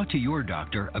 Talk to your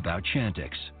doctor about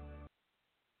Chantix.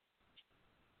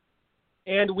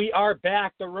 And we are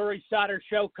back. The Rory Sauter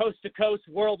Show, coast to coast,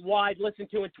 worldwide. Listen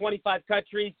to in 25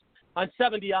 countries on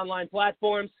 70 online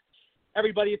platforms.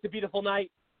 Everybody, it's a beautiful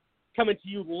night. Coming to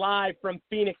you live from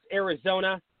Phoenix,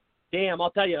 Arizona. Damn, I'll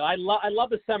tell you, I love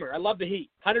the summer. I love the heat.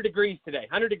 100 degrees today,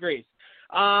 100 degrees.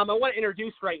 I want to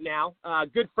introduce right now a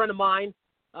good friend of mine.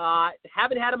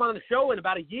 Haven't had him on the show in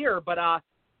about a year, but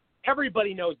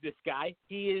everybody knows this guy.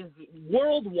 He is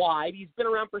worldwide. He's been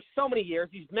around for so many years.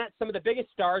 He's met some of the biggest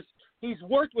stars. He's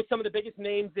worked with some of the biggest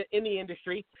names in the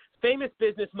industry. Famous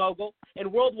business mogul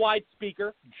and worldwide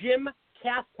speaker, Jim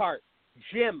Cathcart.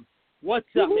 Jim, what's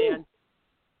up, man?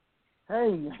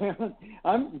 Hey, man,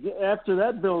 after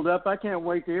that build-up, I can't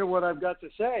wait to hear what I've got to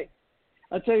say.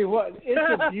 I tell you what,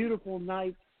 it's a beautiful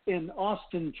night in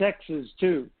Austin, Texas,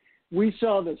 too. We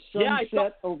saw the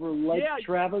sunset over Lake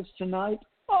Travis tonight.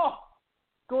 Oh,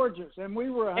 gorgeous, and we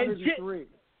were 103.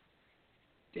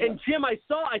 And Jim, I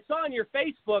saw on your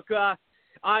Facebook,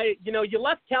 you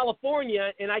left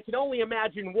California, and I can only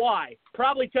imagine why.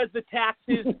 Probably because the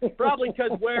taxes, probably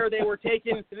because where they were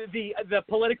taking the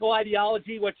political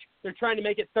ideology, which they're trying to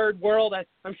make it third world.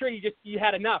 I'm sure you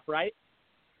had enough, right?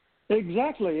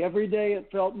 Exactly. Every day it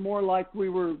felt more like we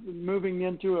were moving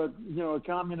into a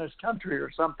communist country or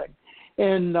something.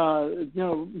 And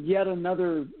yet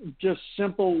another just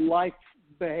simple life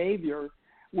behavior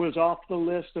was off the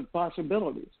list of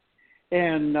possibilities.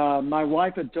 And my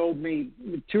wife had told me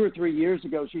 2 or 3 years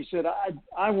ago, she said,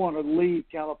 I want to leave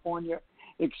California,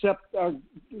 except our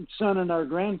son and our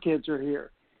grandkids are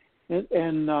here.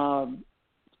 And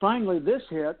finally this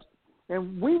hit,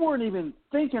 and we weren't even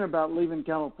thinking about leaving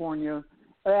California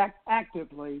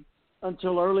actively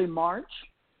until early March.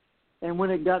 And when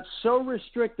it got so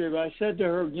restrictive, I said to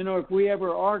her, if we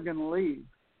ever are going to leave,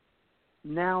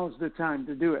 now's the time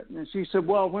to do it. And she said,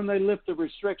 well, when they lift the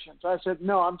restrictions. I said,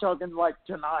 no, I'm talking like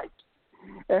tonight.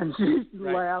 And she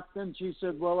laughed and she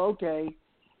said, well, okay.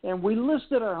 And we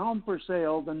listed our home for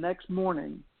sale the next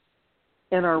morning.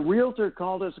 And our realtor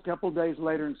called us a couple of days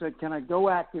later and said, can I go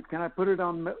active? Can I put it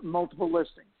on multiple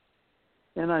listings?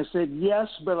 And I said, yes,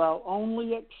 but I'll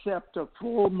only accept a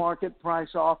full market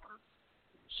price offer.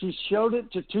 She showed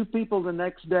it to 2 people the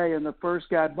next day, and the first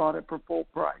guy bought it for full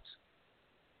price.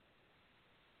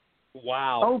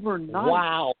 Wow. Overnight.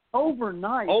 Wow.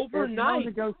 Overnight. There's no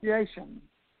negotiation.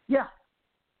 Yeah.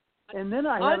 And then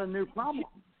I had a new problem.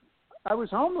 I was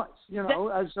homeless,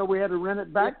 so we had to rent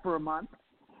it back for a month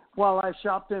while I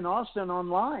shopped in Austin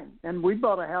online. And we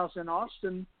bought a house in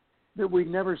Austin that we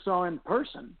never saw in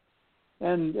person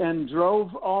and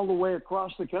drove all the way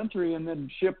across the country and then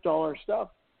shipped all our stuff.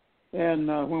 And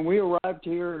when we arrived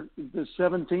here the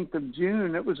 17th of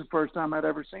June, it was the first time I'd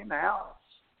ever seen the house.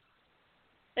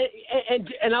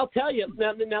 And I'll tell you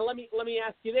now. Let me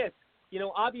ask you this.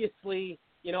 Obviously,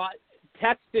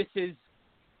 Texas is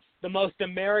the most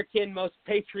American, most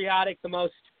patriotic, the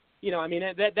most.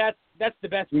 That's the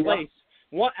best place.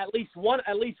 At least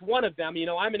one of them.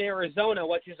 I'm in Arizona,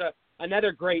 which is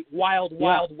another great wild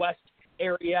west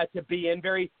area to be in.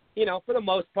 Very, for the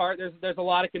most part, there's a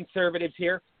lot of conservatives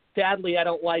here. Sadly, I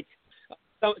don't like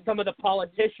some of the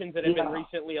politicians that have been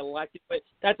recently elected, but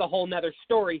that's a whole nother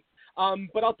story.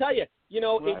 But I'll tell you,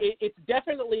 it's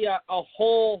definitely a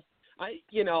whole,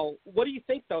 what do you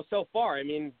think, though, so far? I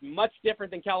mean, much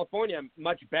different than California,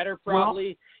 much better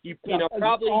probably. Well,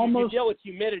 you deal with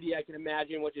humidity, I can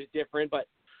imagine, which is different. But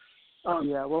oh,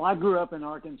 yeah. Well, I grew up in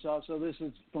Arkansas, so this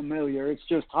is familiar. It's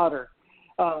just hotter.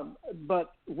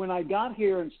 But when I got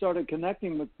here and started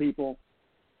connecting with people,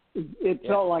 it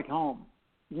felt like home.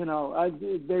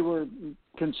 They were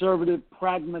conservative,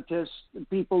 pragmatists,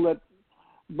 people that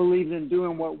believed in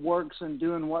doing what works and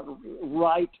doing what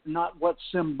right, not what's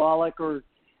symbolic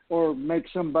or make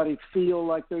somebody feel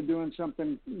like they're doing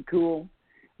something cool,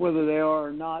 whether they are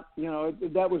or not.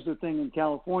 That was the thing in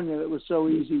California that was so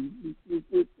easy.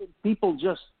 People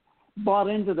just bought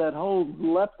into that whole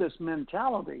leftist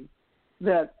mentality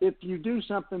that if you do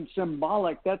something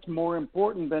symbolic, that's more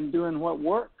important than doing what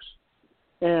works.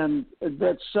 And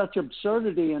that's such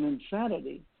absurdity and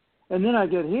insanity. And then I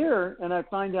get here and I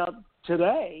find out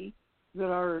today that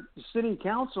our city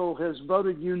council has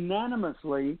voted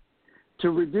unanimously to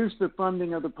reduce the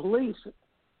funding of the police.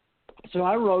 So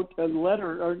I wrote a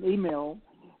letter or an email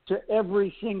to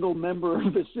every single member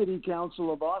of the city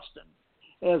council of Austin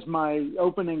as my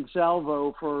opening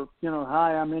salvo for,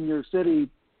 hi, I'm in your city.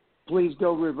 Please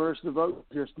go reverse the vote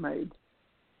just made.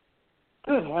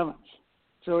 Good heavens.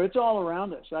 So it's all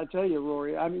around us. I tell you,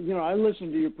 Rory, I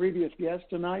listened to your previous guest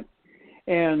tonight,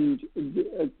 and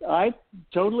I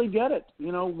totally get it.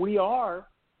 We are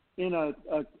in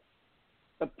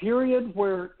a period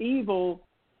where evil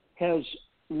has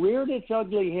reared its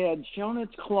ugly head, shown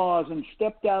its claws, and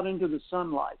stepped out into the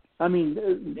sunlight. I mean,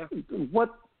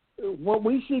 what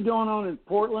we see going on in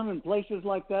Portland and places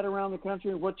like that around the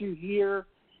country, and what you hear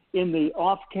in the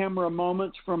off-camera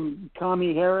moments from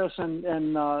Connie Harris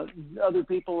and other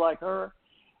people like her,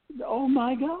 oh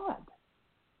my God.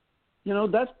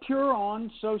 That's pure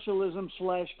on socialism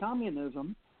 /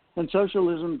 communism, and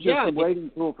socialism is just a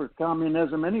waiting tool for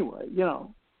communism anyway,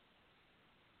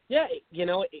 Yeah,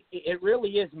 it really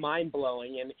is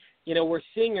mind-blowing, and, we're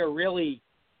seeing a really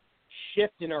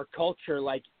shift in our culture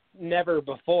like never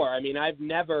before. I mean, I've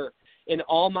never, in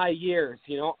all my years,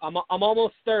 I'm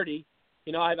almost 30,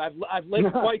 I've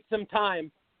lived quite some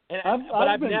time, and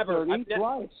I've been never 30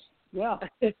 twice. Yeah.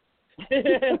 But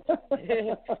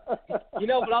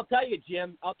I'll tell you,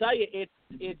 Jim.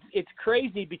 It's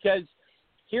crazy because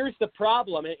here's the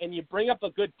problem, and you bring up a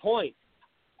good point.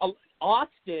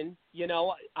 Austin,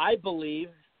 I believe,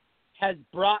 has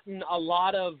brought in a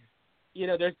lot of,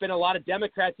 there's been a lot of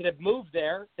Democrats that have moved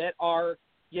there that are,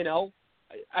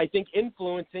 I think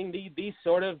influencing these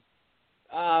sort of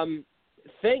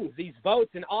things, these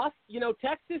votes. And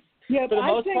Texas, for the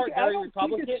most part, very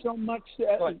Republican.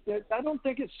 I don't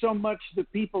think it's so much the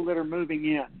people that are moving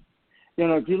in.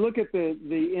 If you look at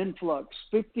the influx,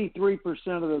 53%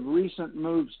 of the recent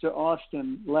moves to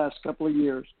Austin last couple of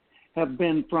years have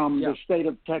been from the state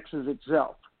of Texas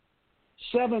itself.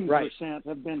 7%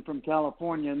 have been from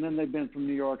California, and then they've been from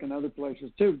New York and other places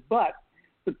too. But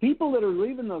the people that are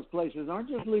leaving those places aren't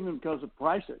just leaving because of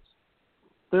prices.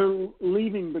 They're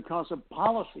leaving because of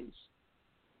policies.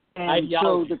 And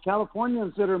so the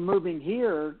Californians that are moving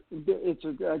here, it's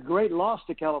a great loss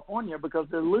to California because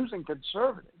they're losing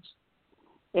conservatives.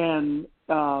 And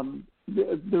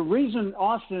the reason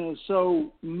Austin is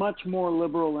so much more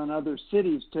liberal than other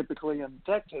cities typically in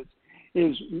Texas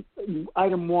is,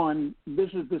 item one, this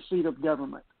is the seat of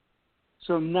government.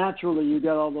 So naturally you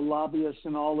got all the lobbyists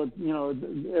and all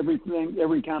the, everything,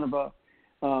 every kind of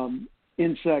a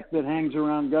insect that hangs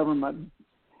around government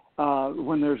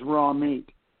when there's raw meat.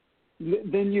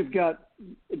 Then you've got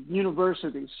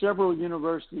universities, several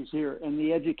universities here, and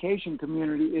the education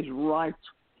community is rife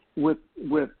with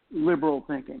liberal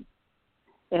thinking.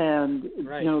 And,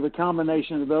 the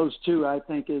combination of those two, I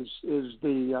think, is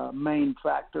the main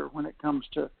factor when it comes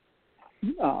to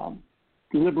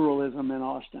liberalism in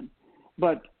Austin.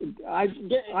 But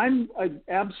I'm an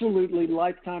absolutely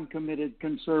lifetime committed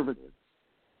conservative.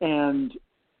 And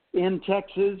in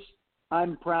Texas,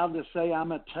 I'm proud to say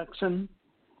I'm a Texan.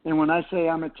 And when I say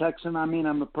I'm a Texan, I mean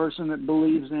I'm a person that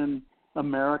believes in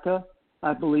America.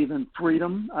 I believe in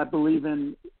freedom. I believe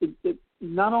in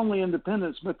not only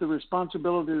independence, but the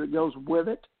responsibility that goes with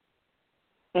it.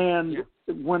 And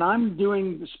when I'm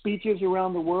doing speeches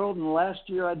around the world, and last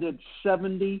year I did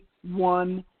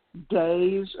 71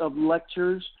 days of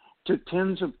lectures to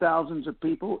tens of thousands of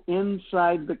people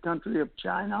inside the country of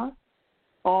China,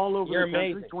 all over the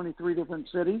country, 23 different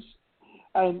cities.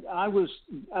 And I was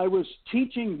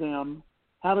teaching them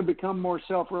how to become more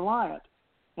self-reliant.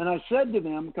 And I said to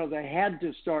them, because I had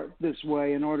to start this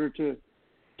way in order to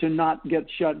not get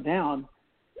shut down,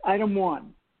 item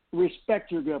one,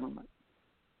 respect your government.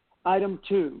 Item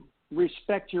two,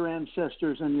 respect your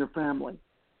ancestors and your family.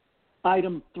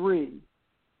 Item three,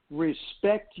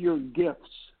 respect your gifts.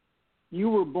 You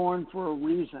were born for a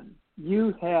reason.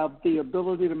 You have the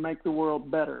ability to make the world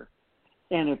better.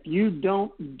 And if you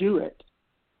don't do it,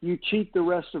 you cheat the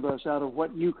rest of us out of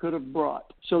what you could have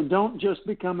brought. So don't just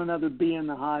become another bee in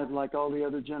the hive like all the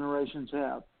other generations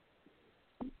have.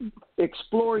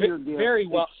 Explore your gift,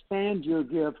 expand your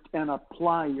gift, and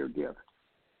apply your gift.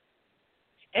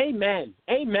 Amen.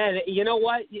 Amen. You know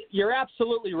what? You're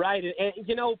absolutely right.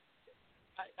 And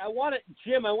I want to,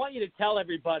 Jim, I want you to tell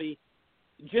everybody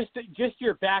just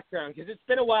your background, because it's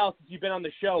been a while since you've been on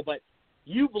the show, but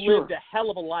you've lived a hell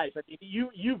of a life. I mean,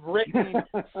 you've written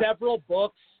several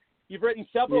books. You've written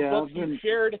several books. You've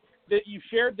shared you've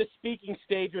shared the speaking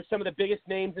stage with some of the biggest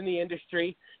names in the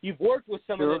industry. You've worked with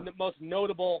some of the most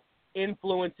notable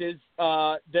influences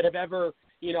that have ever,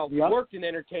 worked in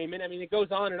entertainment. I mean, it goes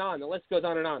on and on. The list goes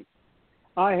on and on.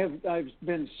 I've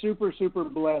been super, super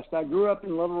blessed. I grew up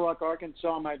in Little Rock,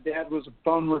 Arkansas. My dad was a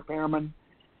phone repairman.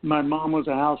 My mom was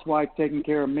a housewife taking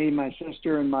care of me, my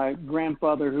sister, and my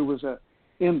grandfather, who was a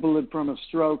invalid from a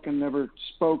stroke and never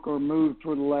spoke or moved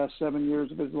for the last 7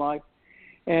 years of his life.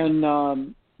 And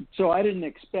so I didn't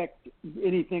expect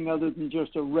anything other than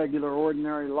just a regular,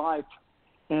 ordinary life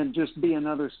and just be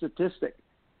another statistic.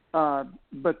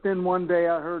 But then one day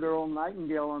I heard Earl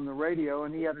Nightingale on the radio,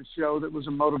 and he had a show that was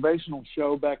a motivational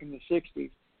show back in the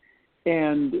 60s.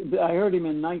 And I heard him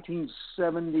in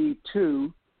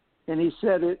 1972, and he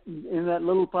said it in that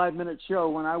little 5-minute show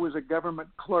when I was a government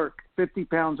clerk, 50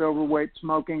 pounds overweight,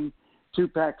 smoking 2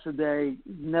 packs a day,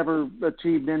 never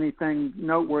achieved anything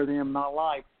noteworthy in my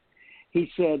life. He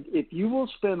said, if you will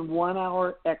spend 1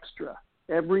 hour extra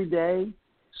every day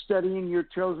studying your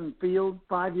chosen field,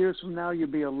 5 years from now, you'll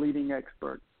be a leading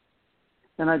expert.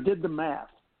 And I did the math.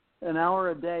 An hour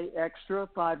a day extra,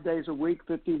 5 days a week,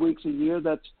 50 weeks a year,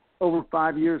 that's over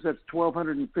 5 years, that's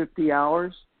 1,250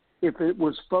 hours. If it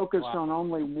was focused on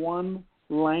only one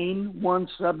lane, one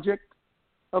subject,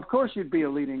 of course you'd be a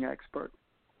leading expert.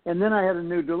 And then I had a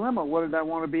new dilemma. What did I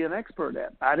want to be an expert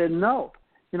at? I didn't know.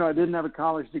 I didn't have a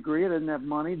college degree. I didn't have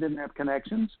money, didn't have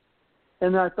connections.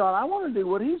 And I thought, I want to do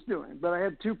what he's doing. But I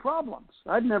had 2 problems.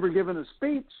 I'd never given a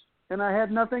speech, and I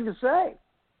had nothing to say.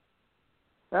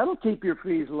 That'll keep your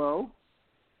fees low.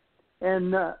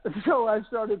 And so I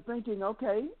started thinking,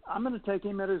 okay, I'm going to take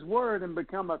him at his word and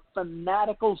become a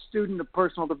fanatical student of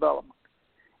personal development.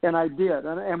 And I did.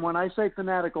 And when I say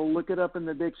fanatical, look it up in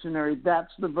the dictionary.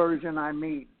 That's the version I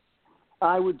mean.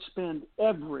 I would spend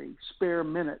every spare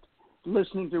minute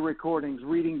listening to recordings,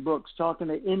 reading books, talking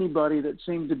to anybody that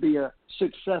seemed to be a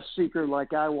success seeker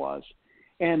like I was.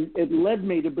 And it led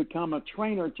me to become a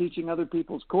trainer teaching other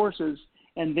people's courses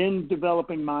and then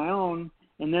developing my own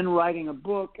and then writing a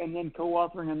book and then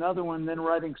co-authoring another one, then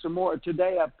writing some more.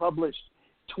 Today I've published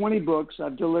 20 books.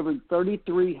 I've delivered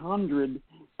 3,300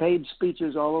 paid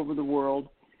speeches all over the world.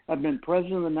 I've been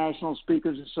president of the National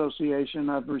Speakers Association.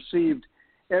 I've received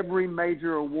every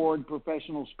major award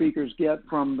professional speakers get,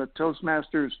 from the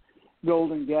Toastmasters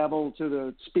Golden Gavel to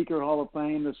the Speaker Hall of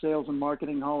Fame, the Sales and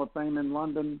Marketing Hall of Fame in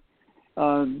London,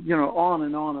 on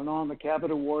and on and on, the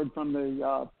Cabot Award from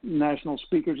the National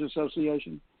Speakers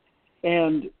Association.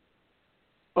 And,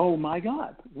 oh, my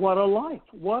God, what a life.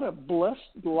 What a blessed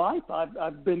life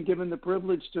I've been given the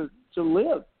privilege to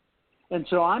live. And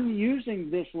so I'm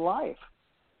using this life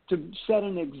to set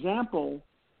an example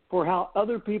for how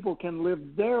other people can live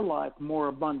their life more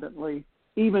abundantly,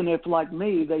 even if, like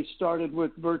me, they started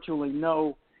with virtually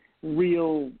no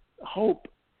real hope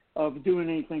of doing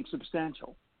anything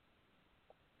substantial.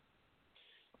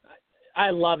 I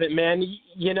love it, man.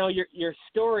 Your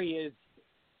story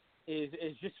is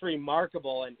just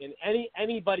remarkable, and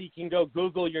anybody can go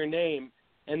Google your name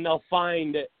and they'll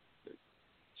find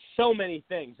so many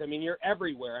things. I mean, you're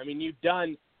everywhere. I mean, you've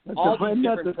done all these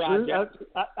different projects.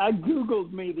 I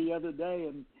Googled me the other day,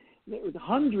 and there was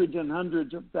hundreds and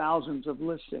hundreds of thousands of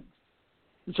listings.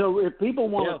 So if people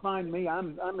want to find me,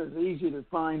 I'm as easy to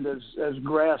find as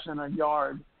grass in a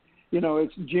yard.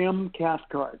 It's Jim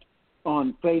Cathcart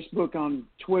on Facebook, on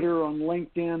Twitter, on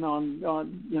LinkedIn,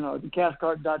 on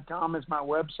cathcart.com is my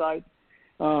website.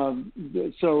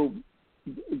 So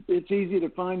it's easy to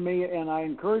find me, and I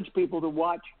encourage people to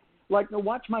watch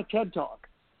my TED Talk.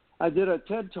 I did a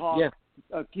TED Talk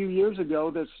a few years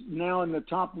ago that's now in the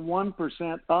top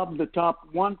 1% of the top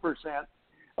 1%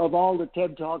 of all the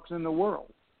TED Talks in the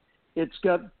world. It's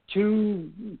got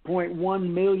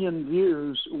 2.1 million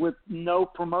views with no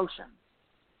promotion.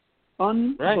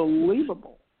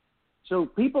 Unbelievable. Right. So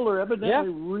people are evidently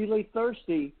really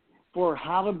thirsty for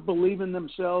how to believe in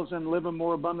themselves and live a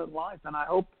more abundant life, and I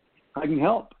hope I can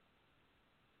help.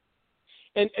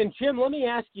 And Jim, let me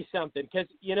ask you something, because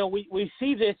we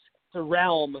see this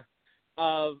realm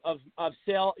of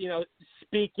sale,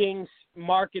 speaking,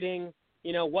 marketing,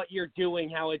 what you're doing,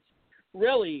 how it's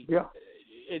really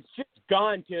it's just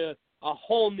gone to a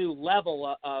whole new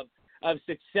level of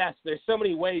success. There's so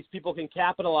many ways people can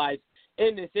capitalize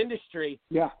in this industry.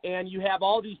 Yeah. And you have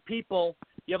all these people.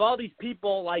 You have all these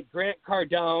people like Grant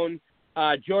Cardone,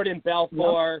 Jordan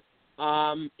Belfort,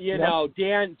 Dan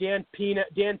Pina.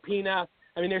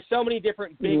 I mean, there's so many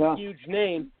different big, huge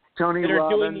names Tony that are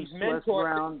Robbins, doing these mentors.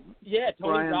 Brown,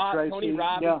 Tony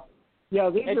Robbins. Yeah,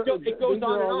 these it goes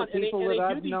on and on. The people that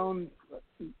I've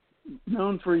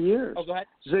known for years. Oh, go ahead.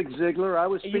 Zig Ziglar. I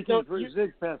was speaking for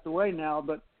Zig passed away now,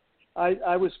 but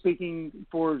I was speaking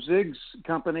for Zig's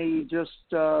company just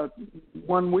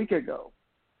 1 week ago,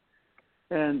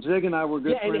 and Zig and I were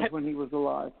good friends when he was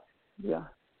alive. Yeah.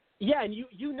 Yeah, and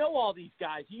you know all these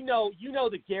guys. You know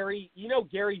the Gary. You know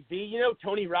Gary V. You know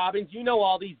Tony Robbins. You know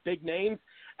all these big names.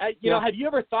 You know, have you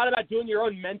ever thought about doing your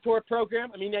own mentor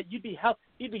program? I mean, you'd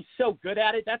be so good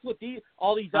at it. That's what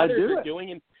all these others are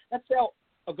doing, and that's how.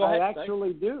 Oh, go ahead. I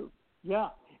actually do. Yeah.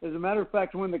 As a matter of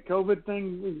fact, when the COVID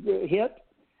thing hit,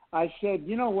 I said,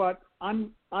 you know what?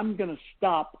 I'm going to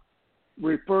stop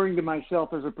referring to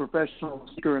myself as a professional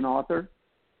speaker and author.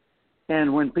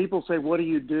 And when people say, what do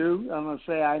you do? I'm going to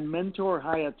say I mentor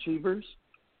high achievers.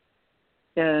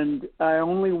 And I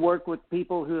only work with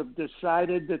people who have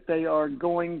decided that they are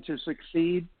going to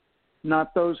succeed,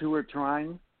 not those who are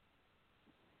trying.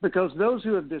 Because those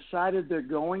who have decided they're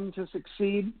going to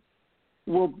succeed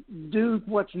will do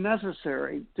what's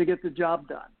necessary to get the job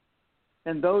done.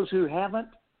 And those who haven't,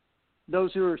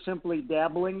 those who are simply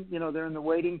dabbling, they're in the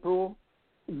waiting pool,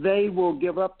 they will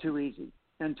give up too easy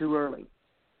and too early.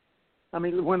 I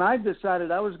mean, when I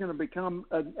decided I was going to become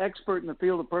an expert in the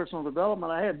field of personal development,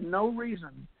 I had no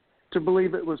reason to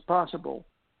believe it was possible.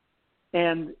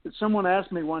 And someone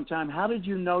asked me one time, how did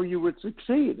you know you would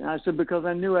succeed? And I said, because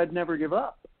I knew I'd never give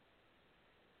up.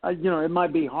 It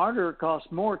might be harder, cost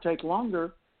more, take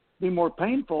longer, be more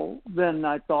painful than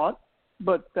I thought,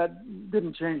 but that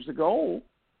didn't change the goal.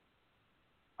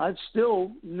 I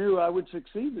still knew I would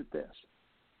succeed at this.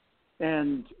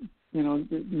 And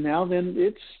now then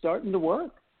it's starting to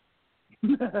work.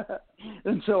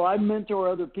 And so I mentor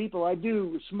other people. I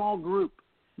do small group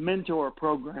mentor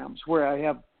programs where I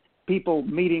have people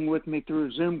meeting with me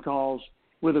through Zoom calls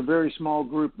with a very small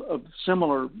group of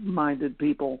similar-minded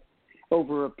people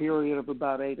over a period of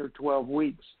about 8 or 12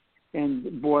 weeks.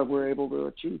 And, boy, we're able to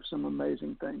achieve some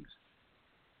amazing things.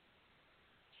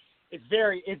 It's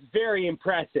very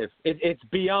impressive. It's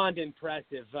beyond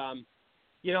impressive.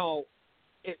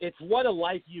 It's what a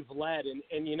life you've led,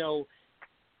 and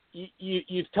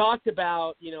you've talked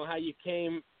about how you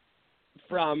came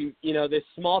from this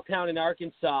small town in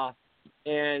Arkansas,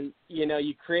 and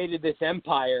you created this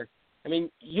empire. I mean,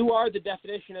 you are the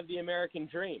definition of the American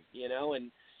dream,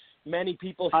 and many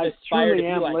people should aspire to be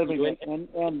like you. I truly am living it,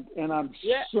 and I'm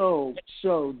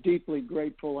so deeply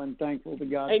grateful and thankful to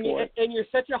God for it. And you're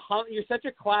such a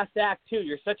class act too.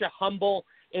 You're such a humble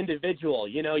individual.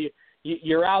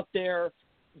 You're out there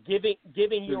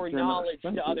giving your knowledge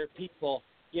to other people.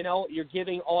 You're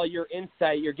giving all your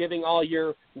insight. You're giving all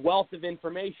your wealth of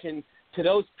information to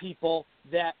those people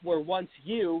that were once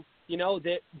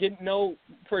that didn't know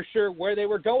for sure where they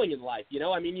were going in life.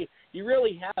 I mean, you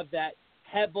really have that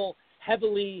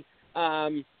heavily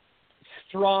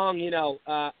strong,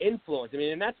 influence. I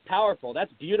mean, and that's powerful.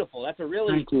 That's beautiful. That's a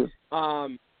really, Thank you.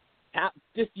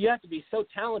 You have to be so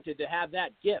talented to have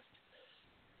that gift.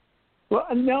 Well,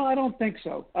 no, I don't think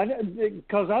so.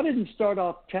 Because I didn't start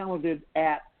off talented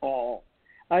at all.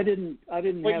 I didn't But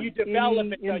have you develop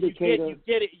any it, though. indicator. You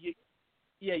get it.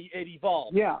 It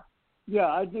evolves. Yeah.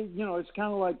 I think, it's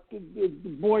kind of like,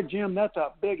 boy, Jim, that's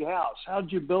a big house.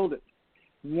 How'd you build it?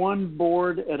 One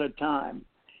board at a time.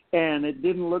 And it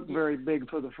didn't look very big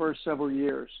for the first several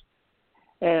years.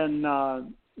 And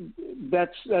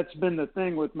that's been the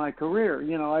thing with my career.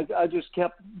 I just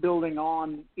kept building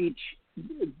on each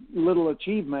little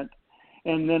achievement,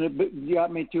 and then it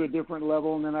got me to a different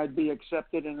level, and then I'd be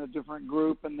accepted in a different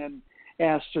group and then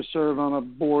asked to serve on a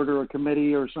board or a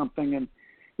committee or something. And,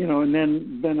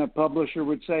 and then a publisher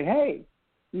would say, hey,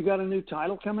 you got a new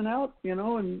title coming out,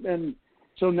 and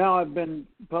so now I've been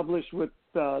published with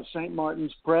St.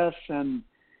 Martin's Press and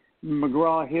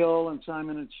McGraw-Hill and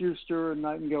Simon & Schuster and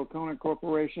Nightingale Conant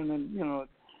Corporation and,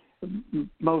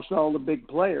 most all the big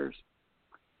players.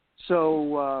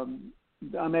 So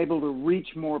I'm able to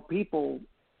reach more people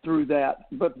through that.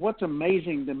 But what's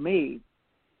amazing to me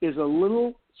is a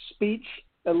little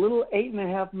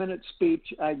 8.5-minute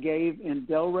speech I gave in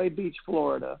Delray Beach,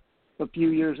 Florida, a few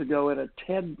years ago at a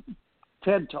TED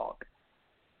Talk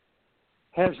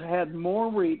has had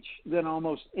more reach than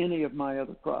almost any of my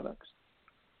other products.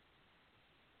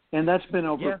 And that's been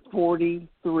over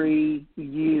 43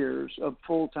 years of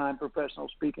full-time professional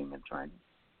speaking and training.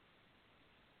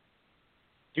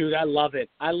 Dude, I love it.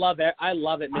 I love it,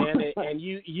 man. And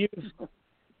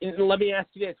let me ask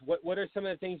you this: what are some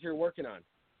of the things you're working on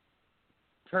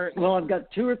currently? Well, I've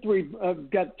got 3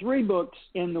 books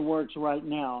in the works right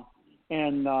now,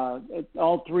 and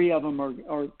all 3 of them are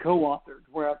co-authored,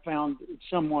 where I found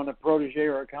someone, a protege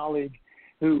or a colleague,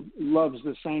 who loves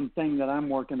the same thing that I'm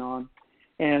working on.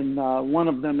 And one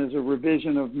of them is a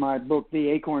revision of my book, The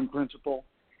Acorn Principle,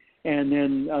 And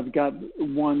then I've got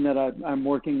one that I'm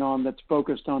working on that's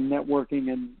focused on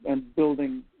networking and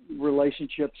building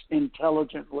relationships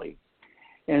intelligently.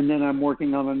 And then I'm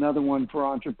working on another one for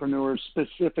entrepreneurs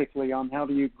specifically on how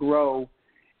do you grow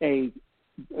a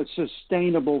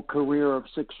sustainable career of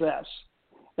success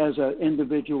as an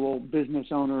individual business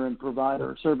owner and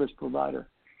provider, service provider.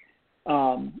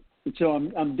 So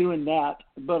I'm doing that,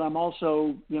 but I'm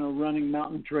also, running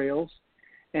mountain trails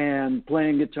and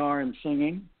playing guitar and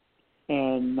singing,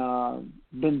 and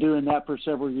been doing that for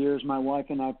several years. My wife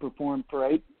and I performed for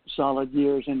 8 solid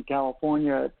years in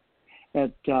California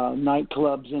at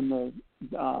nightclubs in the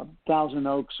Thousand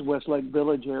Oaks, Westlake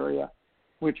Village area,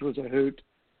 which was a hoot.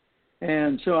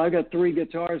 And so I got 3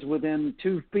 guitars within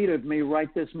 2 feet of me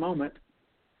right this moment,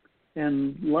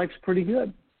 and life's pretty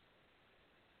good.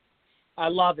 I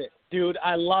love it, dude.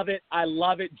 I love it. I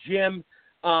love it, Jim.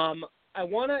 I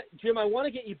want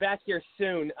to get you back here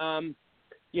soon.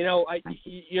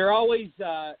 You're always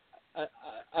a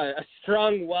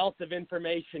strong wealth of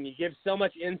information. You give so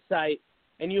much insight,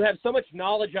 and you have so much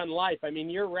knowledge on life. I mean,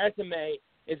 your resume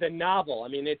is a novel. I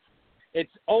mean,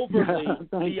 it's overly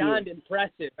beyond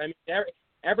impressive. I mean,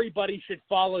 everybody should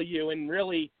follow you and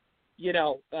really,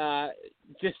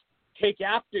 just take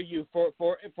after you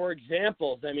for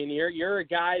examples. I mean, you're a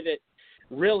guy that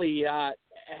really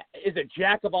is a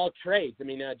jack of all trades. I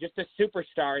mean, just a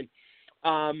superstar.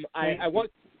 And I want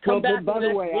to come back. By the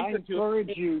way, I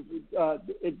encourage you,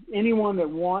 anyone that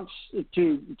wants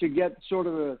to get sort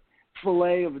of a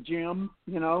fillet of Jim,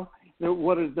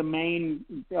 what is the main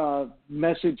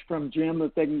message from Jim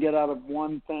that they can get out of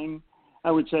one thing?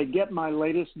 I would say get my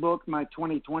latest book, my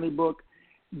 2020 book,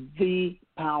 The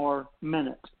Power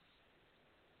Minute.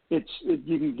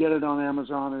 You can get it on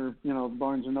Amazon or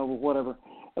Barnes and Noble, whatever.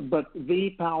 But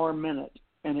The Power Minute,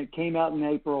 and it came out in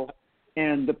April.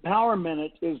 And the Power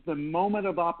Minute is the moment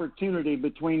of opportunity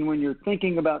between when you're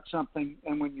thinking about something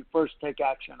and when you first take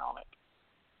action on it.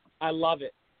 I love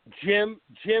it, Jim.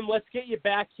 Let's get you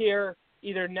back here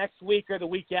either next week or the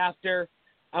week after.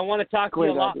 I want to talk to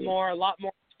you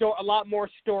a lot more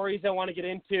stories I want to get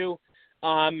into.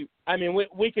 I mean,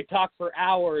 we could talk for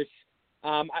hours.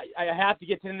 I have to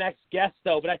get to the next guest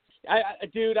though, but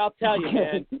dude, I'll tell you,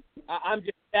 man,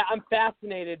 I'm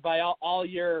fascinated by all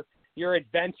your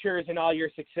adventures and all your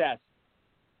success.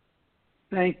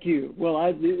 Thank you. Well,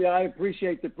 I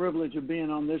appreciate the privilege of being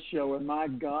on this show, and my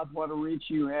God, what a reach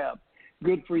you have.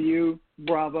 Good for you.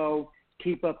 Bravo.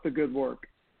 Keep up the good work.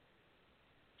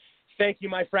 Thank you,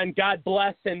 my friend. God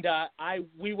bless, and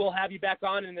we will have you back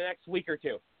on in the next week or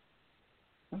two.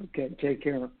 Okay, take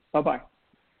care. Bye-bye.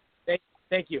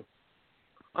 Thank you.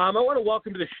 I want to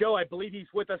welcome to the show. I believe he's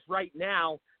with us right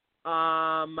now.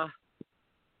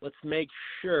 Let's make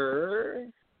sure.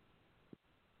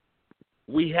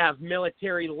 We have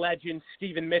military legend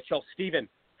Stephen Mitchell. Stephen,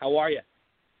 how are you?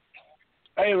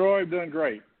 Hey, Rory, doing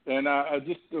great. And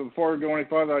just before we go any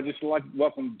further, I'd just like to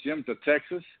welcome Jim to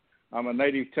Texas. I'm a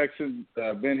native Texan.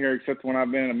 Been here except when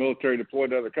I've been in the military deployed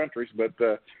to other countries, but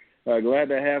glad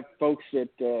to have folks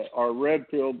that are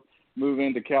red-pilled move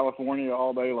into California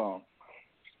all day long.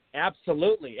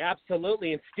 Absolutely.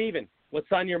 And Stephen, what's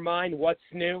on your mind? What's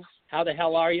new? How the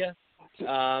hell are you? Give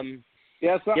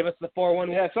us the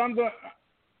 411. Yes, I'm doing.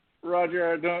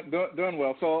 Roger, doing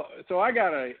well. So I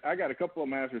got a couple of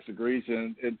master's degrees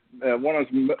in one is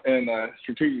in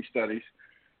strategic studies,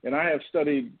 and I have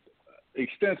studied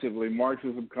extensively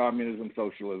Marxism, communism,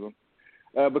 socialism,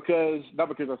 not because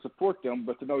I support them,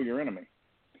 but to know your enemy.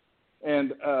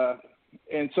 And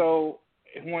so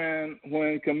when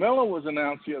Camilla was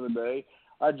announced the other day,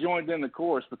 I joined in the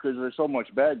chorus because there's so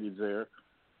much baggage there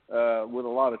with a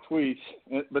lot of tweets.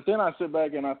 But then I sit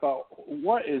back and I thought,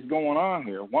 what is going on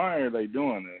here? Why are they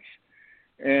doing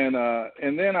this?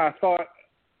 And then I thought,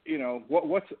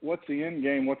 what's the end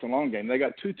game? What's the long game? They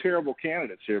got 2 terrible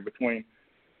candidates here between,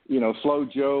 Slow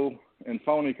Joe and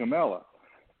Phony Camilla.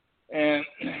 And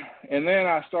then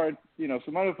I started,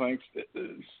 some other things.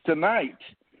 Tonight,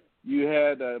 you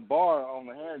had Barr on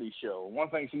the Hannity show. One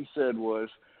thing he said was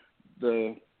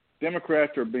the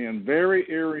Democrats are being very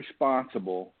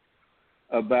irresponsible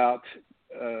about,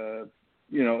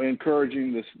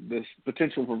 encouraging this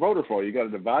potential for voter fraud. You got a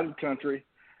divided country,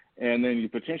 and then you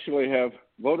potentially have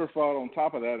voter fraud on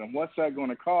top of that. And what's that going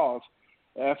to cause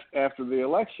after the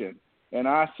election? And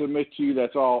I submit to you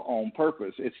that's all on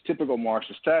purpose. It's typical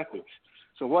Marxist tactics.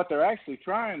 So what they're actually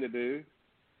trying to do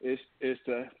is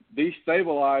to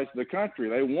destabilize the country.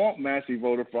 They want massive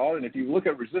voter fraud. And if you look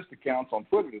at resist accounts on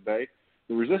Twitter today,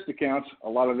 the resist accounts, a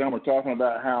lot of them are talking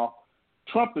about how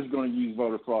Trump is going to use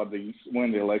voter fraud to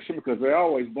win the election because they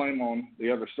always blame on the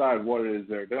other side what it is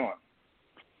they're doing.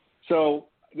 So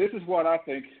this is what I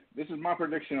think. This is my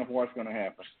prediction of what's going to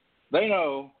happen. They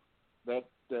know that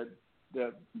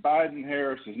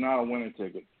Biden-Harris is not a winning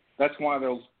ticket. That's why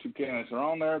those two candidates are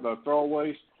on there. They're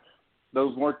throwaways.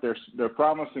 Those weren't. They're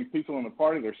promising people in the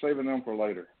party. They're saving them for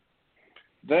later.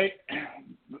 They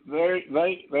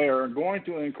are going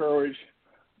to encourage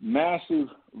massive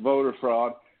voter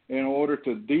fraud in order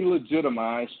to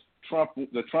delegitimize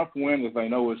the Trump win that they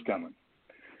know is coming.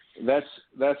 That's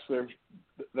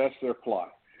their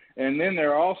plot. And then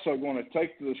they're also going to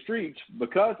take to the streets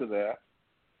because of that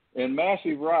in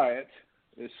massive riots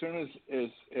as soon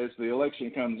as the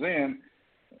election comes in,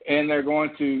 and they're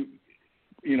going to,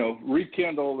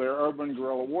 rekindle their urban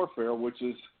guerrilla warfare, which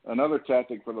is another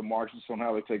tactic for the Marxists on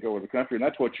how they take over the country. And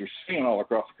that's what you're seeing all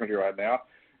across the country right now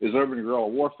is urban guerrilla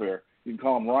warfare. You can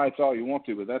call them riots all you want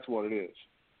to, but that's what it is.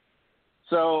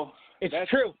 So that's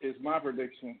true. Is my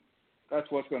prediction. That's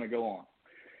what's going to go on.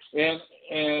 And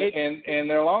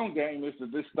their long game is to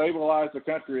destabilize the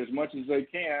country as much as they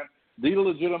can,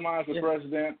 delegitimize the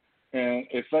president, and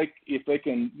if they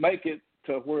can make it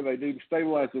to where they do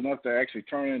stabilize enough to actually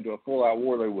turn it into a full-out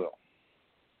war, they will.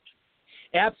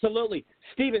 Absolutely.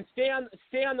 Stephen, stay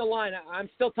on the line. I'm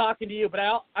still talking to you, but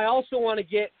I also want to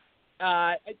get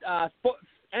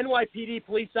NYPD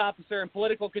police officer and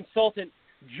political consultant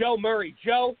Joe Murray.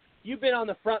 Joe, you've been on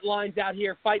the front lines out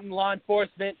here fighting law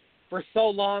enforcement for so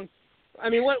long. I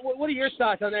mean, what are your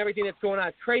thoughts on everything that's going on?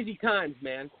 It's crazy times,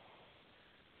 man.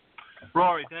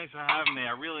 Rory, thanks for having me.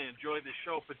 I really enjoyed the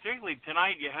show. Particularly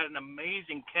tonight, you had an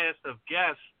amazing cast of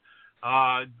guests.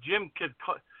 Jim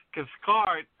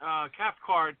Cathcart.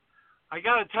 I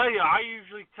got to tell you, I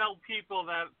usually tell people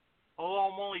that,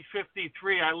 although I'm only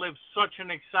 53, I live such an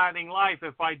exciting life.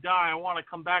 If I die, I want to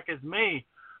come back as me.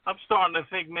 I'm starting to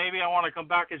think maybe I want to come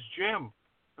back as Jim.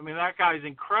 I mean, that guy's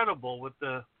incredible with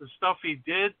the stuff he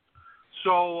did.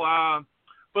 So,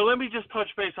 but let me just touch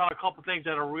base on a couple things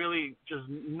that are really just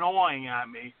gnawing at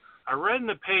me. I read in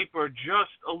the paper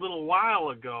just a little while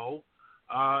ago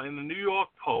in the New York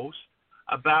Post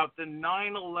about the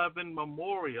 9/11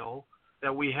 memorial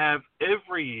that we have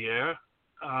every year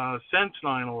since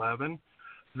 9/11,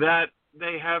 that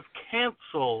they have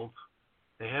canceled.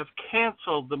 They have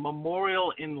canceled the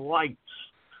memorial in lights.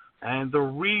 And the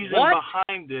reason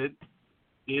behind it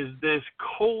is this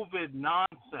COVID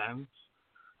nonsense.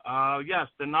 Yes,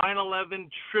 the 9/11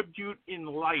 tribute in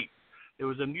light. There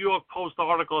was a New York Post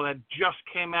article that just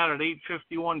came out at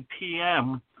 8:51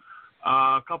 p.m.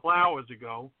 A couple hours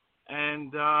ago,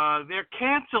 and they're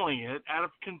canceling it out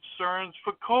of concerns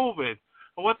for COVID.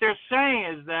 But what they're saying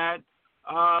is that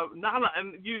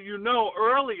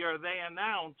earlier they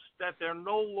announced that they're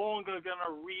no longer going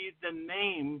to read the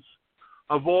names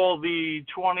of all the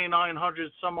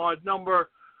 2,900 some odd number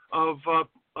of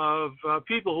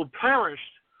people who perished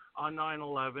on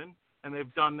 9/11, and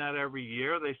they've done that every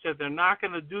year. They said they're not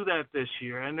going to do that this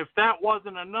year. And if that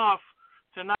wasn't enough,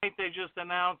 tonight they just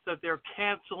announced that they're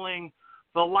canceling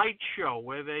the light show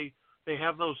where they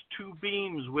have those two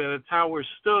beams where the tower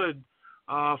stood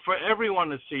for everyone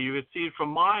to see. You could see it for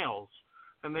miles.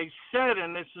 And they said,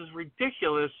 and this is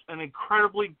ridiculous, it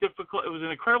was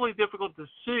an incredibly difficult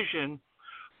decision,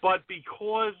 but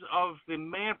because of the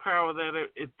manpower that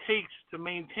it takes to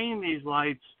maintain these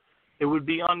lights, it would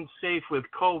be unsafe with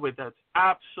COVID. That's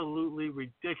absolutely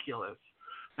ridiculous.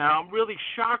 Now, I'm really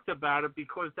shocked about it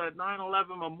because that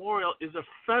 9/11 memorial is a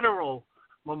federal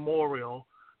memorial,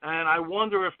 and I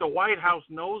wonder if the White House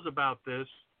knows about this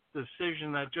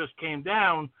decision that just came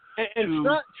down. And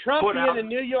Trump being a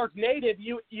New York native,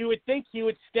 you would think he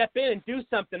would step in and do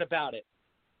something about it.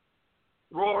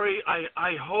 Rory,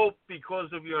 I hope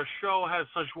because of your show has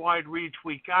such wide reach,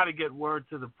 we got to get word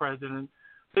to the president.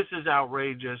 This is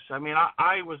outrageous. I mean,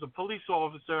 I was a police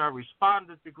officer. I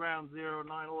responded to Ground Zero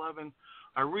 9/11.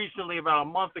 I recently, about a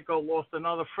month ago, lost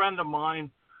another friend of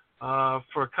mine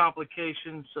for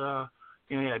complications.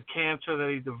 He had cancer that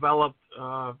he developed,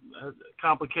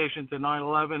 complications to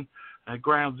 9/11 at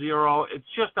Ground Zero. It's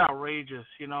just outrageous,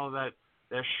 that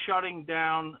they're shutting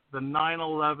down the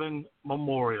 9/11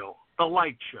 memorial, the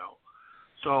light show.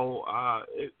 So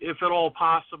if at all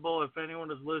possible, if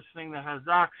anyone is listening that has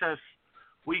access,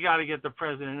 we got to get the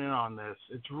president in on this.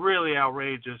 It's really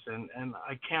outrageous, and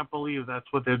I can't believe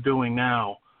that's what they're doing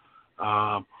now.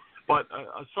 But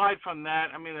aside from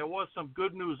that, I mean, there was some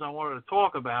good news I wanted to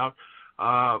talk about.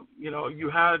 You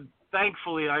had,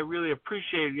 thankfully, I really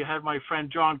appreciate it. You had my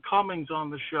friend John Cummings on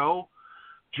the show.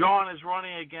 John is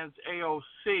running against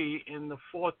AOC in the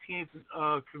 14th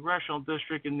Congressional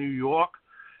District in New York.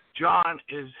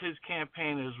 His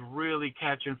campaign is really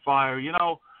catching fire.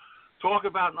 talk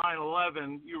about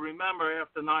 9/11. You remember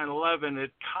after 9/11,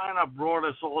 it kind of brought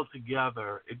us all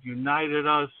together. It united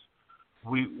us.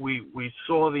 We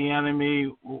saw the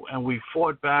enemy, and we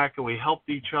fought back, and we helped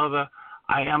each other.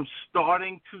 I am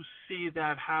starting to see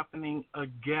that happening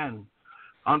again.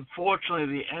 Unfortunately,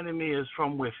 the enemy is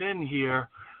from within here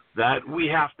that we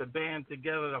have to band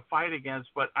together to fight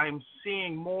against, but I'm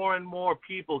seeing more and more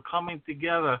people coming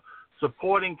together,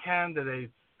 supporting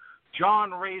candidates.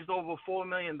 John raised over $4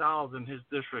 million in his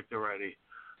district already.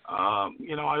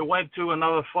 I went to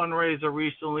another fundraiser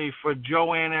recently for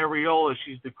Joanne Areola.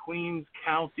 She's the Queens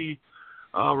County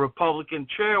Republican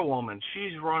chairwoman.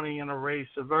 She's running in a race,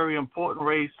 a very important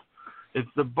race. It's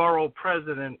the borough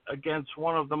president against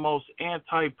one of the most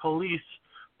anti-police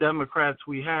Democrats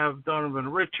we have, Donovan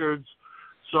Richards.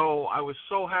 So I was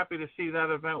so happy to see that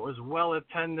event was well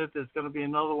attended. There's going to be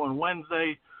another one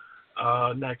Wednesday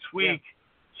next week. Yeah.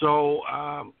 So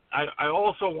I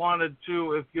also wanted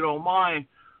to, if you don't mind,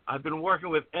 I've been working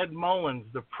with Ed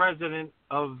Mullins, the president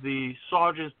of the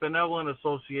Sergeants Benevolent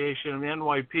Association of the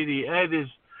NYPD. Ed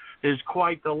is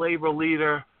quite the labor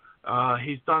leader.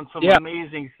 He's done some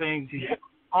amazing things. He's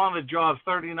on the job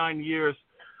 39 years.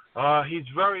 He's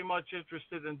very much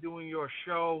interested in doing your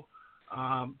show,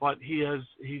 but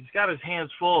he's got his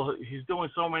hands full. He's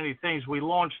doing so many things. We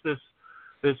launched this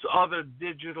other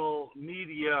digital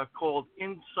media called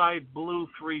Inside Blue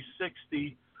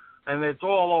 360, and it's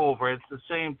all over. It's the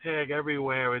same tag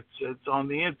everywhere. It's on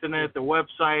the internet. The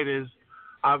website is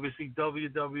obviously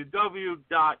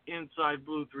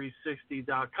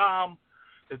www.insideblue360.com.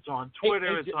 It's on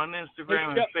Twitter. It's on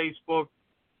Instagram and Facebook.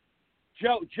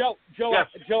 Joe, yes.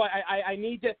 Joe, I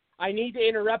need to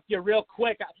interrupt you real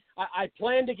quick. I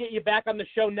plan to get you back on the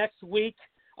show next week.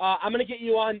 I'm going to get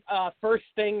you on first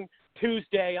thing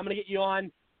Tuesday. I'm going to get you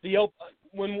on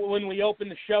when we open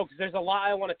the show, because there's a lot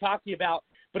I want to talk to you about.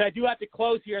 But I do have to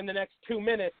close here in the next 2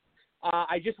 minutes.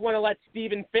 I just want to let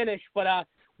Steven finish, but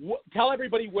tell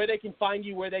everybody where they can find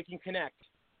you, where they can connect,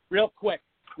 real quick.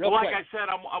 Like I said,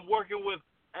 I'm working with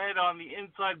Ed on the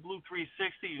Inside Blue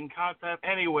 360. You can contact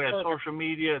anywhere, social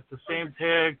media. It's the same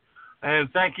tag.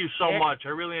 And thank you so much. I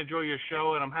really enjoy your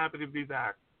show, and I'm happy to be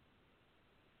back.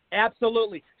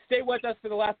 Absolutely. Stay with us for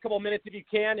the last couple of minutes if you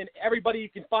can. And everybody, you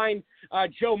can find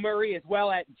Joe Murray as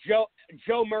well at Joe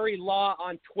Murray Law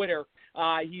on Twitter.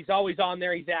 He's always on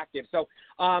there. He's active. So,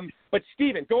 but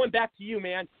Steven, going back to you,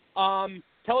 man,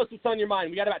 tell us what's on your mind.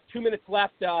 We got about 2 minutes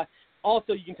left.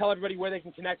 Also, you can tell everybody where they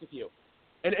can connect with you.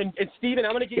 And Steven,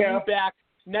 I'm going to get you back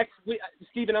next week.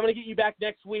 Steven, I'm going to get you back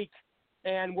next week,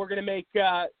 and we're going to make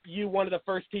you one of the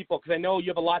first people, because I know you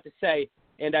have a lot to say,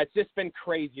 and it's just been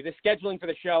crazy. The scheduling for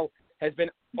the show has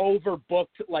been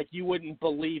overbooked like you wouldn't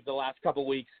believe the last couple of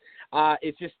weeks.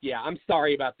 It's just, I'm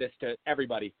sorry about this to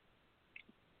everybody.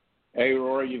 Hey,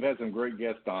 Rory, you've had some great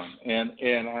guests on, and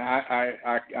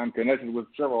I'm connected with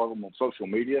several of them on social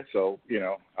media, so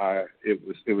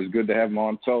it was good to have them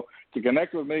on. So to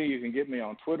connect with me, you can get me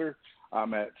on Twitter.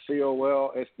 I'm at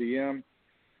COLSDM.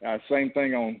 Same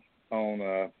thing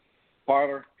on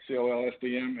Parler,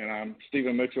 COLSDM, and I'm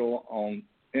Stephen Mitchell on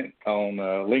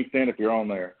LinkedIn if you're on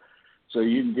there. So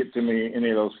you can get to me any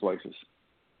of those places.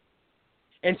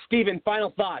 And Stephen,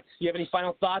 final thoughts. Do you have any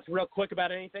final thoughts, real quick,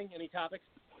 about anything, any topics?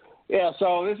 Yeah,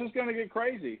 so this is going to get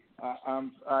crazy. That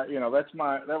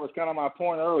was kind of my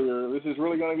point earlier. This is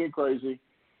really going to get crazy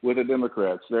with the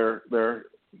Democrats. Their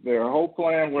whole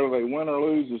plan, whether they win or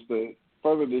lose, is to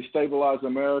further destabilize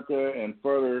America and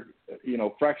further,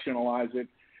 fractionalize it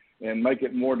and make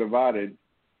it more divided.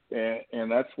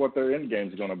 And that's what their end game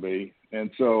is going to be. And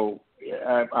so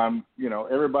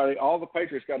everybody, all the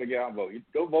patriots got to get out and vote.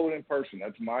 Go vote in person.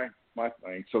 That's my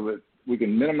thing, so that we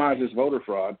can minimize this voter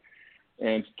fraud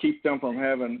and keep them from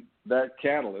having that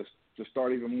catalyst to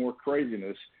start even more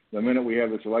craziness the minute we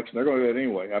have this election. They're going to do it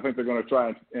anyway. I think they're going to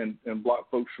try and block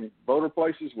folks from voter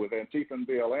places with Antifa and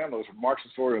BLM, those are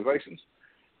Marxist organizations,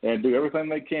 and do everything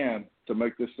they can to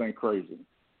make this thing crazy.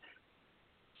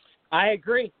 I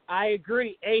agree.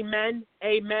 Amen.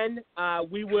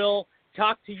 We will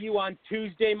talk to you on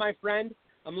Tuesday, my friend.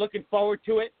 I'm looking forward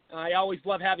to it. I always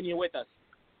love having you with us.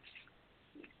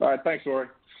 All right. Thanks, Rory.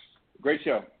 Great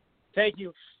show. Thank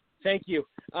you.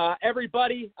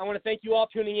 Everybody, I want to thank you all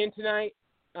tuning in tonight.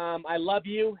 I love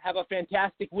you. Have a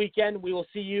fantastic weekend. We will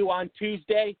see you on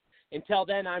Tuesday. Until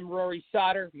then, I'm Rory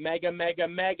Sauter. Mega, mega,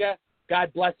 mega.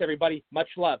 God bless everybody.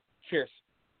 Much love. Cheers.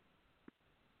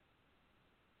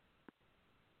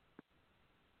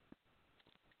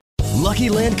 Lucky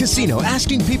Land Casino,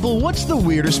 asking people, what's the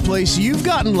weirdest place you've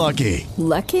gotten lucky?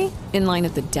 Lucky? In line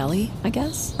at the deli, I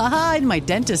guess? Aha, in my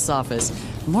dentist's office.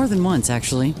 More than once,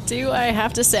 actually. Do I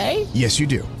have to say? Yes, you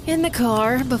do. In the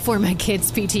car before my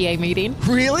kids' PTA meeting.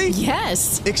 Really?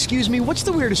 Yes. Excuse me, what's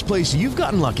the weirdest place you've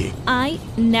gotten lucky? I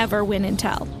never win and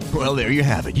tell. Well, there you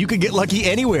have it. You can get lucky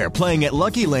anywhere, playing at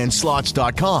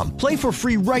LuckyLandSlots.com. Play for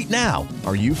free right now.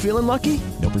 Are you feeling lucky?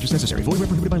 No purchase necessary. Void where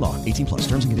prohibited by law. 18+.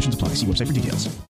 Terms and conditions apply. See website for details.